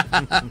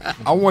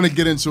 I want to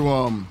get into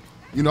I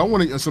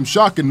want to some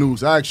shocking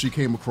news I actually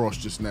came across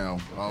just now.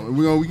 And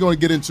we're going to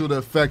get into the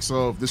effects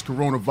of this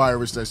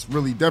coronavirus that's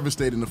really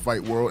devastating the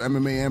fight world,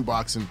 MMA and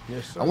boxing.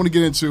 Yes, sir. I want to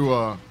get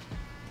into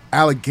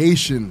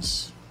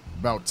allegations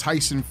about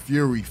Tyson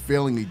Fury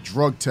failing a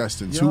drug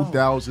test in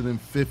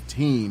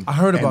 2015. I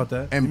heard about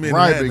that. And You mean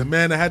bribing. the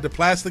man that had the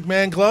plastic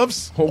man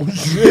gloves? Oh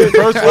shit!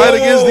 First fight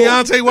against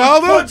Deontay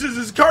Wilder? Punches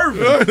is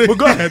curving. But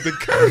go ahead. The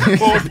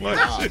curveball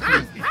punch.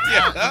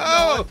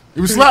 Yeah.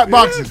 He was slap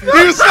boxing. He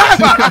was slap.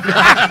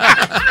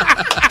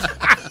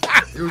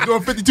 He was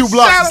doing 52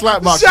 blocks of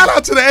slap boxing. Shout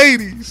out to the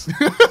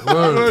 80s.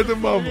 Word to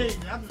mama.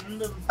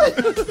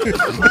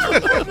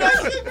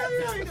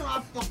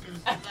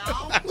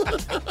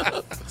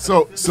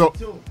 So Go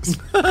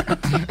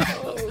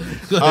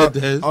ahead,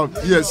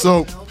 Dez. yeah,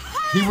 so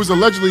he was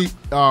allegedly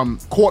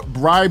caught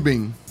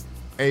bribing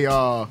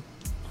a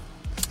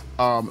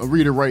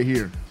reader right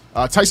here.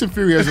 Tyson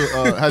Fury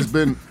has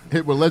been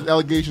hit with alleged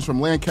allegations from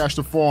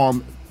Lancaster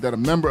Farm that a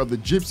member of the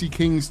Gypsy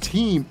Kings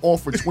team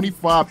offered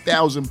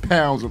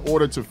 £25,000 in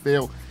order to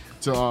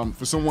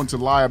for someone to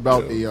lie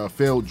about a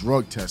failed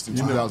drug test in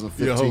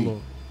 2015. Yeah, hold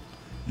on.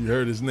 You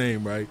heard his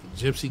name, right?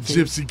 Gypsy King.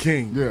 Gypsy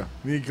King. Yeah.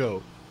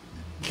 Nico.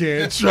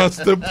 Can't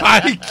trust the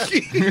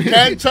pikey.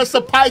 Can't trust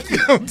a pikey.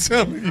 I'm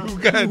telling you,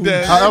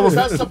 goddamn.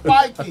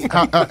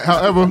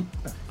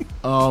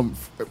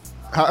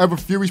 However,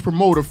 Fury's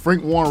promoter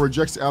Frank Warren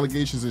rejects the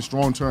allegations in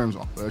strong terms.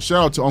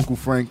 Shout out to Uncle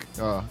Frank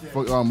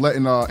for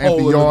letting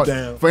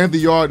Anthony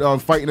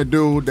Yard fighting a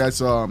dude that's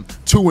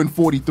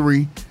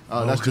 2-43.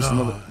 That's just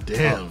another.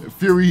 Damn.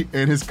 Fury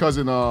and his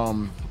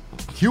cousin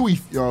Huey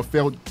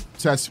failed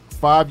tests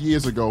 5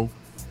 years ago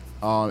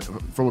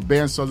from a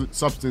banned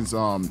substance,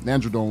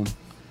 Nandrolone.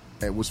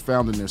 It was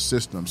found in their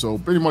system, so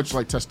pretty much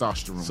like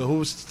testosterone. So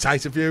who's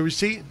Tyson Fury's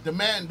cheating? The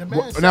man.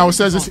 Now it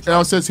says this. Now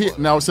it says here.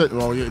 Now it says,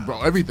 oh yeah,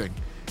 bro, everything.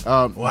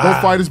 Both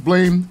fighters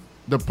blamed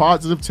the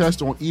positive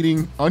test on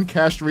eating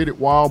uncastrated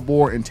wild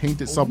boar and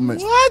tainted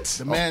supplements. What?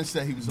 The man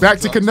said he was Back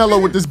to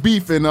Canelo with this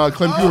beef and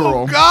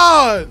clenbuterol. Oh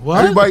God!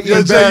 Everybody Yo,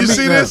 eating Jay, bad you meat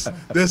see now. this?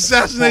 The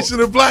assassination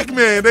of black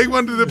man. They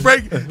wanted to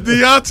break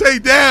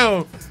Deontay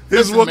down.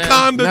 His Listen, man.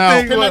 Wakanda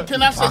Now- thing.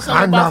 Can I say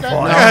something about that?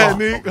 Go ahead,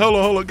 Nick.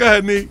 Hold on. Go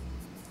ahead, Nick.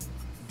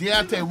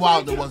 Deontay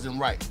Wilder wasn't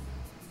right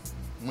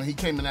when he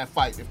came in that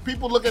fight. If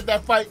people look at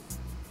that fight,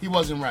 he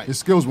wasn't right. His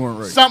skills weren't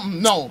right. Something he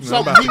about was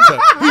to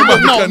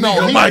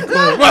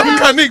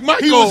cut Nick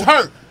he was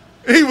hurt.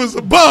 He was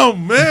a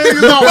bum, man. He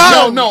was No, a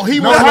bum. no, he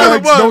No was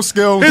legs, hurt. no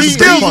skills. His He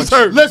skills punched. was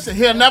hurt. Listen,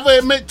 he'll never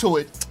admit to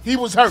it. He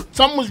was hurt.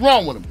 Something was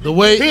wrong with him. The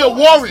way he a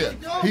warrior.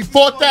 He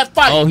fought that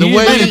fight. Oh, The he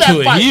way admitted that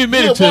to it. fight. He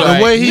admitted to a it. warrior.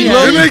 The way he The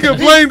looked. nigga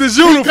blamed his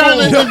uniform.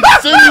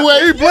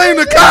 He blamed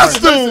the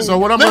costume. So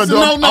what I'm going to do,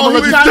 Listen, I'm no,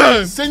 going to he let you kind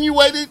of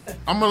insinuated.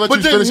 I'm gonna let But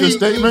you then finish your he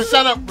statement.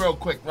 shut up real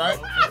quick, right?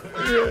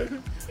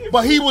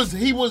 But he was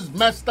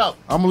messed up.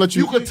 I'm gonna let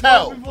you. You could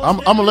tell. I'm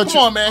gonna let Come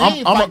you. on, man. He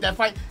ain't fight that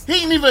fight. He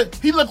ain't even.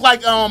 He looked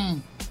like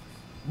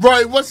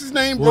Roy. What's his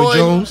name? Roy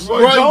Jones?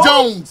 Roy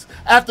Jones.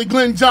 After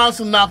Glenn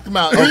Johnson knocked him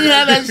out, he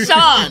had that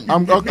shine.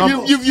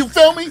 You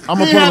feel me?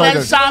 I'ma He put it had like that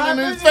this. shine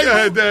in his face Go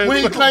ahead, Dad.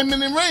 when he claimed in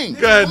the ring.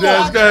 Go ahead,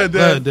 Dad. Go ahead, Dad. Go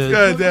ahead, Dad.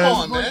 Go ahead,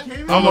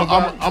 Dad. Come on,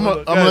 man. I'm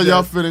gonna let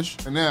y'all finish.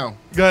 And now,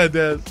 Go ahead,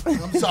 Dad.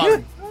 I'm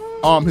sorry.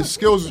 his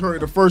skills was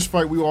hurt. The first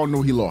fight, we all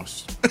knew he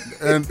lost.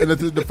 And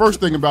the first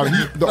thing about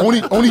it, the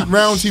only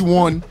rounds he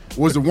won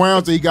was the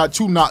rounds that he got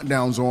 2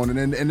 knockdowns on,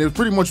 and there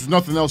pretty much was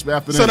nothing else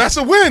after that. So that's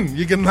a win.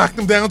 You can knock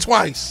them down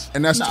twice.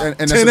 and that's and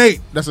that's 10-8.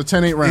 That's a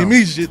 10-8 round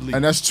Immediately.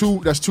 and that's two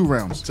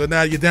rounds. So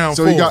now you're down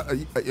So 4. he got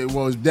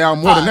it's down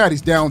more than that.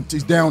 He's down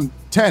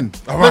 10.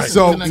 All right.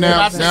 So Can I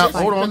now say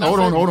something? hold on.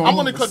 I'm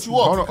gonna cut you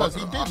off Hold on. because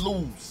he did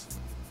lose.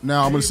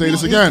 Now I'm gonna say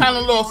this He again. kind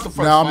of lost the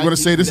first Now I'm fight. gonna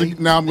say this.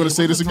 Now I'm gonna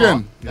say this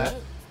again. Yeah.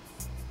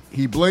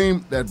 He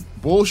blamed that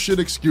bullshit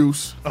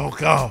excuse Oh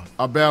God.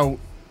 about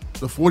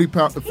the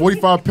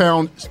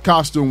 45-pound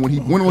costume when he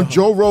went on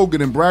Joe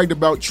Rogan and bragged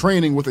about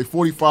training with a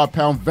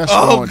 45-pound vest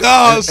Oh, on.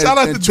 God. Shout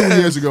out to 2 Dad.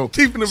 years ago.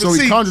 Keeping the so he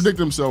receipts. contradicted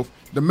himself.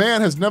 The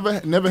man has never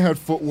had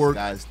footwork.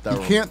 Guy's He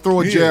thorough. can't throw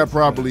a He jab is,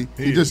 properly. man.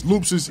 He He just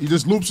loops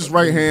his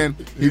right hand.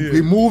 He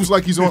is. moves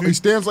like he's on. He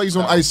stands like he's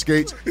on ice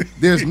skates.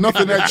 There's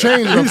nothing that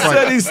changed in the He fight.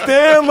 said he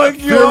stand like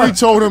you. Fury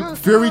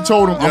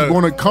told him, I'm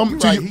going to come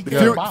to Right, you. he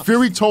can box.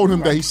 Fury told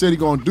him that he said he's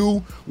going to do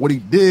what he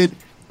did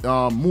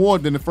more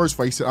than the first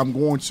fight. He said, I'm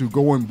going to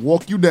go and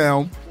walk you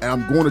down, and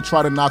I'm going to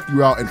try to knock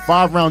you out. And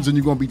 5 rounds in,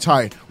 you're going to be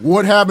tired.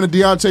 What happened to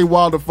Deontay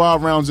Wilder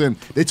 5 rounds in?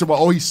 They talk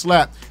about, he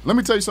slapped. Let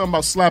me tell you something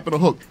about slapping a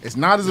hook. It's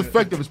not as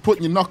effective as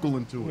putting your knuckle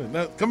into it.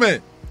 Now, come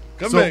in.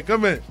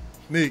 Come in.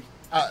 Nick.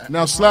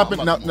 Now slapping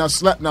a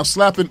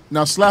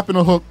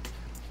hook.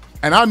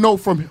 And I know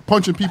from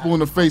punching people in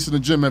the face in the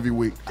gym every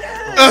week.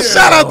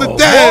 Shout out to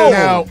Dad.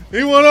 Now,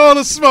 He want all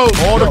the smoke.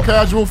 all the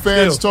casual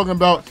fans talking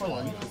about.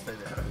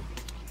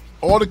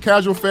 All the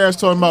casual fans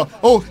talking about,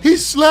 he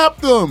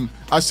slapped them.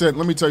 I said,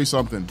 let me tell you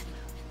something.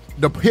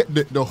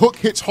 The hook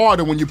hits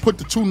harder when you put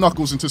the 2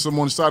 knuckles into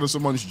someone's side of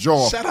someone's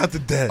jaw. Shout out to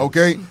Dad.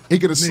 Okay? He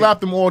could have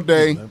slapped him all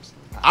day.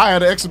 I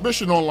had an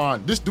exhibition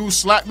online. This dude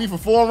slapped me for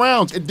 4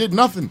 rounds. It did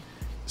nothing.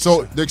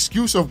 So the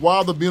excuse of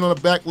Wilder being on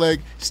the back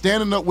leg,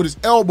 standing up with his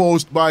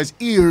elbows by his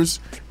ears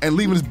and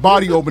leaving his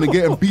body open and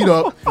getting beat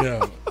up,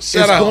 Yeah. it's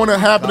Shout out. going to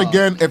happen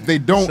again if they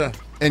don't. Shut-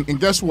 And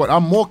guess what?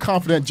 I'm more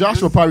confident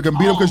Joshua probably can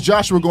beat him because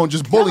Joshua going to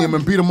just bully him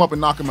and beat him up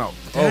and knock him out.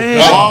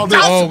 Wilder,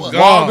 God.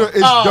 Wilder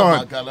is Oh, done.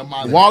 my God, I'm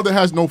out of Wilder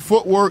has no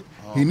footwork.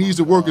 He needs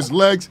to work his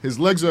legs. His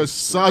legs are the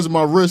size of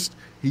my wrist.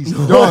 He's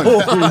done.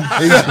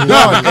 He's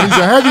done. And he's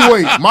a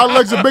heavyweight. My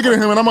legs are bigger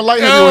than him, and I'm a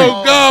light heavyweight.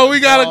 Oh God, we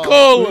got a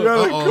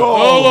caller.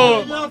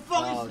 Hold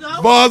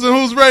on. Bars and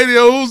Who's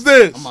Radio? Who's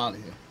this? I'm out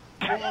of here.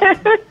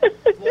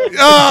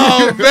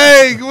 Oh,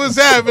 Vague, what's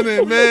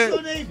happening, man?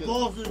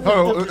 Hold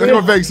on. That's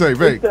what Vague say.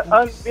 Vague. The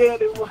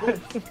unbearded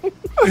one.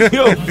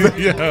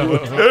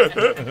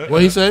 Yeah.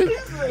 What he say?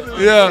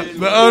 Yeah,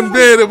 the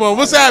unbearded one.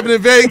 What's happening,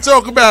 Vague?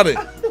 Talk about it.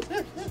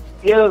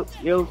 Yo,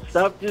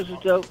 stop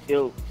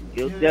disrespecting.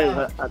 Yo,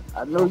 Dad,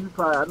 I know you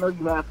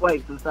have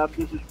fights, so stop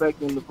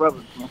disrespecting the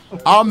brothers.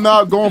 I'm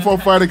not going for a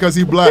fighter because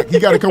he's black. He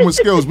got to come with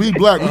skills. We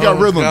black. We got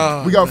rhythm.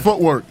 God. We got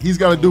footwork. He's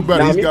got to do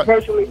better. Now, He's got.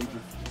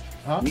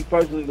 me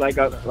personally, like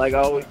I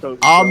always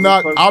told you. I'm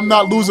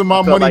not losing my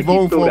I felt money like he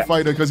voting threw for a that.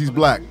 fighter because he's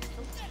black.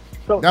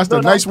 So, That's the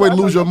nice way to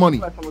lose your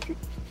money.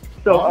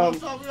 So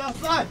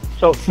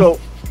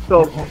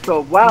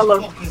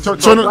Wilder.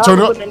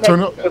 Turn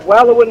up. If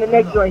Wilder win the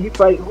next joint, he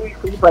fight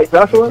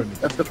Joshua.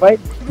 That's the fight.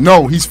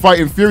 No, he's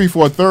fighting Fury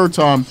for a 3rd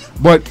time.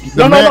 But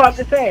the No. man, I'm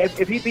just saying,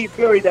 if he beat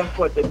Fury, then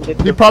what? He'll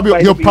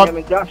fight he'll beat pop- him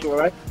and Joshua,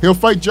 right? he'll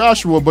fight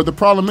Joshua. But the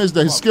problem is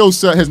that his skill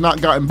set has not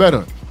gotten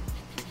better.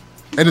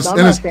 And it's, No, I'm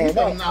and not it's saying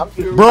that. I'm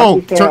just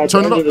bro. saying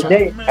Turn it up.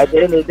 At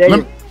the end of the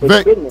day,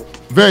 it's business.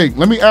 Vague.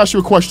 Let me ask you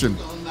a question.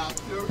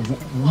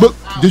 Look,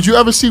 did you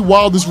ever see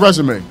Wilder's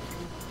resume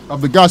of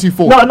the guys he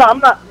fought? No, I'm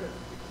not.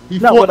 He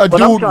No, fought a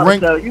what I'm dude trying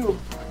ranked. to tell you,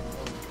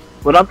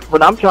 what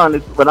I'm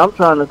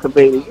trying to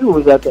convey to you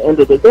is at the end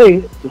of the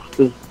day,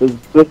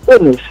 it's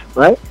business,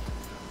 right?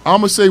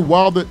 I'm going to say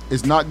Wilder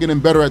is not getting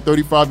better at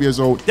 35 years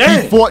old.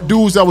 Damn. He fought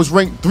dudes that was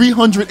ranked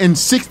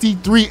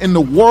 363 in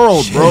the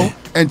world, bro,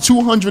 and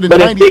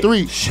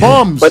 293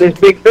 bums. But it's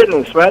big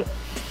business, right?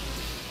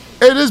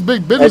 It is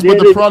big business, At but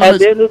the problem at is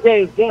the end of the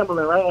day, it's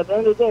gambling, right? At the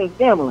end of the day, it's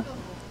gambling.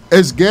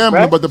 it's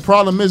gambling. Right? But the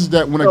problem is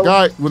that when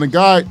a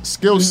guy's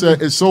skill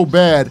set is so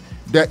bad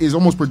that is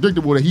almost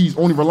predictable that he's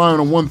only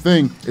relying on one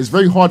thing, it's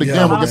very hard to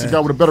gamble against a guy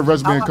with a better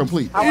resume and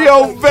complete.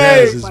 Yo,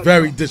 Vaz is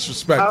very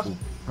disrespectful.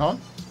 Huh?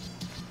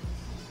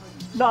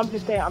 No, I'm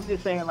just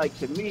saying, like,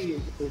 to me,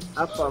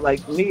 I felt like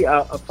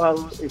I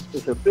follow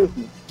it's a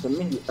business. To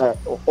me,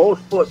 all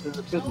sports is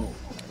a business.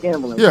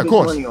 Gambling, Yeah, of big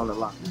course. money on the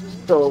line.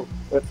 So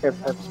if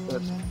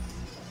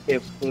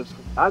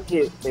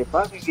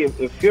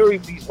Fury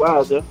beat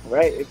Wilder,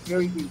 right? If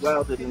Fury beat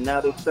Wilder, then now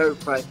the third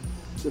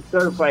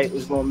fight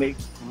is gonna make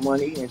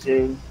money, and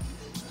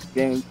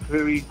then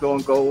Fury's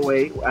gonna go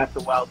away after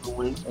Wilder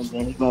wins, and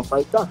then he's gonna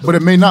fight Dustin. But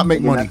it may not make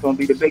And then money. That's gonna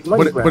be the big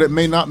money. But it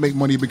may not make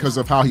money because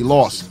of how he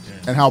lost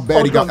and how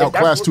bad he got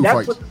outclassed two That's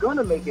fights. what's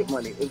gonna make it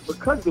money. It's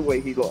because of the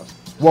way he lost.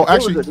 Well, If there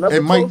actually, was another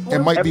it might- close one, it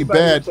might be everybody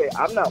bad. would say,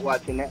 I'm not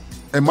watching that.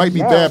 It might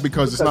be Now, bad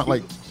because it's not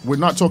because like we're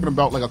not talking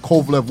about like a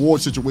Kovalev Ward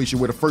situation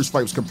where the first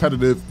fight was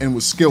competitive and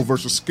was skill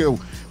versus skill.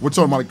 We're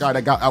talking about a guy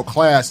that got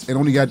outclassed and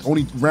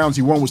only rounds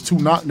he won was 2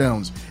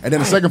 knockdowns, and then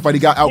the second fight he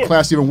got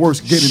outclassed even worse,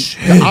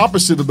 getting the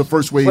opposite of the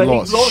first way he But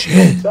lost. he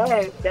lost so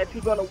bad that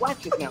you're gonna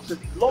watch it now because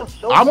he lost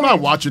so I'm bad. not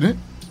watching it.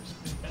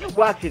 You're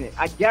watching it.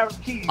 I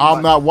guarantee you.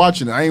 I'm not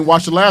watching it. I ain't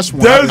watched the last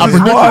one. Dez I is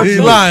predicted lying. it. He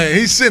lying.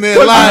 He's sitting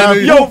there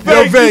lying. Yo,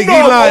 Veg, he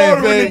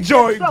lying, Veg.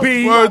 Joint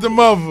B. Word the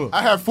mother.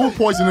 I had food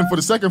poisoning for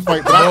the second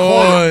fight, but I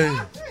called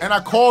it. And I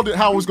called it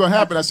how it was going to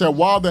happen. I said,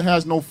 Wilder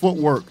has no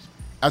footwork.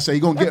 I said,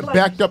 he's going to get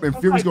backed up and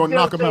Fury's going to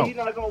knock him out. You're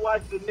not gonna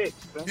watch the Knicks.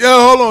 Man. Yo,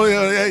 hold on.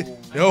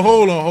 Yo,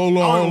 hold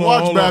on.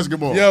 watch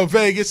basketball. Yo,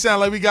 Veg, it sound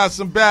like we got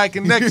some back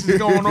and nexus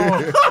going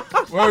on.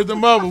 Word the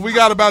mother. We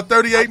got about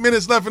 38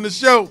 minutes left in the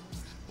show.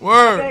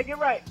 Word. Yeah, you're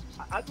right.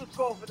 I just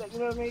called for that. You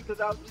know what I mean?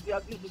 Because I was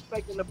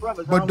disrespecting the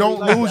brothers. But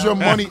don't lose your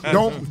money.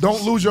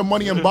 Don't lose your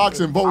money in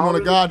boxing voting on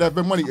a guy that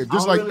been money.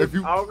 Just like if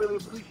you I don't really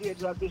appreciate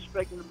y'all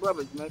disrespecting the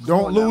brothers, man. Come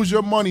don't on now. lose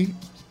your money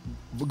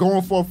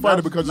going for a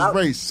fighter because it's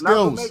race,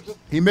 Malcolm skills. X-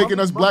 He making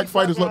us black Bumpy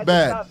fighters look Johnson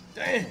bad. had to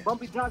stop-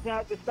 Bumpy Johnson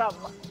had to stop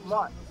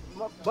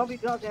Bumpy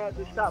Johnson had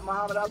to stop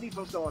Muhammad Ali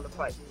from throwing the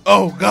fight.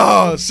 Oh,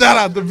 God. Shout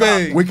out to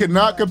Veg. We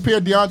cannot compare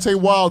Deontay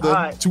Wilder All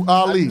right. to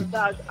Ali.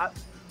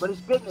 But it's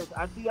business.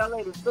 I see y'all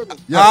later. It's business.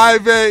 All right,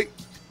 Veg.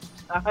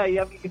 All right,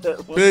 y'all be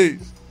good.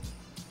 Peace.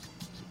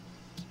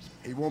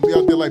 He won't be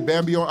out there like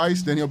Bambi on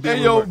ice, then he'll be Hey,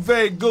 able yo, to-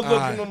 Veg, good looking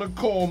Alright. on the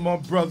call, my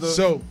brother.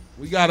 So,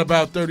 we got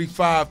about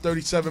 35,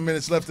 37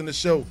 minutes left in the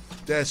show.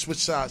 Dad, switch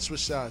sides.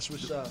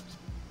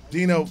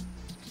 Dino,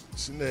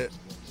 sitting there.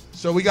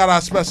 So, we got our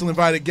special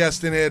invited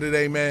guest in here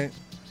today, man.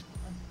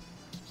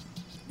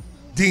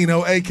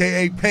 Dino,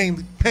 a.k.a.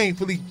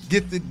 Painfully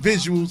Gifted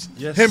Visuals.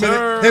 Yes, him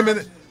sir. And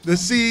the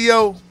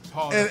CEO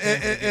Part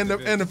and,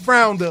 of it. and the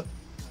founder,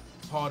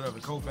 Part of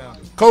it, co-founder.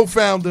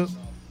 co-founder.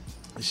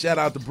 Shout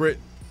out to Britt.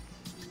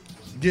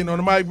 Getting on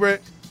the mic,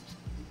 Britt?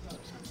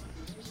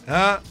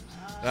 Huh?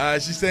 All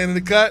right, she staying in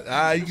the cut? All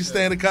right, you can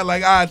stay in the cut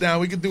like I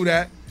down. We can do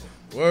that.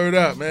 Word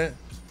up, man.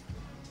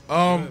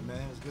 Good, man.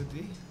 It was good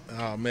D.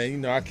 Oh man, you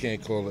know I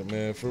can't call it,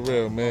 man. For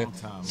real, man.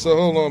 So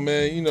hold on,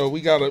 man. You know we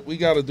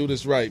gotta do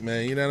this right,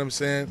 man. You know what I'm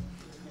saying?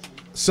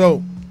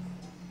 So,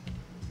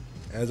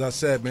 as I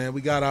said, man, we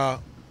got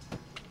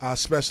our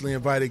specially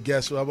invited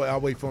guest. So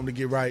I'll wait for him to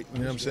get right. You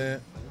know what I'm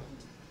saying?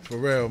 For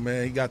real,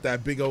 man. He got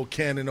that big old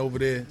cannon over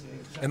there.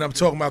 And I'm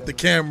talking about the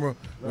camera.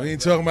 We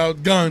ain't talking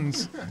about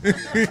guns.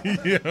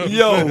 You know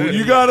Yo,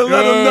 you gotta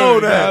let him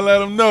know that. Gotta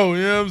let him know.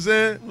 You know what I'm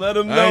saying? Let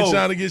him I ain't know.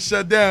 trying to get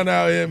shut down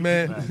out here,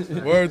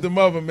 man. Word to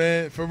mother,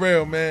 man. For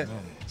real, man.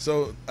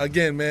 So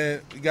again,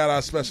 man, we got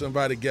our special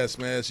invited guest,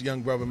 man. It's a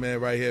young brother, man,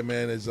 right here,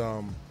 man. Is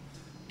a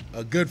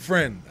good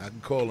friend. I can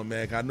call him,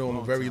 man. I know him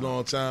a very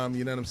long time.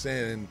 You know what I'm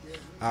saying? And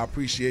I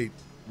appreciate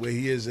where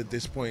he is at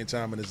this point in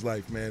time in his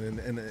life, man.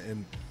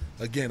 And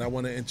again, I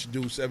want to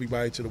introduce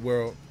everybody to the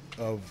world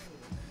of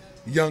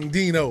Young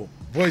Dino,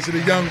 voice of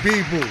the young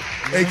people,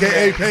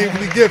 a.k.a.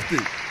 Painfully Gifted.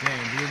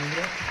 Damn, do you remember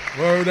that?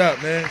 Word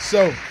up, man.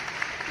 So,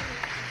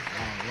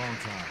 Long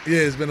time. yeah,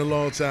 it's been a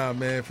long time,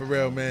 man, for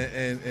real,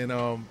 man. And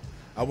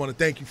I want to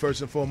thank you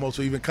first and foremost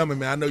for even coming,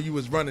 man. I know you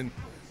was running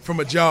from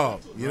a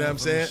job, you know what I'm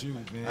saying?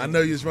 Shoot, man. I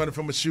know you was running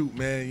from a shoot,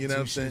 man, you know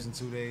what I'm saying? 2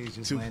 shoots in 2 days,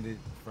 just landed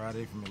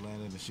Friday from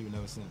Atlanta and shooting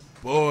ever since.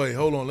 Boy,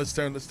 hold on, let's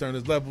turn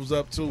his levels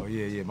up too. Oh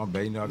yeah, my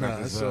bad. You know I got Nah,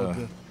 this it's all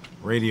good.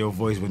 radio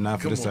voice, but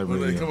not for this type of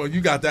radio. Come on, you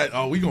got that.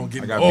 Oh, we gonna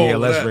get I into got all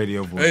of BLS that.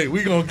 radio voice. Hey,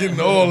 we gonna get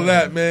into all of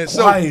that, man.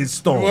 So, Quiet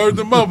storm. Word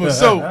to mother.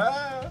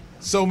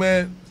 So,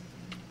 man,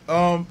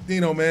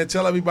 Dino, man,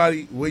 tell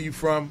everybody where you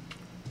from.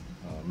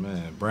 Oh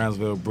man,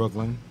 Brownsville,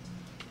 Brooklyn.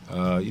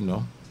 You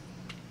know,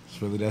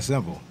 it's really that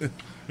simple.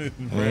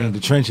 And the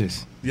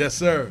trenches. Yes,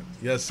 sir.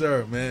 Yes,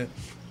 sir, man.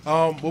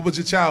 What was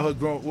your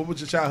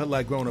childhood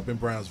like growing up in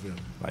Brownsville?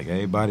 Like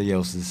everybody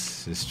else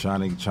is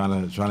trying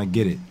to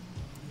get it.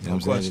 You know what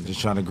I'm saying? question. Just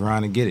trying to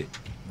grind and get it.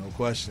 No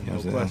question. You know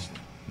No what I'm saying? question.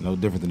 No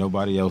different than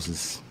nobody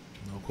else's.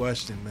 No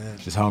question, man.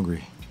 Just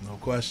hungry. No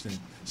question.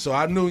 So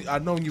I've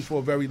known you for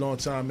a very long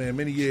time, man,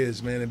 many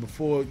years, man. And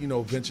before you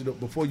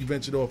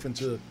ventured off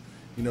into,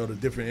 the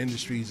different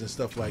industries and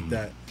stuff like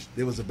that,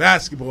 there was a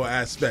basketball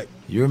aspect.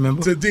 You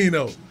remember? To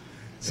Dino.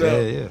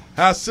 So yeah.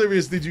 how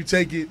serious did you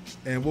take it,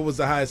 and what was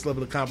the highest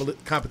level of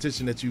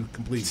competition that you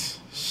completed?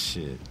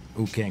 Shit.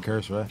 Who can't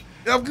curse, right?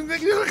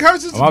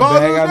 Curses my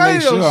bad, I gotta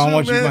make sure. I don't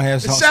want you to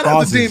have some shout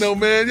out to Dino,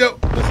 man. Yo,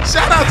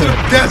 shout out to the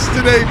guests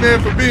today, man,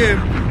 for being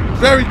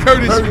very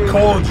courteous. Very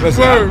cordial.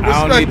 Listen, Word,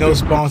 I don't need no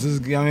respect. sponsors.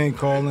 I mean,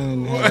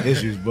 calling and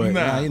issues, but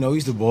Nah. we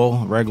used to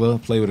ball regular,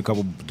 play with a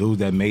couple dudes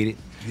that made it.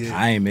 Yeah.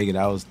 I ain't make it.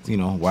 I was,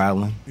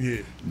 wilding. Yeah.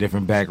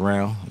 Different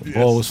background. Yes.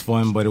 Ball was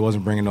fun, but it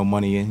wasn't bringing no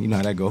money in. You know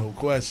how that go. No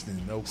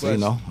question.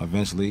 So,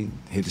 eventually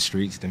hit the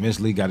streets.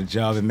 Eventually got a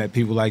job and met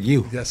people like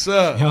you. Yes,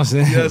 sir. You know what I'm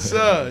saying? Yes,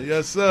 sir.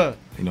 Yes, sir.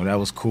 That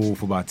was cool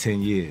for about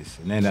 10 years.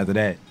 And then after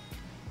that,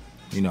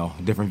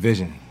 different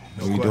vision.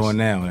 No What we question. doing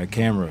now? That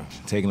camera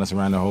taking us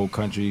around the whole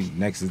country.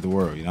 Next is the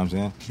world. You know what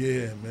I'm saying?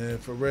 Yeah, man,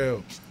 for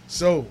real.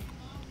 So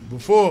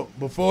before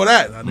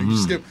that, I know you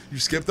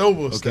skipped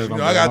over stuff. my I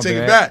bad, gotta my take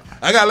it bad. back.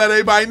 I gotta let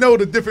everybody know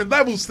the different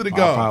levels to the My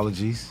guard.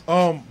 apologies.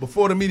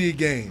 Before the media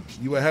game,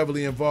 you were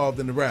heavily involved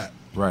in the rap.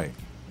 Right.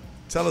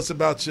 Tell us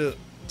about Dino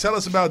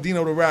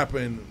the rapper,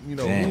 and who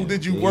Damn,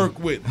 did you dude. work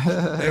with,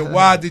 and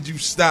why did you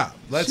stop?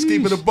 Let's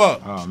keep it a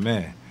buck. Oh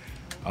man,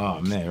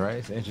 right?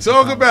 It's interesting.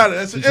 Talk about it.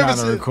 That's You an trying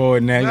to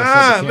record now? You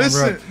Nah, gonna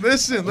set the camera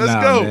listen. up? Let's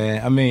Nah, go.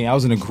 Man. I mean, I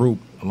was in a group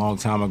a long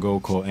time ago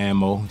called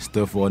Ammo.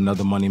 Stood for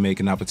another money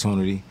making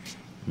opportunity.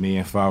 Me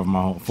and four of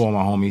my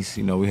homies.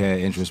 We had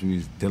interest. We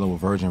was dealing with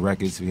Virgin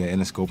Records. We had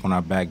Interscope on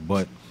our back,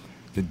 but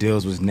the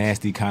deals was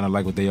nasty, kind of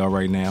like what they are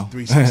right now.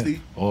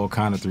 360? All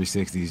kind of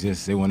 360s.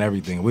 Just they want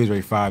everything. We was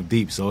already 5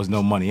 deep, so it's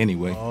no money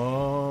anyway.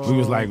 Oh. We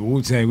was like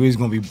Wu-Tang. We was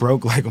gonna be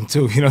broke like them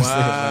too. You know what I'm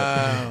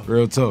Wow. saying? Like,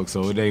 real talk.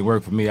 So it didn't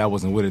work for me. I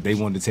wasn't with it. They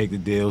wanted to take the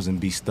deals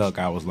and be stuck.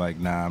 I was like,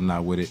 nah, I'm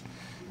not with it.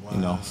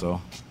 So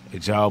the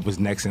job was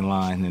next in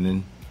line, and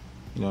then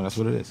that's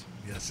what it is.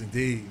 Yes,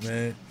 indeed,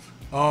 man.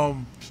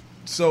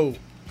 So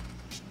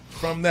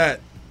from that,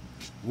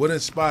 what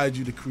inspired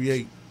you to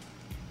create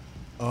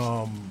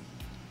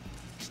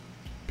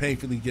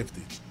Painfully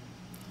Gifted,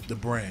 the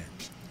brand?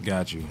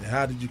 Got you. And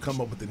how did you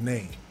come up with the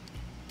name?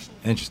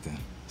 Interesting.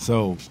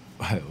 So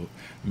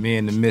me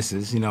and the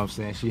missus, you know what I'm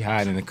saying, she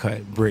hiding in the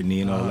cut,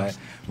 Brittany and all that.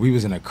 We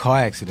was in a car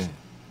accident,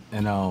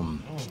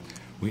 and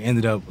we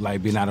ended up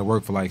being out of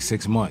work for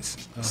 6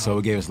 months. So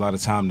it gave us a lot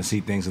of time to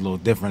see things a little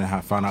different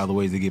and find out other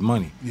ways to get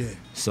money. Yeah.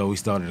 So we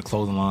started a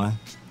clothing line.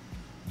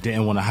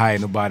 Didn't want to hire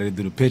nobody to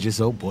do the pictures,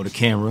 so bought a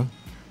camera.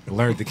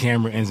 Learned the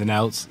camera ins and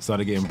outs.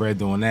 Started getting bread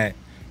doing that.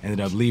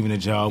 Ended up leaving the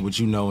job, which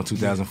in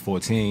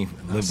 2014.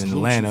 Lived in salute you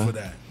Atlanta. for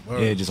that.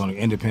 Word. Yeah, just on an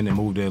independent,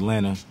 moved to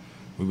Atlanta.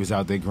 We was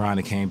out there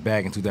grinding, came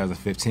back in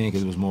 2015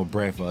 because it was more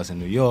bread for us in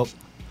New York.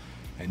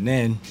 And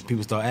then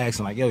people start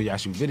asking yo, y'all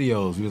shoot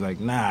videos? We was like,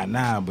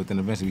 nah. But then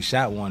eventually we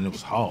shot one and it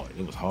was hard.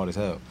 It was hard as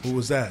hell. Who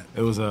was that?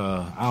 It was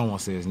I don't want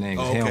to say his name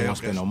because he don't want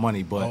to spend no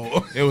money, but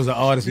Oh. it was an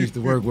artist we used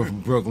to work with from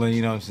Brooklyn,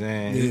 you know what I'm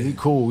saying? Yeah. He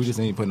cool. We just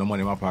ain't putting no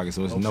money in my pocket,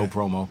 so it's no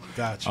promo.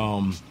 Gotcha.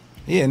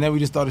 Yeah, and then we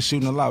just started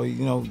shooting a lot. We,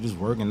 just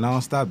working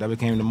nonstop. That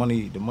became the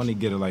money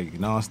getter,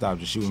 nonstop,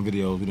 just shooting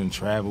videos. We didn't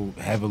travel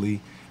heavily.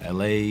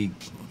 LA,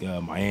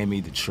 Miami,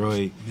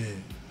 Detroit,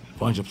 a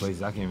bunch of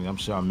places. I'm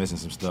sure I'm missing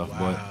some stuff,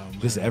 but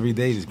just every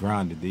day just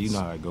grinded. You know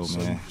how it go,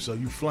 man. So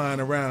you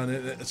flying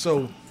around.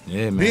 So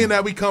Yeah, man. being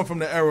that we come from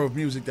the era of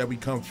music that we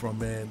come from,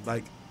 man,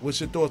 what's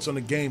your thoughts on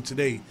the game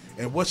today?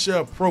 And what's your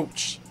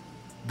approach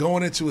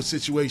going into a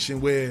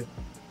situation where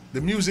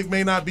the music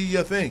may not be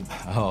your thing?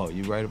 Oh,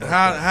 you right about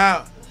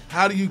that.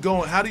 How do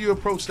you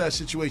approach that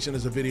situation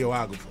as a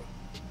videographer?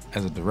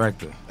 As a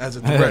director.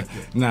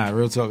 Nah,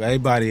 real talk.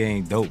 Everybody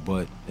ain't dope,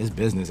 but it's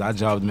business. Our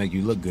job is to make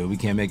you look good. We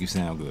can't make you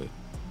sound good.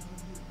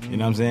 You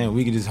know what I'm saying?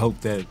 We can just hope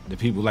that the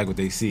people like what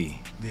they see.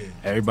 Yeah.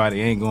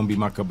 Everybody ain't gonna be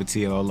my cup of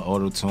tea, all the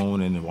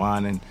auto-tune and the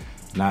whining.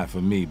 Not for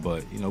me,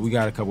 but we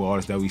got a couple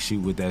artists that we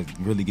shoot with that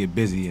really get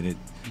busy, and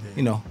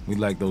we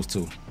like those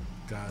too.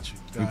 Got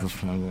We you.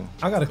 prefer that.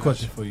 I got a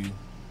question for you.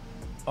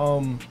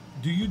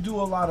 Do you do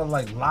a lot of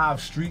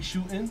live street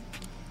shooting?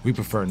 We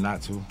prefer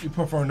not to. You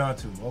prefer not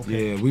to.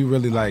 Okay. Yeah, we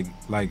really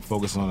like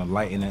focus on the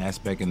lighting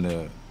aspect and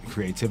the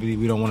creativity.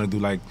 We don't want to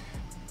do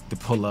the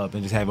pull up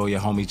and just have all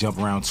your homies jump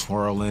around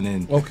twirling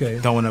and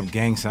throwing up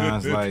gang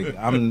signs. We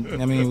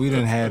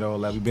didn't have all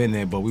that. We've been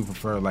there, but we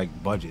prefer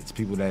budgets.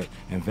 People that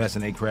invest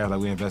in their craft like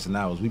we invest in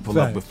ours. We pull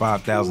up with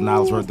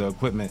 $5,000 worth of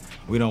equipment.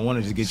 We don't want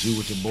to just get you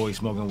with your boy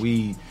smoking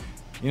weed.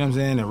 You know what I'm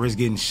saying? And risk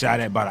getting shot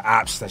at by the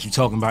ops that you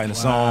talking about in the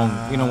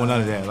song. You don't want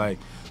none of that.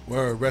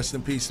 Word, rest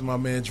in peace to my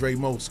man Dre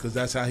Most, because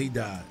that's how he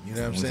died. You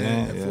know what I'm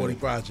saying? At 40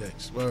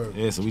 Projects. Word.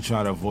 Yeah, so we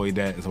try to avoid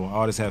that. So when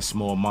artists have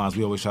small minds,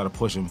 we always try to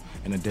push them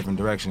in a different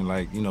direction.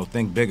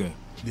 Think bigger.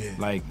 Yeah.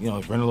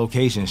 Rent a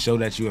location, show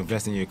that you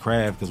invest in your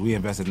craft because we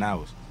invest in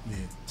ours. Yeah.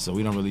 So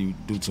we don't really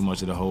do too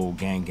much of the whole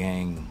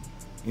gang,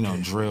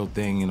 drill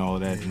thing and all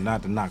that.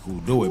 Not to knock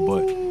who do it,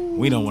 but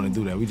We don't want to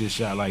do that. We just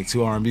shot like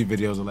 2 R&B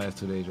videos the last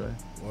 2 days, right?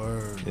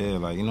 Word. Yeah,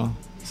 like,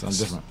 something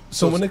different.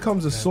 So when it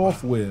comes to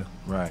software,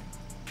 right?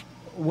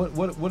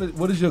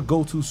 What is your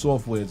go-to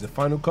software? Is it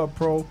Final Cut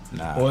Pro,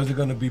 or is it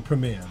going to be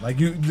Premiere? Like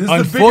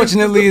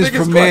Unfortunately, it's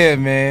Premiere,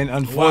 question. man.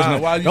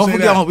 Unfortunately, Why don't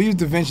forget we use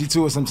DaVinci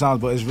too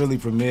sometimes, but it's really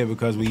Premiere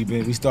because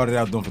we started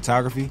out doing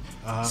photography,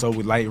 so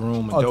with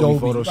Lightroom, Adobe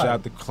Photoshop,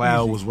 right. the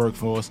cloud Easy. was work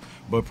for us.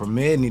 But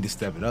Premiere need to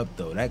step it up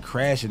though. That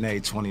crashing every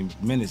 20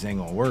 minutes ain't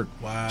gonna work.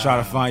 Wow. Try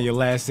to find your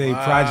last save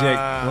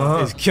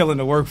project is killing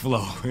the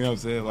workflow. You know what I'm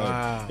saying? Like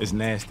Wow. it's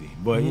nasty,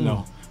 but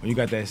when you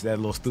got that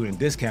little student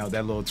discount,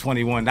 that little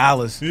 $21,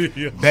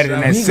 better than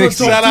that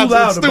 $60. Shout out to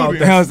the student. You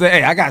know what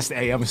I'm saying?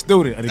 Hey, I'm a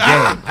student of the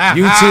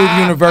game. YouTube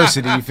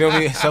University, you feel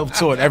me?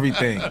 Self-taught,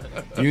 everything.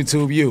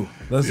 YouTube U.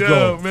 Let's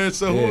go, man.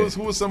 So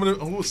who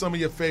are some of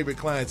your favorite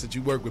clients that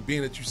you work with?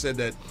 Being that you said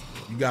that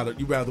you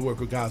rather work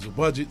with guys with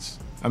budgets.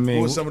 I mean,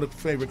 who are some of the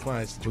favorite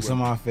clients that you work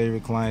some of my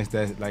favorite clients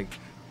that like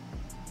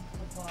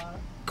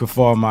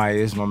Kafar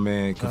Myers, my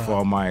man.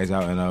 Kafar Myers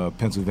out in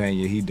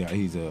Pennsylvania.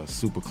 He's a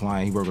super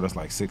client. He worked with us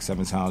like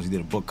 6-7 times. He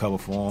did a book cover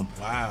for him.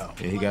 Wow.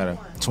 Yeah, he got a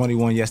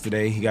 21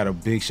 yesterday. He got a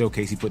big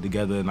showcase he put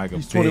together in like a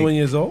He's big 21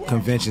 years old?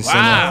 convention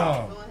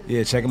Wow. center.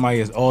 Yeah, check him out.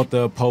 He's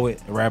author,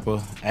 poet,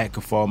 rapper at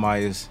Kafar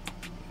Myers.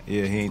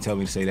 Yeah, he ain't tell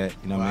me to say that.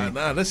 You know what I mean?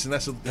 Nah, listen,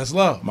 that's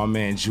love. My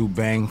man Ju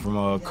Bang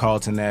from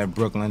Carlton Ave,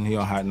 Brooklyn. He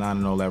on Hot 9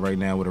 and all that right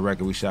now with a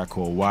record we shot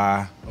called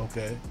Why.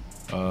 Okay.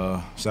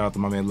 Shout out to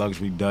my man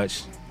Luxury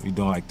Dutch. We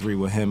doing like 3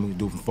 with him. We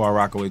do from Far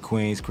Rockaway,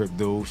 Queens, Crip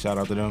Dude. Shout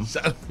out to them.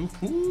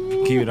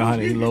 Keep it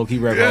 100. He low key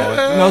rap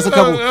hard. It's a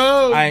couple.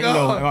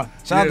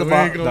 Shout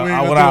out to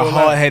our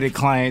hard-headed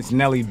clients.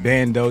 Nelly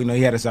Bando.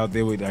 He had us out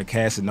there with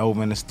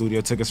Casanova in the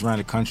studio. Took us around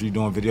the country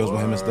doing videos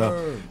with him and stuff.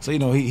 So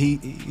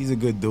he's a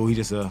good dude. He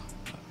just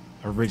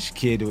a rich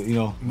kid,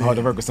 hard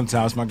to work with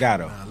sometimes. My guy,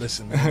 though.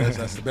 Listen, man,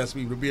 that's the best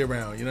people to be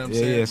around. You know what I'm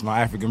saying? Yeah, it's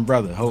my African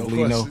brother. Hopefully,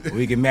 when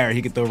we get married,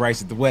 he can throw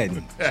rice at the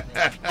wedding.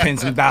 Pin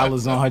some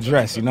dollars on her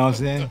dress. You know what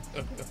I'm saying?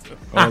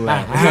 All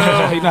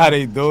that. You know how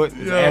they do it.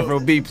 Afro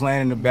beat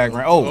playing in the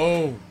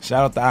background.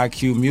 Shout out to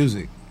IQ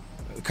Music.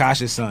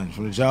 Kasha's son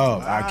from the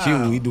job. Wow.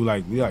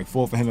 IQ, we like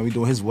 4 for him, and we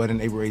doing his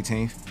wedding April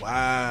 18th.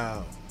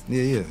 Wow.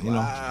 Yeah,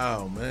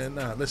 Wow, man.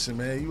 Nah, listen,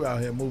 man, you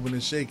out here moving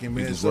and shaking,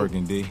 man. We just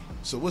working, D.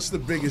 So what's the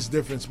biggest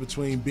difference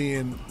between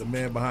being the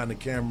man behind the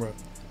camera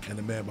and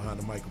the man behind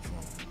the microphone?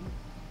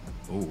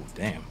 Oh,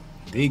 damn.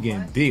 D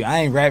getting deep. I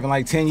ain't rapping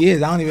like 10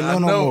 years. I don't even know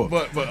no more.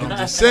 But I'm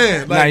just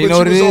saying. Like, you know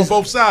what it is? On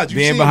both sides.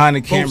 Being behind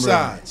the camera. Both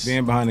sides.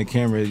 Being behind the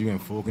camera is you in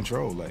full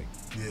control. Like,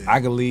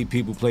 I could lead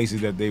people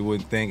places that they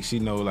wouldn't think.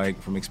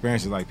 Like from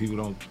experiences, like people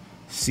don't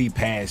see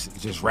past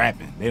just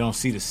rapping. They don't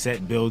see the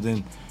set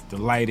building, the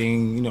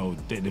lighting,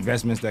 the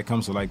investments that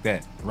come. So like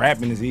that.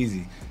 Rapping is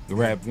easy. The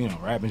rapping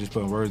just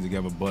putting words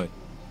together. But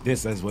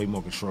that's way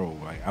more control.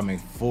 Like I'm in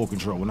full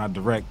control. We're not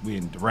direct. We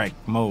in direct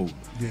mode.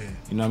 Yeah.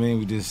 You know what I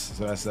mean?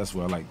 So that's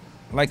what I like.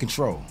 I like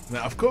control.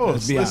 Now, of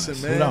course. Listen,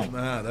 honest. man.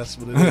 Nah, that's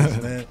what it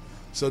is, man.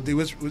 So, D,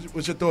 what's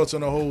your thoughts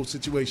on the whole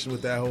situation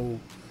with that whole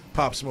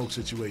Pop Smoke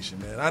situation,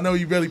 man? I know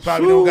you really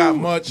probably don't got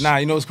much. Nah,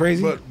 you know what's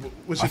crazy? But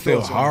what's your I feel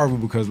thoughts on horrible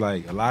because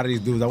like a lot of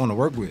these dudes I want to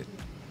work with.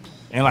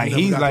 And like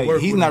he's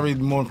not really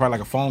more than probably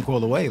like a phone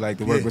call away, like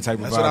the work with type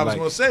of vibe. That's what I was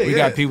gonna say. We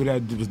got people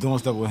that was doing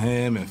stuff with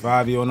him and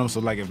Fabio and them. So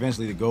like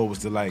eventually the goal was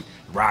to like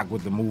rock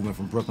with the movement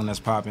from Brooklyn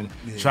that's popping.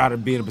 Try to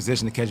be in a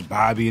position to catch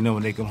Bobby,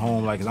 when they come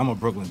home. Like, 'cause I'm a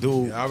Brooklyn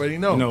dude. I already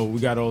know. We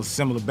got all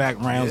similar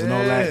backgrounds and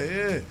all that.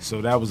 Yeah.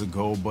 So that was a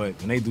goal. But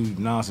when they do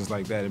nonsense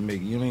like that, it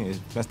make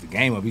that's the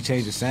game up. He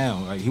changed the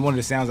sound. Like he wanted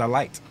the sounds I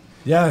liked.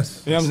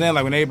 Yes. You know what I'm saying?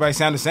 Like when everybody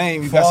sound the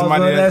same, you got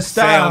somebody that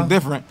sound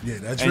different. Yeah,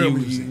 that's and real you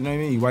music. know what I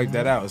mean? You wipe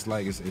that out. It's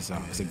like it's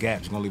a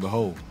gap. It's gonna leave a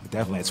hole.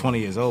 Definitely at 20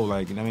 years old,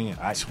 like, you know what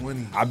I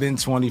mean? I've been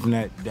 20 from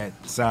that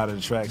side of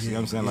the tracks. You know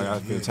what I'm saying? Like I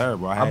feel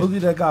terrible. I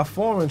believe that guy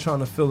Foreign trying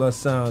to fill that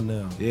sound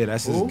now. Yeah,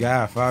 that's his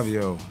guy,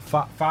 Fabio.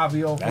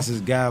 Fabio. That's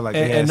his guy. Like,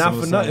 and not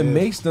for nothing,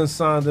 Mace done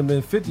signed him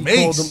and 50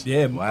 called him.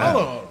 Yeah,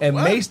 wow. And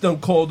Mace done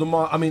called him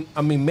out. I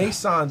mean, Mace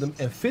signed him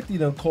and 50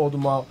 done called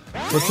him out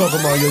for talking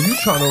about, you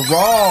trying to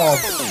rob,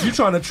 you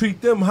trying to treat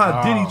them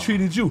how Diddy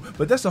treated you.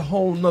 But that's a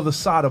whole nother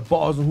side of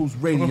Bars and Who's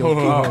Radio.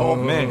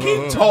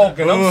 Keep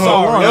talking. I'm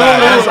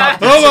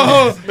sorry. Hold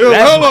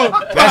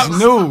on. That's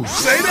news.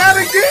 Say that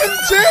again,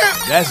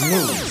 champ. That's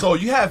news. So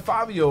you had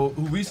Fabio,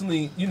 who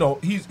recently,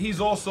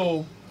 he's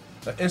also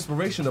an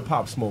inspiration to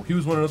Pop Smoke. He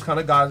was one of those kind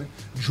of guys,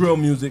 drill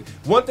music.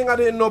 One thing I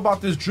didn't know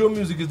about this drill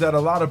music is that a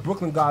lot of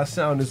Brooklyn guys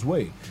sound this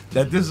way.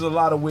 That this is a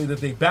lot of way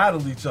that they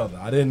battle each other.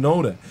 I didn't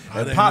know that.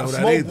 And Pop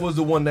Smoke was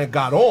the one that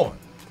got on.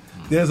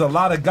 There's a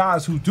lot of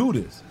guys who do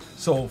this.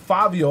 So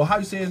Fabio, how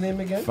you say his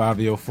name again?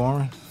 Fabio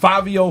Foreign.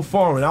 Fabio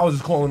Foreign. I was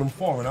just calling him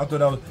Foreign. I thought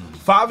that was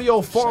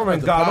Fabio Foreign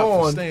got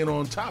on. Staying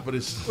on top of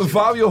this.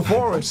 Fabio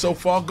Foreign. I'm so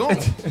far gone.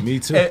 Me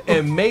too.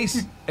 And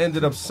Mace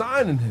ended up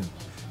signing him.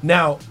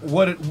 Now,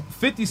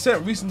 50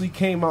 Cent recently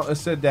came out and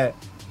said that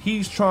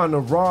he's trying to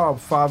rob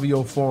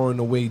Fabio Foreign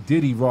the way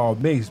Diddy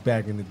robbed Mace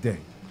back in the day.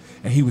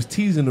 And he was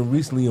teasing him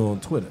recently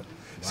on Twitter.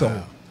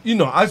 So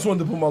I just wanted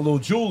to put my little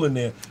jewel in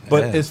there.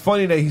 But Yeah. it's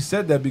funny that he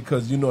said that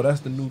because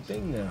that's the new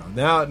thing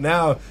now.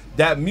 Now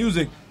that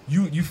music,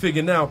 you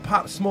figure now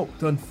Pop Smoke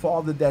done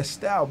fathered that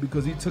style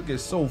because he took it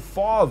so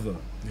farther.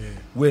 Yeah.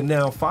 Where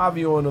now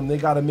Fabio and them, they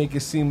got to make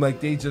it seem like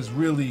they just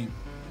really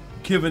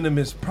giving him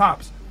his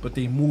props, but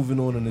they moving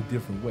on in a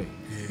different way.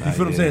 You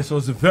feel what I'm saying? So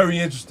it's a very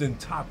interesting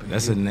topic.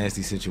 That's a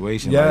nasty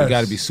situation. Yes. Like, you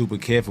got to be super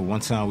careful. One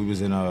time we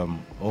was in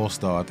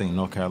All-Star, I think,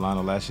 North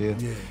Carolina last year.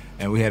 Yeah.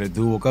 And we had a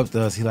dude walk up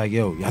to us. He like,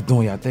 yo, y'all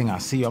doing y'all thing. I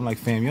see you. I'm like,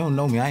 fam, you don't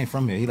know me. I ain't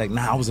from here. He like,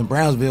 nah, I was in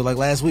Brownsville like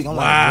last week. I'm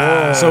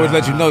Wow. like, so it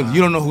let you know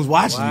you don't know who's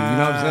watching you. You know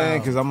what I'm Wow.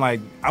 saying? Because I'm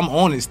like, I'm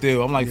on it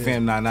still. I'm like,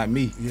 fam, nah, not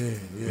me. Yeah.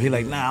 He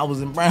like, nah, I was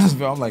in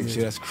Brownsville. I'm like,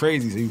 shit, that's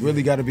crazy. So you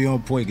really got to be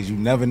on point because you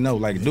never know.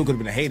 Like, a dude could have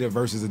been a hater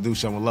versus a dude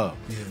showing love.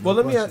 Well,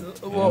 let me ask,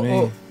 what I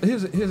mean?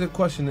 here's a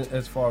question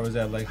as far as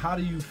that. Like, how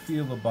do you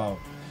feel about,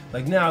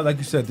 like now, like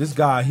you said, this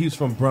guy, he's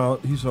from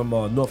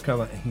North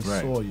Carolina, and he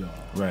Right. saw y'all.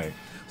 Right.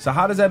 So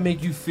how does that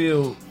make you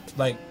feel?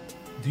 Like,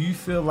 do you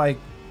feel like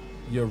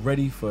you're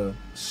ready for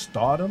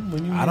stardom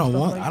when you? I don't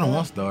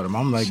want stardom.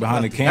 I'm like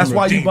behind the camera. That's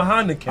why you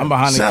behind the camera. I'm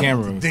behind the Shout out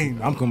camera. to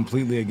Demon. I'm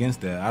completely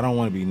against that. I don't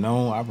want to be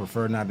known. I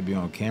prefer not to be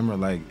on camera.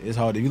 Like, it's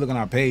hard. If you look on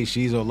our page,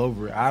 she's all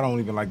over it. I don't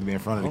even like to be in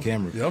front of the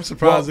camera. Yeah, I'm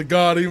surprised that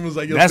God even was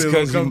like, yo, that's Phil,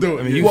 because come do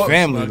it. I mean, you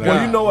family.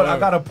 Well, you know what? I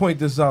gotta point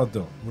this out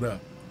though. What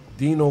up?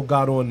 Dino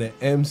got on the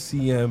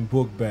MCM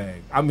book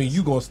bag. I mean,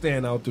 you gonna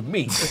stand out to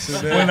me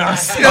when I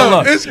see.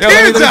 Look, it's let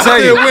kids me out tell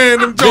there you, wearing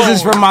them this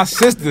is Jones. from my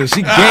sister.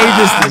 She gave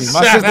this to me.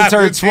 My Shout sister out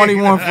turned to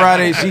 21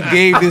 Friday. She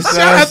gave this to Shout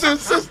out us. to her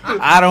sister.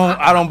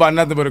 I don't buy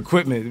nothing but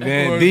equipment,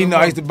 man. Word Dino, to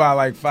I used to buy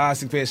like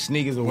 5-6 pairs of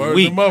sneakers a Word to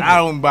week. mother. I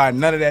don't buy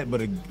none of that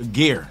but a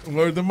gear.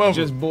 Word to mother.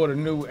 Just bought a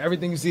new.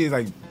 Everything you see is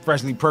like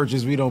freshly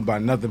purchased. We don't buy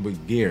nothing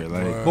but gear.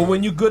 Like, But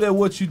when you're good at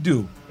what you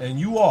do, and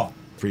you are,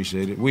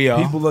 appreciate it. We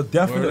are. people are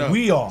definitely. Word up.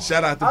 We are.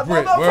 Shout out to I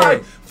Britt. know, Word.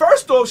 like,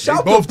 first off,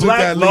 shout both to took Black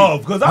that lead. Love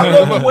because I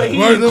love the way he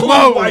Word to include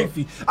mother.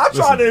 wifey. I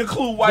try to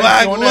include wifey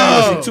Black on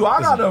love. everything too. I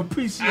gotta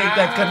appreciate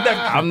that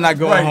connection. I'm not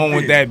going right home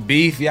with there. that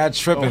beef. Y'all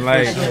tripping.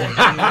 Like,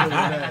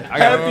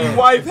 Happy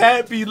wife,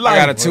 happy life. I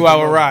got a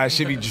 2-hour ride.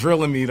 Should be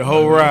drilling me the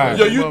whole ride.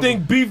 Yo, you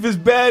think beef is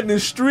bad in the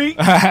street?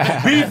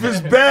 Beef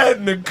is bad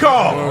in the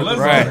car. Let's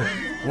Right.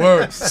 go.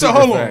 Word. So Super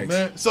hold on, facts.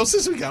 man. So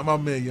since we got my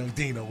man Young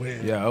Dino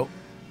here, Yo.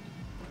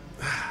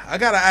 I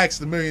gotta ask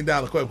the $1 million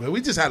question.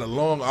 We just had a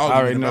long already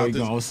argument know about you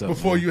this going, what's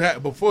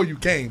up, before you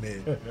came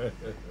here.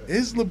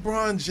 Is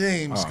LeBron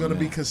James Oh, gonna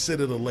be man.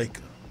 considered a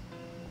Laker?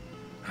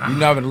 You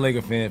not been a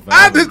Laker fan for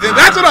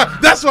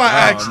That's why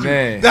I asked you.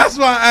 man. That's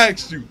why I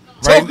asked you.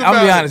 Right, Talk I'm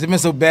about be it. honest. It's been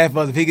so bad for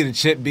us. If he get a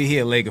chip, he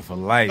a Laker for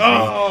life. Bro.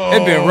 Oh,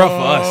 It's been rough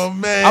for us.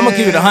 man. I'm gonna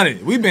keep it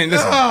 100. We've been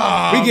listen.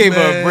 Oh, we gave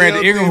man. up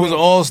Brandon Yo, Ingram, who's an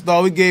Dino.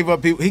 all-star. We gave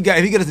up people. If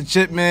he get us a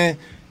chip, man,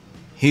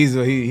 he's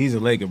a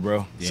Laker,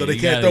 bro. So they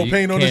can't throw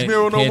paint on this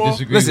mural no more?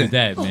 Listen, with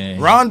that,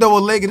 man. Rondo a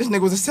Laker. This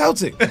nigga was a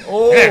Celtic.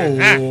 Oh,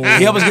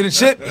 he helped us get a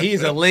chip.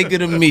 He's a Laker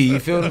to me. You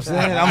feel what I'm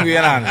saying? I'm being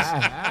honest.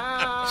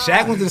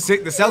 Shaq went to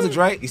the Celtics,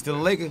 right? He's still a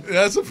Laker.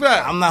 That's a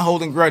fact. I'm not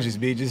holding grudges,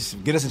 B.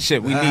 Just get us a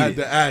chip. We I need had it.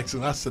 to ask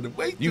him. I said,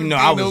 wait. You till know,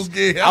 I Dino was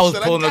get here. I was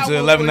said, pulling up got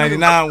to one for you.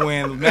 $11.99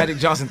 wearing Magic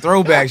Johnson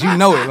throwbacks. You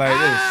know it, like it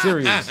was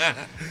serious.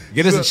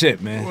 Get us a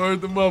chip, man. Word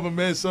the mother,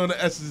 man. So in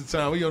the essence of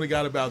time, we only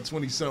got about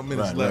 20-something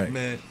minutes Right, left, right.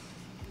 man.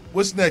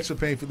 What's next for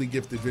Painfully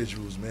Gifted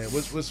Visuals, man?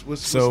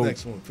 What's So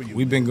next one for you?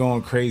 we've been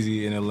going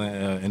crazy in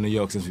Atlanta, in New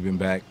York since we've been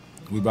back.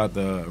 We about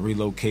to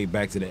relocate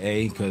back to the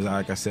A because,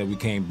 like I said, we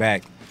came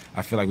back.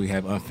 I feel like we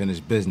have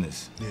unfinished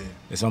business. Yeah.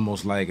 It's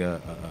almost like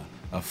a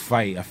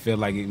fight. I feel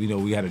like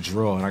we had a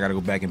draw, and I got to go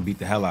back and beat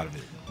the hell out of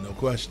it. No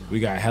question. We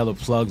got hella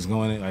plugs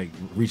going, like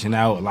reaching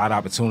out, a lot of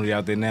opportunity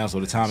out there now. So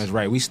the time is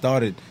right. We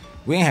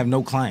ain't have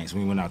no clients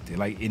when we went out there,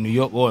 like in New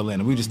York or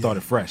Atlanta. We just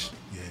started fresh.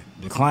 Yeah.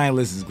 The client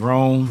list is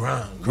grown. We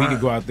grind.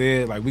 could go out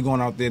there. Like, we going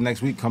out there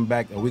next week, come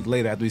back a week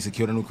later after we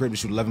secured a new crib to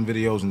shoot 11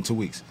 videos in 2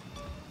 weeks.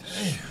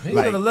 He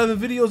Like, got 11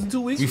 videos in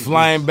 2 weeks. We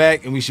flying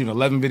back and we shooting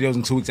 11 videos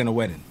in 2 weeks and a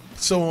wedding.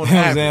 So on You know what I'm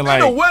average, saying?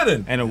 Like, And a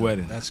wedding. And a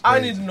wedding. That's I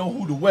crazy. need to know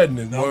who the wedding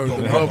is. Now Word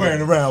I'm to going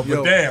mother. around,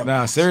 Yo. but damn.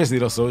 Nah, seriously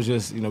though, so it's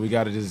just, we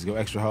got to just go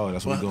extra hard.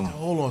 That's what Well, we're doing.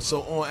 hold on.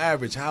 So on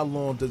average, how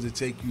long does it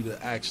take you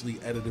to actually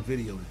edit a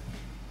video?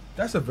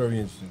 That's a very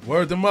interesting.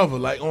 Word to mother,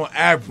 like on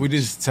average. We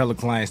just tell the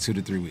clients 2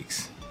 to 3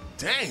 weeks.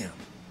 Damn.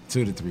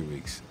 2 to 3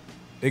 weeks.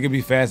 It could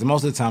be faster.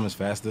 Most of the time it's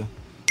faster,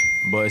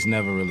 but it's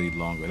never really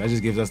longer. That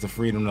just gives us the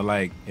freedom to,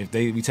 like, if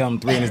we tell them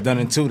 3 and it's done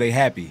in 2, they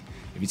happy.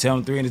 If you tell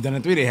them 3 and it's done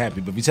in 3, they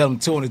happy. But if you tell them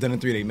 2 and it's done in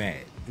 3, they mad.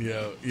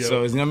 Yeah.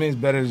 So it's, it's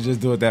better to just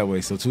do it that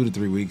way. So 2 to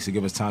 3 weeks to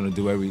give us time to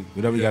do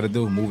whatever we got to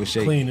do, move and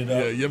shake. Clean it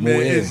up. Yeah, your Move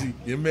man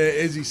in.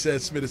 Izzy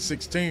said Smith is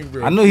 16.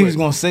 Real I knew he was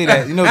quick. gonna say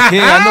that. You know,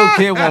 Kid. I know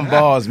Kid won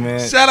bars, man.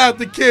 Shout out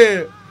to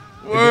Kid.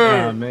 Word.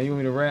 Nah, man, you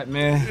want me to rap,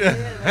 man?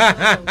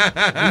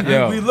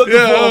 We looking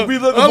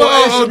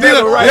for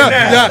Dino, right yeah,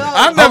 now. Yeah.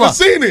 I've never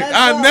seen it.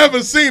 I've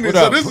never seen it. What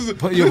So up? this is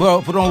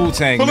Put on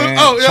Wu-Tang, Put on- man.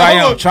 oh, yeah,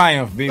 hold on.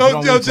 Triumph, B. Put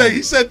on Yo, Wu-Tang. Jay,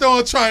 he said throw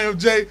on Triumph,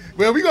 Jay.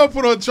 Well, we gonna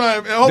put on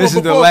Triumph. And hold This on,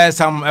 is the before- last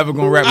time I'm ever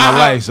gonna rap my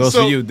life, so it's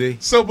for you, D.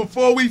 So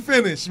before we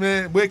finish,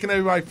 man, where can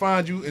everybody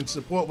find you and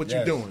support what you're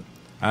Yes. doing?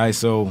 All right,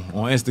 so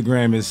on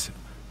Instagram it's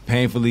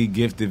Painfully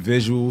Gifted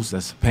Visuals.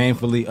 That's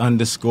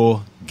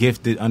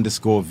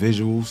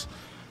painfully_gifted_visuals.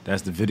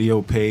 That's the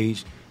video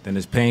page. Then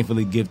there's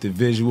Painfully Gifted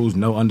Visuals,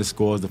 no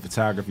underscores, the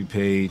photography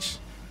page.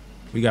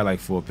 We got like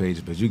 4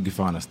 pages, but you can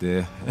find us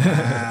there.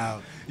 Wow.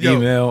 Yo.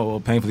 Email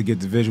or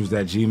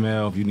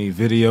painfullygifted_visuals@gmail. If you need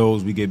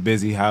videos, we get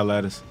busy, holla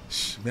at us.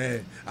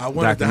 Man, I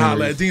wanted to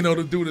holler at Dino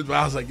to do this, but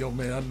I was like, yo,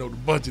 man, I know the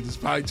budget is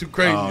probably too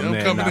crazy. Oh, I'm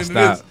man, coming into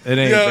stop. this. It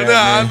ain't Yo, that,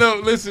 I man. know.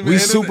 Listen, man. We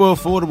super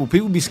affordable.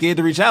 People be scared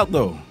to reach out,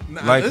 though.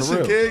 Nah, like, listen,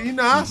 for real. kid, you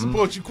know I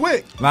support you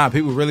quick. Nah,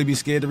 people really be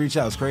scared to reach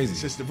out. It's crazy. It's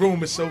just the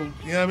room is so, you know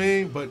what I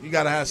mean? But you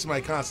got to have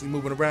somebody constantly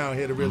moving around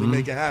here to really Mhm.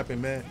 make it happen,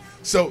 man.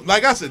 So,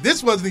 like I said,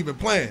 this wasn't even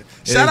planned.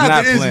 It Shout is out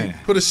not to Izzy planned.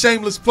 for the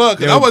shameless plug,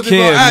 because Yo, I wasn't kid,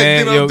 going to ask man.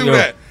 you to Yo, do yo,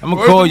 that. I'ma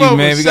Word call to you, mother.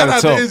 man. We Shout gotta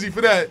out talk. to Izzy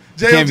for that.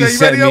 Can't be JOJ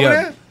setting ready me over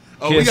up. there?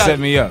 Can't set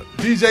me up.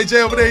 DJ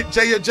J over there,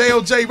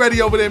 JOJ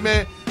ready over there,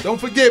 man. Don't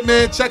forget,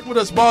 man, check with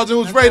us, Bars and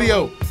Hoops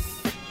Radio.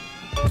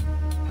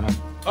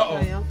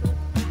 Uh-oh.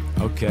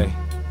 Okay.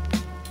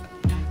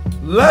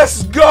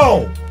 Let's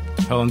go.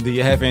 Hold on, D.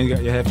 Your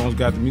headphones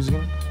got the music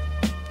on?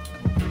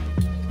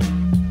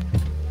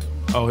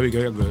 Oh, here we go.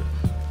 You're good.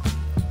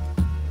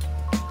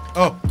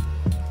 Oh.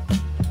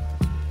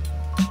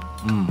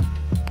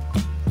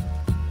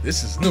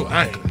 This is new.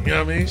 I ain't, you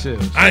know what I mean?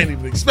 I ain't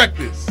even expect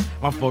this.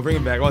 My fault. Bring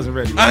it back. I wasn't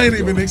ready. I ain't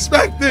even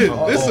expect this.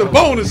 Oh, This is oh, a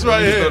bonus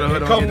right Just here. throw the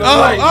hood on, Oh, get the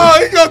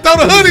light. he gonna throw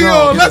the Get hoodie us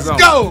on. on, Let's get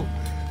us go.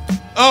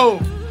 Oh.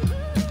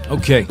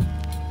 Okay.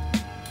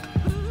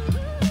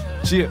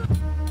 Cheer.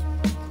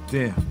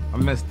 Damn, I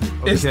messed it.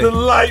 Okay. It's the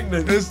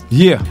lightning.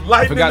 Yeah.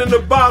 Lightning Forgot in the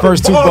bottom.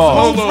 First 2 Bars and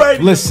balls. Hoops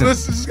Radio. Listen.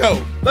 Let's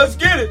go. Let's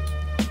get it.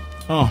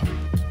 Oh,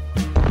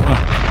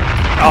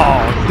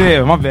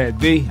 damn, my bad,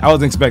 D. I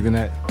wasn't expecting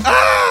that.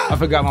 I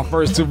forgot my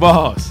first 2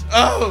 balls.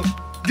 Oh,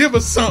 give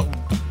us something.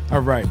 All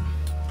right.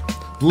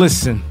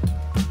 Listen.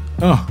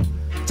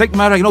 Take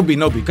my no beat.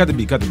 Cut the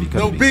beat.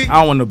 No beat. I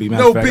don't want no beat.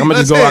 Matter No of fact, beat. I'm gonna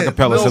just Let's go hear it.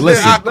 acapella. So Let's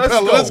listen. hear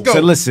acapella. Let's go. So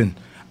listen.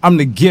 I'm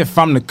the gift,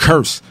 I'm the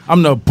curse.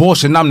 I'm the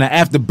abortion, I'm the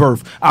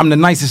afterbirth. I'm the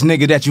nicest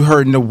nigga that you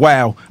heard in a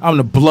while. I'm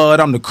the blood,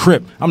 I'm the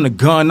crip. I'm the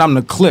gun, I'm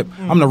the clip.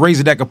 I'm the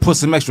razor that could put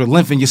some extra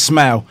lymph in your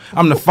smile.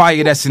 I'm the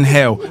fire that's in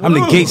hell. I'm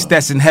the gates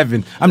that's in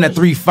heaven. I'm that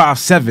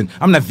 357.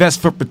 I'm that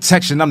vest for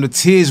protection. I'm the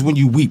tears when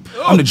you weep.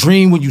 I'm the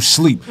dream when you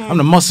sleep. I'm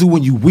the muscle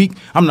when you weak.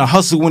 I'm the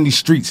hustle in these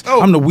streets.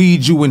 I'm the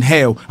weed you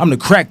inhale. I'm the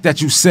crack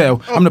that you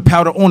sell. I'm the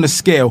powder on the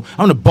scale.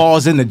 I'm the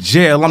bars in the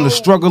jail. I'm the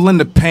struggle and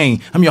the pain.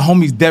 I'm your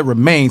homies dead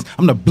remains.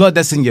 I'm the blood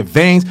that's in your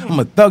veins. I'm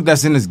a thug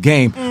that's in this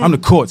game. I'm the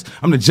courts.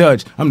 I'm the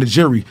judge. I'm the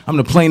jury. I'm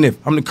the plaintiff.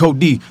 I'm the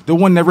Cody. The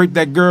one that raped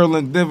that girl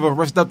in Denver.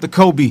 Rest up to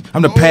Kobe.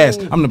 I'm the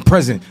past. I'm the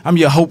present. I'm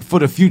your hope for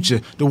the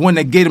future. The one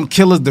that gave them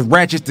killers the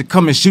ratchets to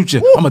come and shoot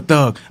you. I'm a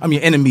thug. I'm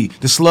your enemy.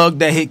 The slug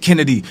that hit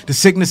Kennedy. The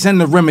sickness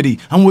and the remedy.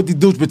 I'm what these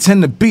dudes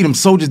pretend to be. Them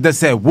soldiers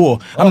that's at war.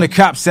 I'm the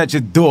cops at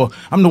your door.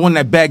 I'm the one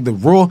that bagged the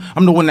raw.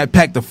 I'm the one that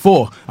packed the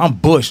 4. I'm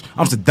Bush.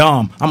 I'm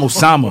Saddam. I'm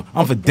Osama.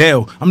 I'm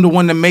Fidel. I'm the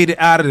one that made it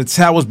out of the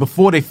towers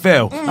before they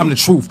fell. I'm the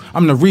truth.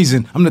 I'm the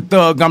reason. I'm the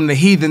thug. I'm the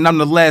heathen. I'm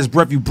the last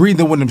breath you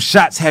breathing when them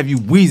shots have you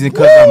wheezing,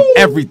 cause I'm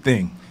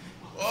everything.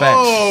 Facts.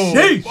 Oh,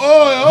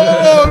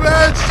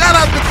 man. Shout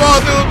out to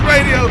Bars and Hoops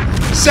Radio.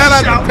 Shout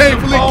out to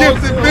Painfully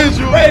Gifted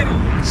Visual.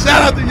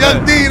 Shout out to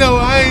Young Dino.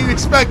 I ain't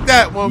expect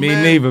that one, Me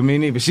man.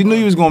 neither. She knew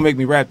you was gonna make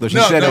me rap though. She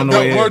said it on the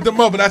way. Word to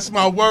mother. That's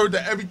my word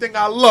to everything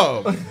I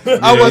love.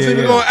 I wasn't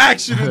even gonna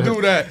ask you to do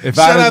that. If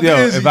Shout I out to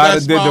Izzy. did the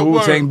That's my Wu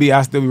Tang word. beat,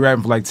 I'd still be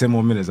rapping for like 10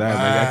 more minutes.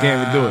 I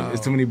can't even do it.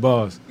 It's too many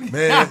bars.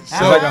 Man, it's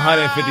like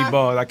 150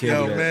 bars. I can't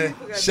Yo, do that. man.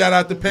 Shout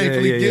out to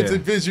Painfully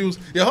Gifted Visuals.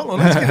 Yeah, hold on.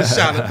 Let's get a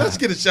shot of. Let's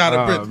get a shot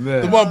of Oh, Brit,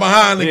 man. the one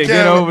behind the Yeah,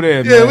 camera. get over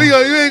there, Yeah, man. you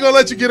ain't gonna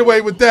let you get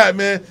away with that,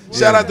 man.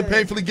 Shout Yeah. out to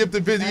Painfully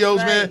Gifted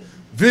Videos, man.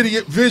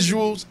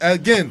 Visuals.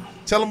 Again,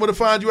 tell them where to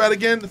find you at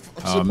again.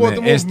 Support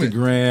the movement.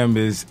 Instagram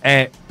is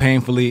at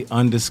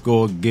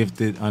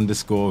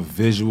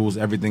painfully_gifted_visuals.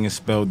 Everything is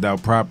spelled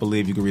out properly.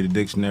 If you can read a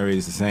dictionary,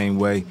 it's the same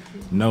way.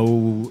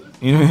 No,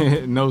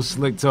 no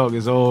slick talk.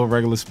 It's all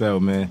regular spell,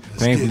 man.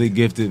 Painfully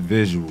gifted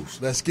visuals.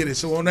 Let's get it.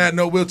 So on that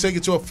note, we'll take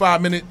it to a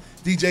 5-minute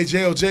DJ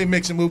JLJ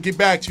mix, and we'll get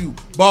back to you.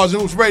 Bars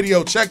and Hoops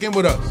Radio. Check in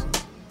with us.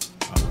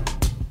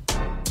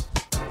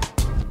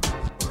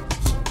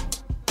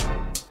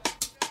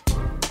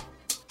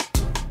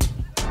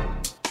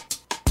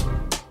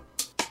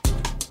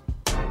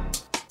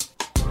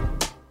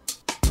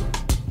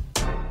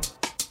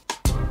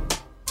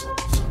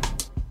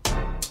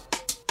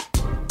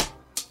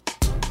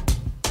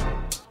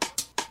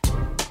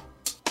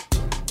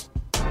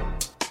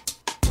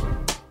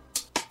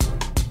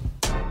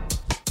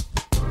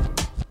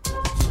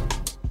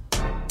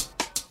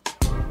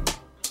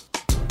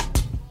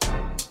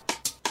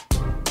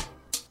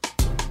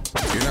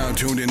 You're now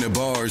tuned into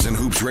Bars and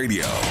Hoops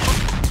Radio.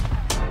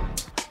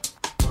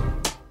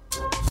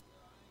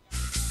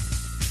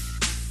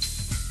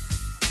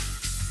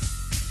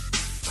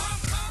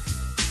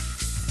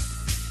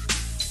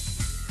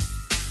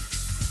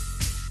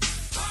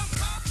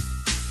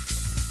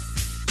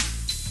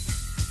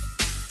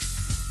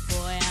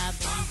 Boy, I've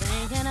been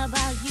thinking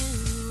about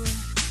you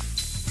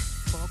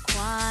for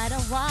quite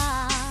a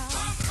while.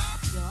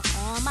 You're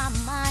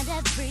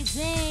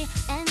day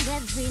and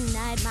every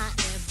night. My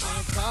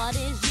every thought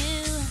is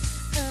you.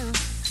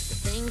 The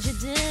things you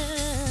do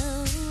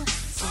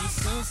seem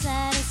so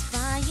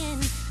satisfying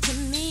to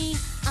me.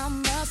 I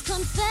must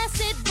confess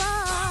it, boy.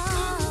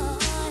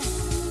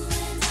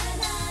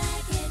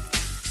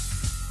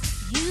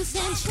 You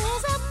send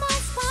chills up my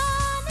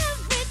spine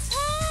every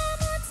time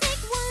I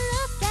take one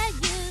look at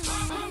you.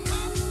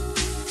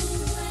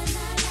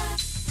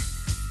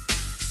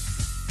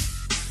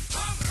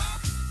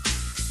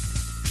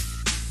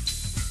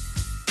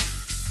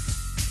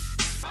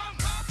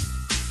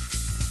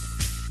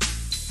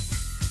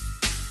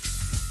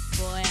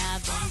 Boy,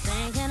 I've been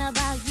thinking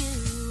about you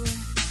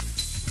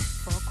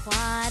for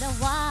quite a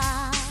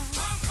while.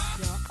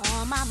 You're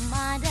on my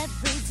mind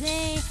every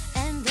day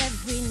and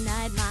every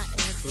night. My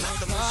every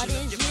thought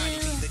is you.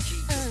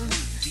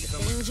 The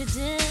things you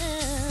do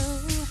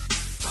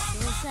so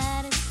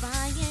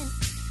satisfying.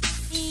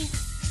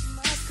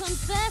 Must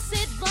confess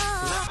it, boy.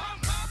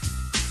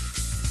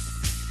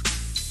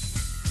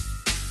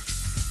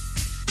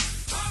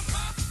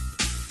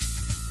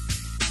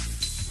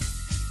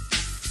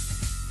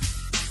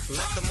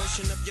 Let the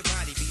motion of your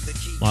body be the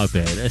key. My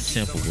bad, that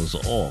sample was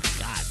off.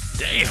 God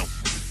damn.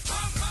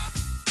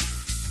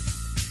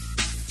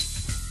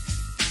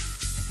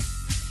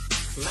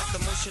 Let the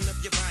motion of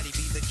your body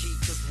be the key,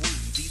 cause we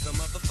be the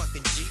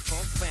motherfucking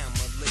G-Funk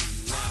family.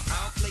 Now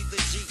I'll play the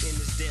G in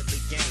this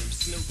deadly game.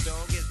 Snoop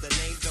Dogg is the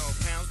name, dog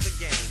pounds the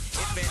game.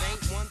 If it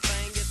ain't one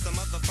thing, it's the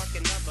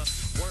motherfucking other.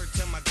 Word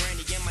to my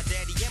granny and my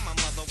daddy and my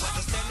mother.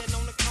 Whether standing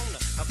on the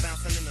corner or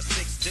bouncing in a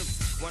 6 deuce.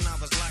 When I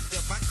was locked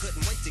up, I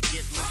couldn't wait to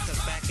get loose. Cause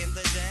back in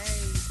the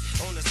days,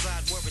 on the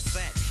side where it's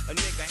at, a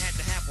nigga had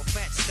to have a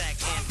fat stack,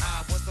 and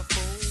I was a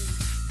fool.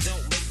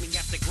 Don't make me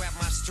have to grab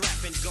my strap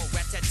and go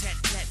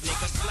rat-tat-tat-tat,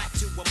 nigga. Slap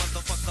to a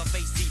motherfucker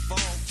face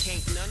default. Can't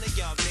none of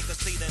y'all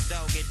niggas see the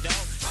doggy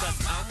dog. Cause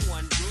I'm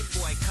one good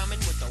boy coming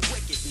with the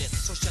wickedness.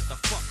 So shut the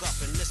fuck up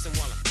and listen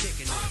while I'm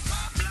kicking it.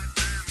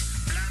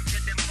 Blam to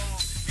them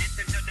all,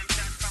 listen to them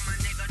shots from my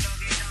nigga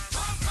doggy dog.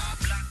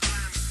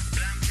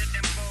 Blam to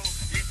them all,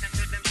 listen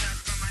to them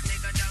shots from my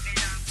nigga doggy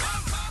dog.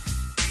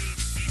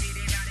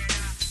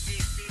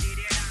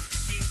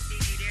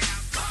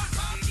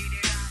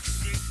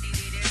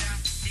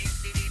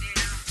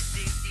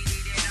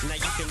 Now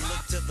you can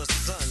look to the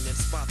sun and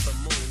spot the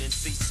moon and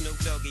see Snoop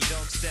Doggy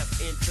Dogg step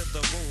into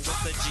the room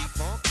with the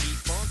G-Funk,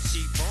 E-Funk,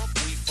 G-Funk,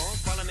 we-Funk.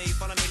 Follow me,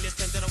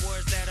 listen to the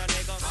words that a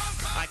nigga.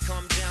 I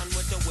come down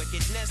with the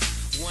wickedness.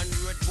 One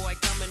rude boy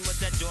coming with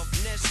that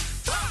dopeness.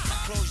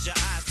 Close your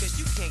eyes cause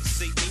you can't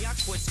see me. I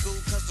quit school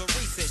cause of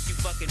recess, you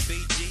fucking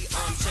BG.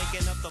 I'm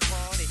shaking up the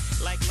party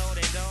like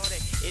Lordy Dordy.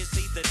 Is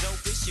he the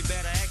dopest? You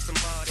better ask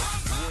somebody.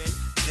 When,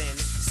 then,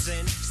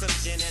 send some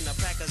gin and a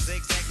pack of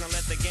zigzags. Now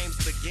let the games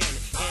begin.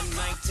 In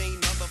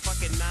 1993,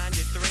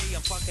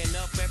 I'm fucking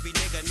up every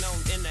nigga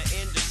known in the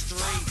industry.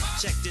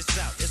 Check this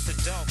out, it's the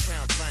dog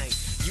pound thing.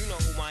 You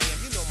know who I am,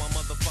 you know my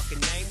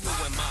motherfucking name. Who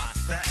am I?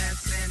 The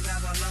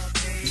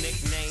S-N-double-O-P.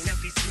 Nickname,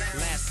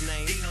 last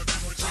name,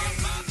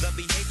 the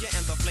behavior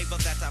and the flavor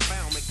that I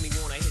found make me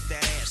wanna hit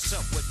that ass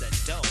up with the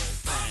dog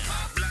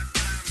pound. Blam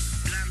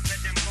to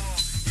them all,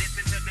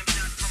 listen to them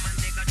shots from my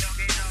nigga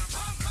doggy dog.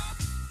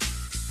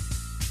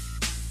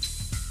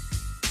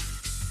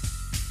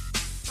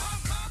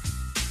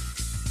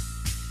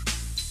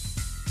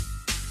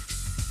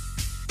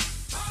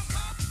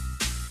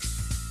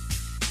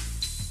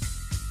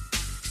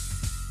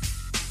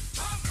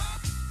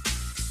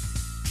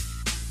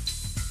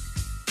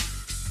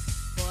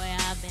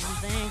 I've been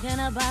thinking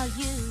about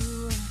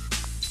you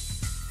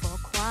for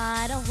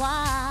quite a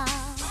while.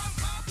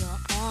 You're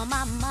on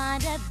my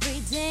mind every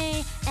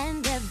day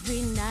and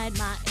every night.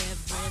 My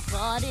every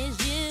thought is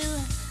you.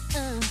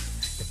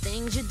 The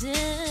things you do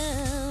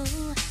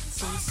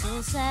seem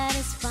so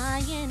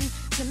satisfying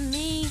to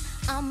me.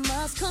 I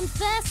must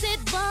confess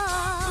it, boy.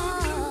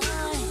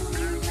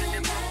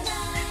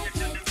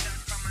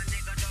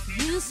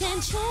 You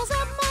send chills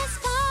up my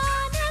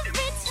spine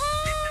every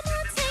time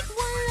I take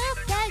one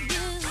look at you.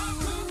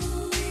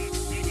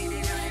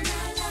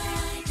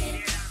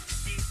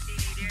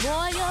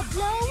 Boy, you're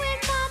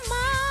blowing my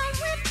mind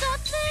with the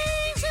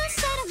things you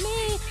say to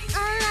me. I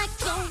like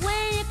the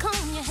way you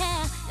comb your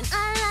hair, and I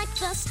like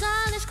the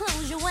stylish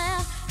clothes you wear.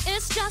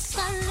 It's just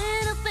the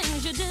little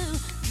things you do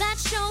that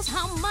shows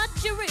how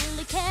much you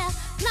really care.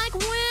 Like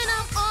when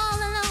I'm all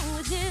alone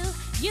with you,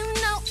 you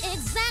know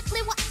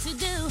exactly what to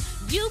do.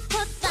 You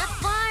put that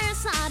fire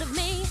inside of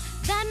me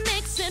that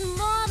makes it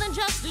more than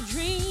just a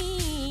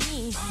dream.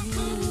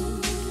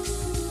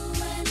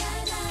 And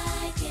I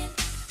like it.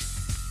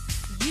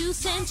 You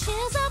send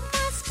chills up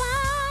my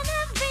spine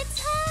every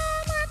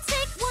time I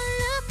take one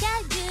look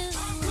at you.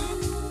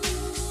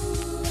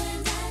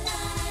 And I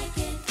like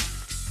it.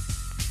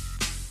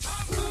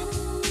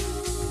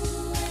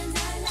 And I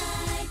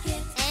like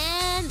it.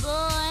 And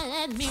boy,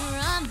 let me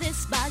run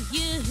this by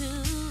you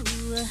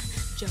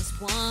just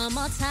one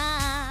more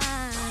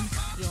time.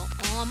 You're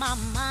on my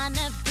mind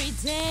every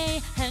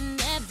day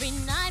and every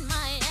night.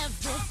 My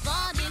every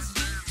thought is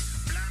you.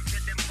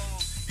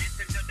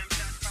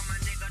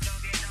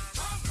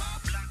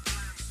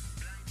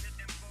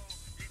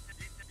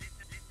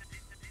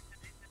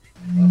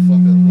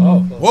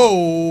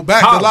 Whoa,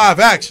 back Holla. to live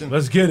action.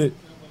 Let's get it.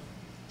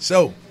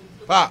 So,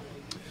 pop.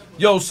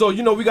 Yo, so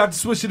you know we got the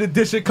Swish It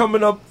Edition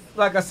coming up.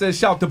 Like I said,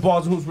 shout to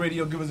Bars and Hoops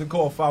Radio. Give us a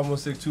call,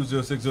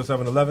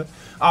 516-206-0711.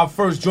 Our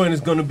first joint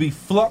is going to be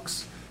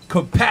Flux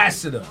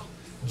Capacitor,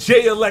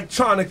 Jay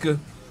Electronica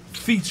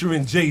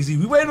featuring Jay-Z.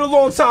 We waited a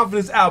long time for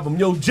this album.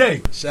 Yo,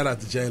 Jay. Shout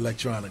out to Jay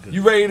Electronica.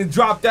 You ready to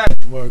drop that?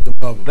 Word to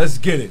mother. Let's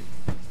get it.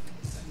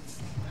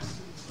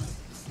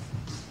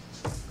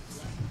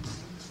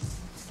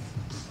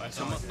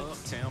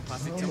 Uptown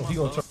posse, tell my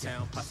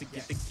uptown posse,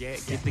 get the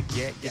gat, get the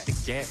gat, get the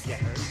gat.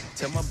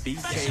 Tell my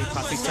BK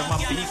posse, tell my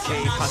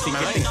BK posse,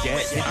 get the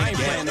gat, get the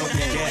gat, no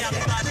gat.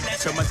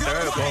 Tell my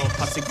third wall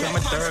posse, tell my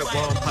third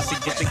wall posse,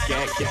 get the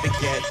gat, get the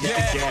gat, get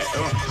the gat.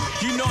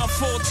 You know I'm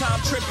full-time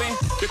tripping.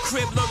 The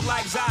crib look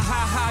like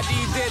Zaha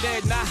Hadid did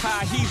it. Nah,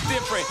 he's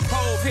different.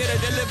 Hove here to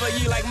deliver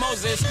ye like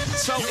Moses.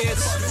 So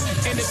it's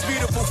in this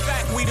beautiful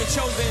fact we the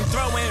chosen.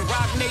 Throwing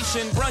Rock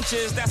Nation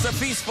brunches. That's a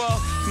feast for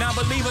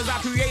non-believers.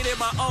 I created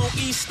my own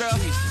Easter.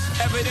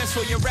 Evidence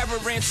for your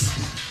reverence.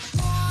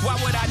 Why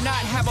would I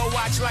not have a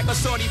watch like a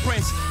Saudi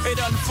prince? It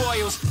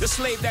unfoils the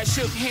slave that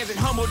shook hands and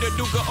humbled the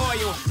Duke of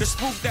Oil. The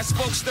spook that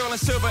spoke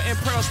sterling silver and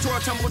pearls tore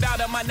tumbled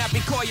out of my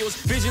nappy coils.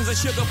 Visions of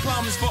sugar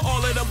plums for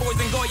all of the boys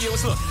and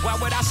goyles. Look, why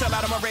would I sell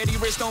out? I'm already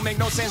rich, don't make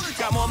no sense.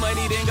 Got more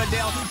money than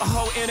Goodell. A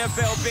whole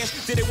NFL bench.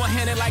 Did it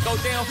one-handed like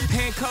Odell.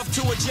 Handcuffed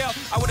to a jail.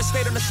 I would've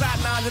stayed on the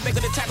sidelines if they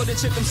could've tackled the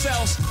chip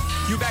themselves.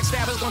 You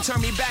backstabbers gon' turn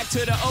me back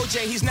to the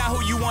OJ. He's not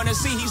who you wanna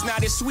see. He's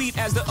not as sweet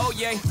as the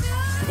Oye.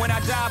 When I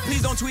die,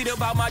 please don't tweet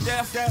about my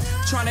death.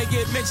 Trying to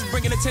get mentioned,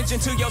 bringing attention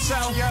to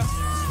yourself.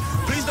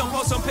 Please don't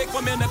post some pic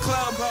from in the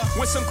club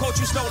with some coach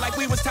you stole like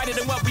we was tighter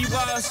than what we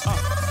was.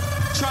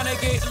 Trying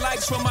to get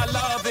likes from my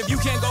love. If you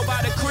can't go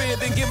by the crib,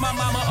 then give my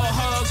mama a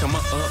hug. Tell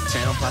my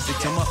uptown posse,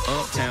 tell my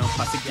uptown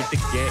posse, get the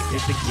gat,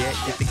 get the gat,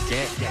 get the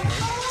gat.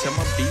 Tell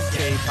my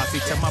BK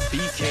posse, tell my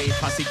BK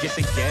posse, get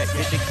the gat,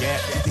 get the gat,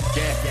 get the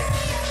gat.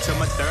 Tell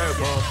my third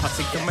wall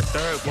posse, tell my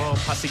third wall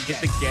posse, get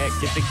the gat,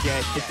 get the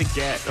gat, get the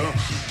gat.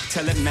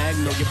 Tell that mag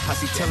know your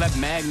posse, tell that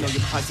mag know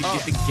your posse,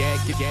 get the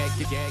gat, get gat,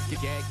 get gat,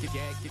 get gat, get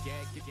gat, get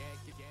gat, get gat,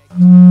 get gat.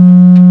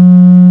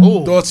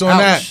 Ooh, thoughts on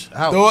that?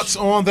 Thoughts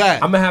on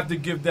that? I'm gonna have to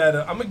give that.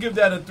 I'm gonna give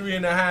that a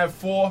 3.5,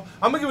 4.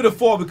 I'm gonna give it a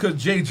 4 because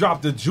Jay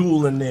dropped a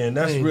jewel in there, and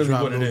that's really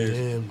what it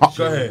is.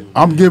 Go ahead.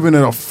 I'm giving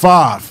it a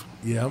 5.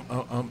 Yeah,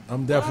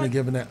 I'm definitely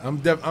giving that.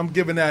 I'm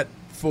giving that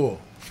 4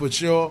 for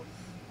sure.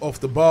 Off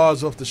the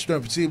bars, off the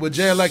strength. See, with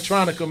Jay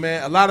Electronica,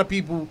 man, a lot of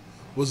people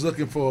was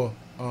looking for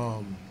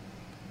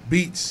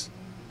beats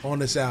on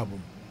this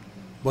album,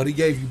 but he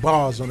gave you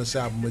bars on this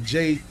album. With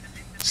Jay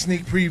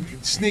sneak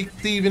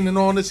thieving and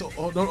on this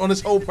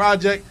whole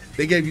project,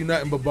 they gave you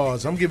nothing but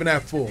bars. I'm giving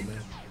that 4,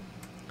 man.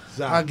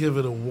 I give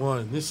it a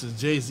 1. This is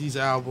Jay-Z's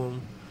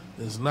album.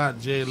 It's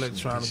not Jay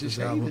Electronica's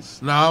album.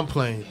 Nah, I'm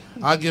playing.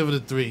 I'll give it a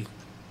 3.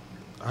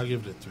 I'll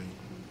give it a 3.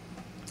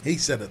 He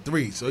said a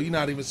 3, so you're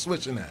not even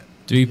switching that.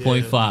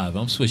 3.5.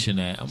 I'm switching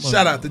that.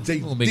 Shout out to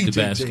I'm gonna make the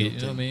basket. You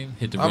know what I mean?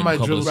 Hit the rim I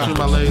might dribble through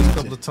my legs a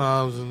couple of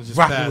times and just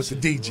rocking pass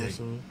with the it.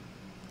 DJ.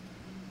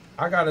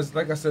 I got us.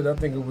 Like I said, I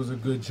think it was a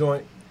good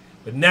joint.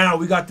 But now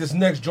we got this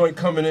next joint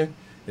coming in.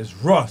 It's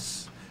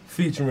Russ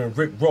featuring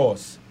Rick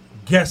Ross.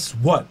 Guess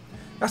what?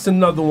 That's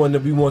another one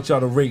that we want y'all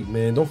to rate,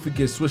 man. Don't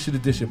forget Swish It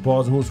Edition,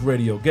 Bars and Hoops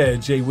Radio. Go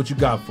ahead, Jay. What you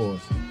got for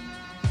us?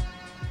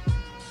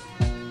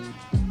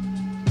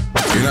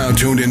 You're now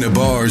tuned into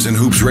Bars and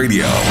Hoops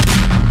Radio.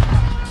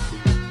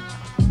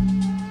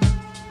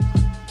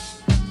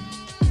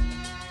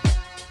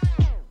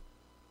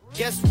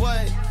 Guess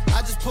what?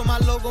 I just put my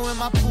logo in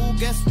my pool.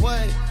 Guess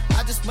what?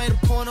 I just made a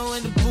porno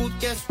in the booth.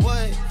 Guess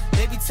what?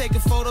 They be taking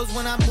photos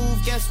when I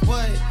move. Guess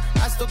what?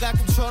 I still got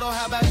control. Though.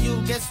 How about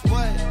you? Guess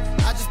what?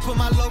 I just put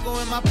my logo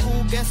in my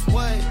pool. Guess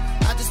what?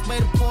 I just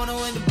made a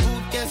porno in the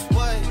booth. Guess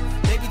what?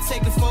 They be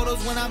taking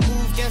photos when I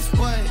move. Guess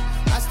what?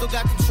 I still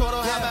got control.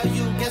 Though. How about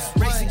you? Guess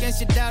what? Race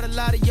against your doubt. A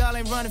lot of y'all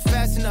ain't running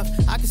fast enough.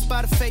 I can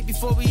spot a fake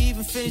before we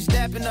even finish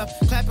dapping up.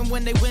 Clapping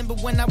when they win,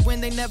 but when I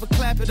win, they never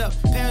clap it up.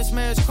 Parents'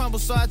 marriage crumble,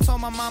 so I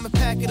told my mama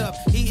pack it up.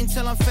 Eating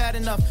till I'm fat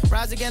enough.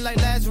 Rise again like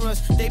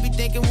Lazarus. They be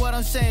thinking what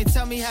I'm saying.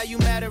 Tell me how you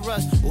mad at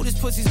us. Ooh, this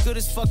pussy's good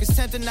as fuck. It's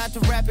tempting not to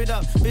wrap it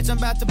up. Bitch, I'm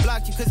about to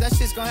block you, cause that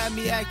shit's gonna have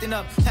me acting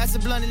up. Pass the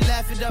blunt and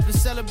laugh it up and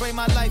celebrate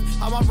my life.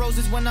 I want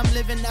roses when I'm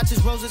living, not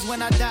just roses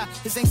when I die.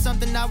 This ain't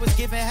something I was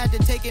given, had to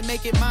take it,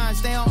 make it mine.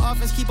 Stay on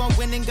offense, keep on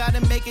winning,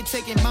 gotta make it,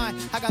 take it mine.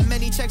 I got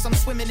many checks, I'm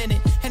swimming in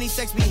it. Any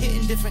sex be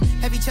hitting different.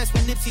 Heavy chest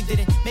when Nipsey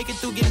didn't. Make it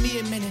through, give me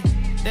a minute.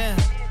 Damn.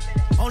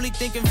 Only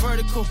thinking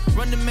vertical.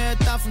 Run the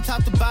marathon from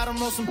top to bottom,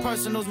 roll some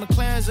personals.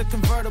 McLaren's a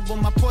convertible.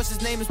 My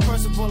Porsche's name is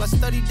Percival. I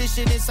studied this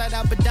shit inside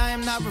out, but I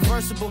am not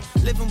reversible.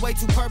 Living way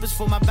too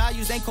purposeful. My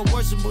values ain't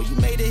coercible. You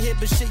made a hit,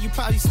 but shit, you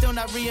probably still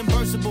not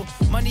reimbursable.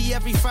 Money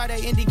every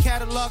Friday, indie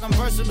catalog, I'm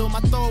versatile.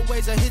 My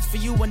throwaways are hits for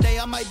you. One day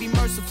I might be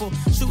merciful.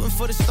 Shooting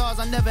for the stars,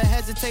 I never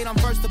hesitate, I'm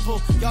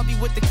versatile. Y'all be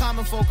with the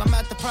common folk, I'm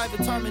at the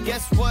private terminal.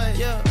 Guess what?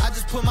 Yeah, I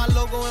just put my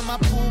logo in my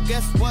pool.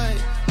 Guess what?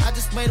 I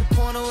just made a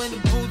porno in the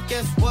booth.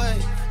 Guess what?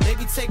 They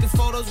be taking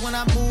photos when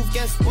I move.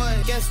 Guess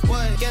what? Guess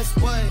what? Guess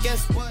what?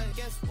 Guess what?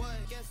 Guess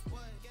what? Guess what?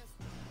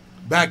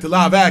 Back to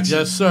live action.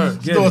 Yes, sir.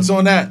 Thoughts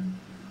on that?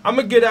 I'm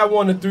gonna get that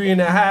one to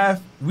 3.5.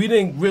 We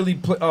didn't really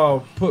put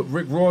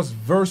Rick Ross'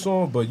 verse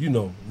on, but you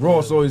know,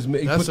 Ross always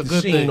put That's a the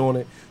good sheen thing. on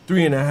it.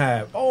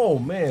 3.5. Oh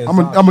man, I'm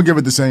gonna give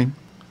it the same.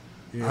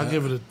 I'll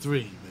give it a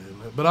 3,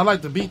 man. But I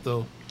like the beat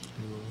though.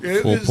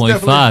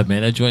 4.5,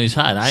 man. That joint is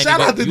hot. I ain't Shout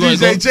go- out to you wanna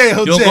DJ go- J.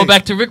 You don't go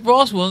back to Rick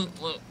Ross? Well,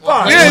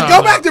 Yeah,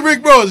 go back to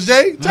Rick Ross,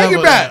 Jay. Take Never.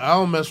 it back. I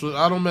don't mess with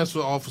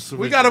Officer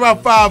We Rick. got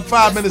about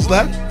five minutes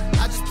left.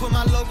 I just put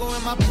my logo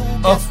in my pool,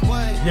 guess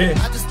what?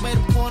 yeah. I just made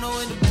a porno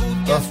in the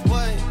booth, guess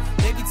what?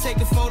 They be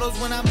taking photos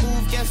when I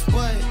move, guess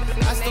what?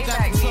 I still got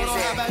control,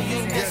 how about you,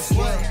 guess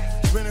what?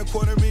 Spend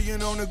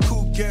 $250,000 on the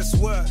coupe, guess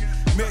what?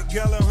 Met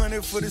Gala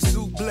 100 for the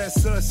suit,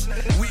 bless us.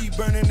 We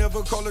burning,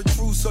 never call a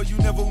truce, so you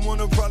never want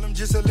a problem,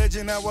 just a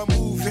legend how I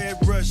move. Head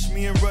rush,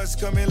 me and Russ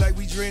coming like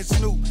we dread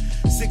Snoop.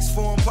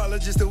 6'4" Impala,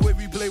 just the way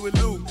we play with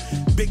Luke.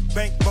 Big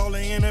bank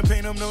baller in a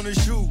paint, I'm known to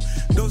shoot.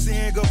 Dolce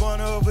and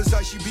Gabbana of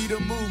Versace be the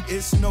mood.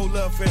 It's no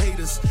love for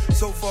haters,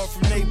 so far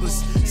from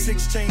neighbors.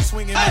 6 chain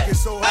swinging, niggas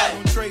so hard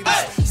on traders.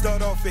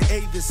 Start off at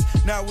Avis,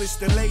 now it's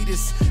the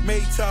latest.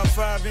 Made top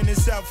 5 in the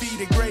South,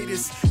 he the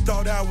greatest.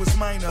 Thought I was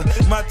minor,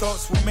 my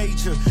thoughts were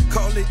major.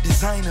 Call it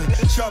designer,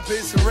 sharp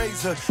as a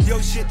razor. Yo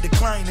shit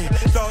declining,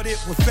 thought it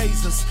was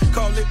phasers.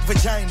 Call it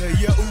vagina,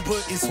 your Uber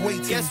is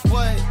waiting. Guess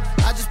what?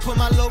 I just put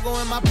my logo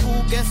in my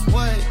pool, guess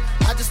what?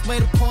 I just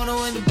made a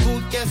porno in the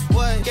booth, guess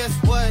what? Guess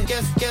what?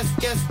 Guess.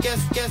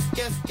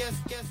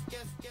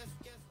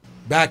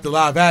 Back to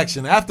live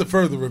action. After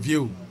further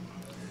review,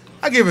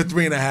 I give it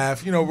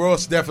 3.5. You know,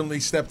 Ross definitely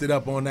stepped it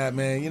up on that,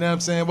 man. You know what I'm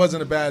saying? It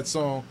wasn't a bad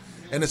song.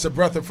 And it's a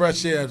breath of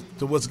fresh air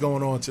to what's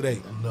going on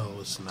today. No,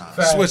 it's not.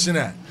 Switching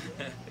that.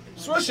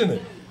 Switching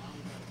it.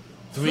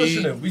 3,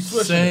 Switching it. We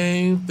switching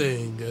same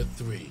thing at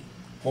 3.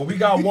 Well, we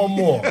got one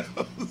more.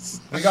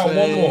 We got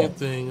one more. Same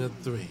thing at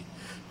 3.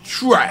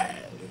 Trash.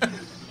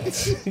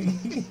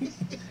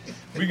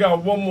 We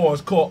got one more.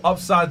 It's called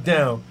Upside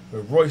Down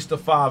with Royce the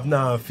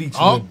 5'9"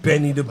 featuring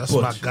Benny the that's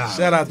Butcher. my guy.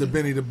 Shout out to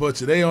Benny the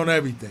Butcher. They own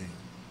everything.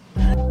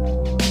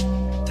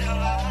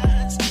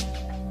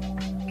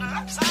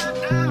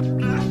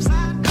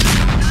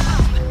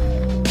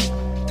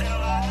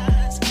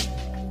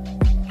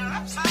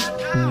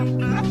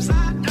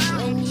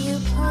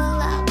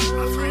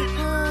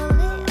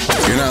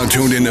 You're now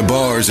tuned into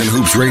Bars and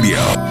Hoops Radio.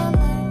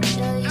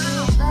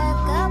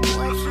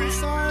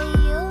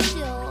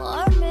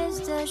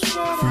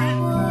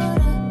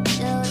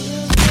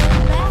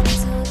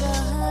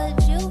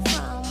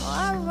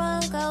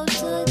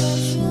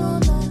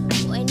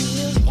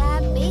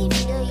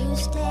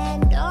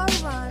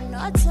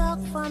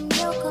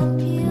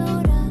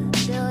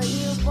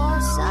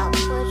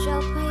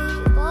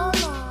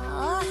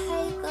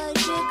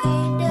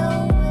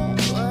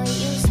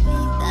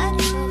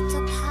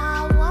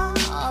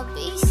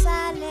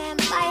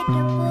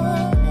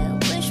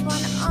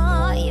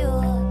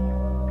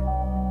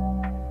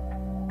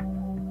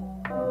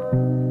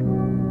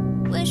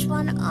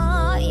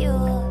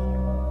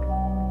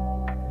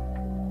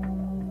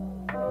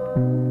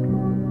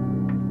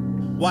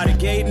 Why the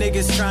gay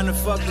niggas tryna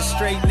fuck the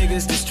straight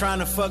niggas that's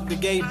tryna fuck the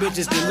gay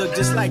bitches that look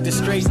just like the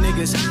straight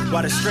niggas?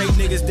 Why the straight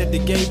niggas that the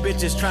gay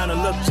bitches tryna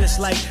look just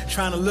like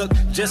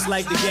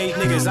the gay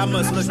niggas? I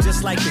must look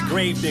just like the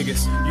grave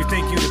niggas. You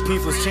think you the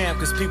people's champ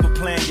cause people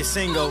playing your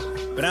single,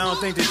 but I don't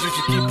think that you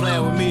should keep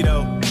playing with me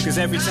though. Cause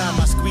every time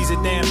I squeeze a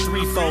damn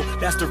 3-4,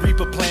 that's the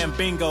Reaper playing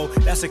bingo.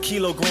 That's a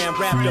kilogram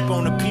wrapped up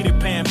on a Peter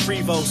Pan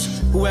Prevost.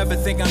 Whoever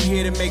think I'm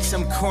here to make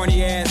some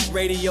corny ass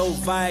radio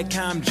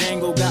Viacom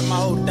jangle, got my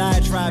whole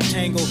diatribe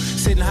tangle.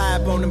 Sitting high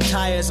up on them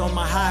tires, on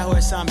my high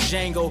horse I'm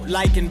Django.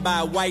 Likened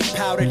by white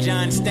powder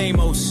John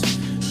Stamos.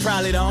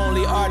 Probably the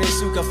only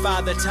artist who could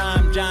father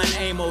time, John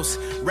Amos.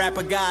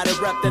 Rapper god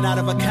erupted out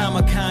of a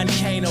Comic-Con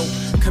Kano.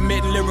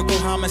 Committing lyrical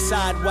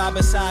homicide while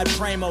beside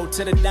Primo.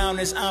 To the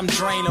downers, I'm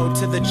Drano.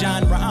 To the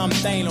genre, I'm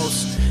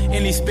Thanos.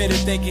 Any spitter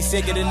think he's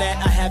sicker than that,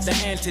 I have the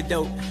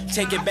antidote.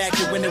 Take it back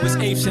to when there was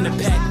apes in the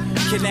pack.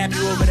 Kidnap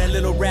you over that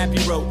little rap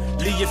you wrote.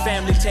 Leave your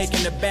family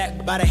taken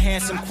aback by the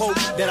handsome quote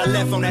that I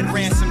left on that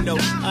ransom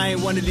note. I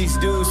ain't one of these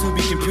dudes who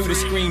be computer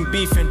screen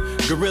beefing.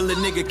 Gorilla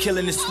nigga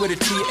killing his Twitter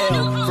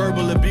TL.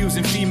 Verbal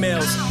abusing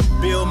females.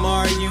 Bill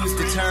Maher used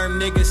the term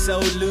nigga so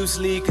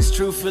loosely, cause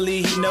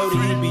truthfully he know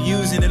that he be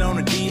using it on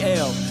a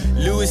DL.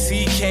 Louis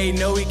C.K.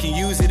 know he can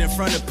use it in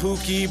front of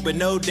Pookie, but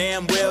know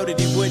damn well that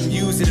he wouldn't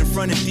use it in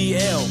front of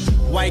DL.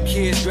 White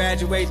kids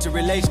graduate to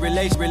relate.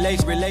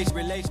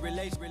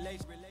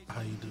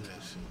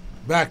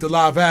 Back to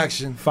live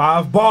action.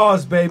 5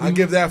 bars, baby. I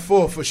give that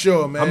 4 for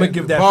sure, man. I'm gonna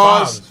give The that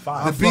bars,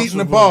 5. The beat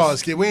and the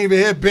bars. Kid, we ain't even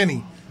hear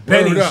Benny.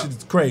 Benny Word up.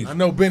 shit's crazy. I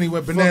know Benny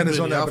went bananas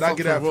Benny. on that, I'll but I fuck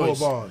give that with 4 Royce.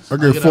 bars. I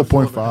give it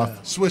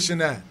 4.5. Switching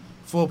that.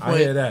 4. I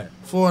hear that.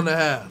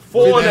 4.5.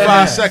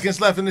 55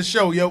 seconds left in the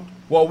show, yo.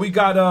 Well, we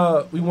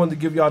wanted to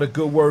give y'all the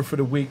good word for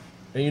the week.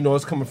 And you know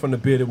it's coming from the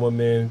bearded one,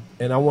 man.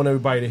 And I want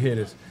everybody to hear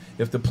this.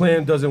 If the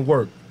plan doesn't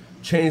work,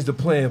 change the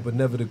plan, but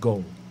never the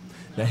goal.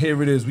 Now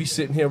here it is. We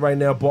sitting here right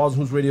now, Bars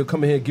and Hoops Radio.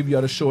 Coming here, give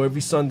y'all the show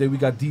every Sunday. We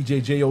got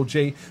DJ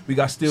JOJ. We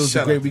got Stills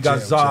the Great. We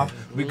got Zah.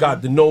 We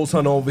got the Nose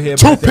Hunter over here.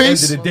 But at the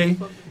end of the day,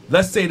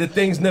 let's say that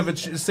things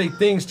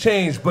things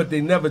change, but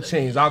they never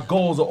change. Our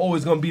goals are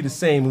always gonna be the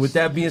same. And with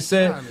that being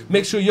said,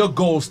 make sure your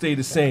goals stay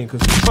the same,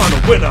 because we're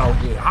trying to win out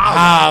here.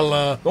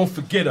 Holla. Don't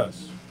forget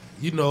us.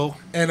 You know.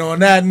 And on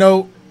that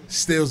note,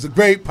 Stills the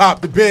Great,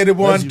 Pop the Bearded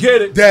One. Let's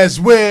get it. Des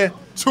Ware.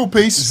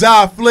 Two-piece.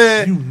 Zah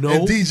Flair. And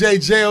DJ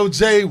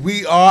JOJ.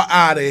 We are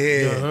out of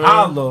here.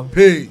 Holla.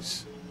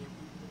 Peace.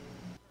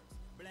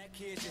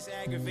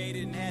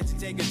 Aggravated and had to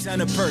take a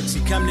ton of perks.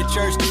 He come to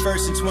church the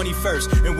 1st and 21st. And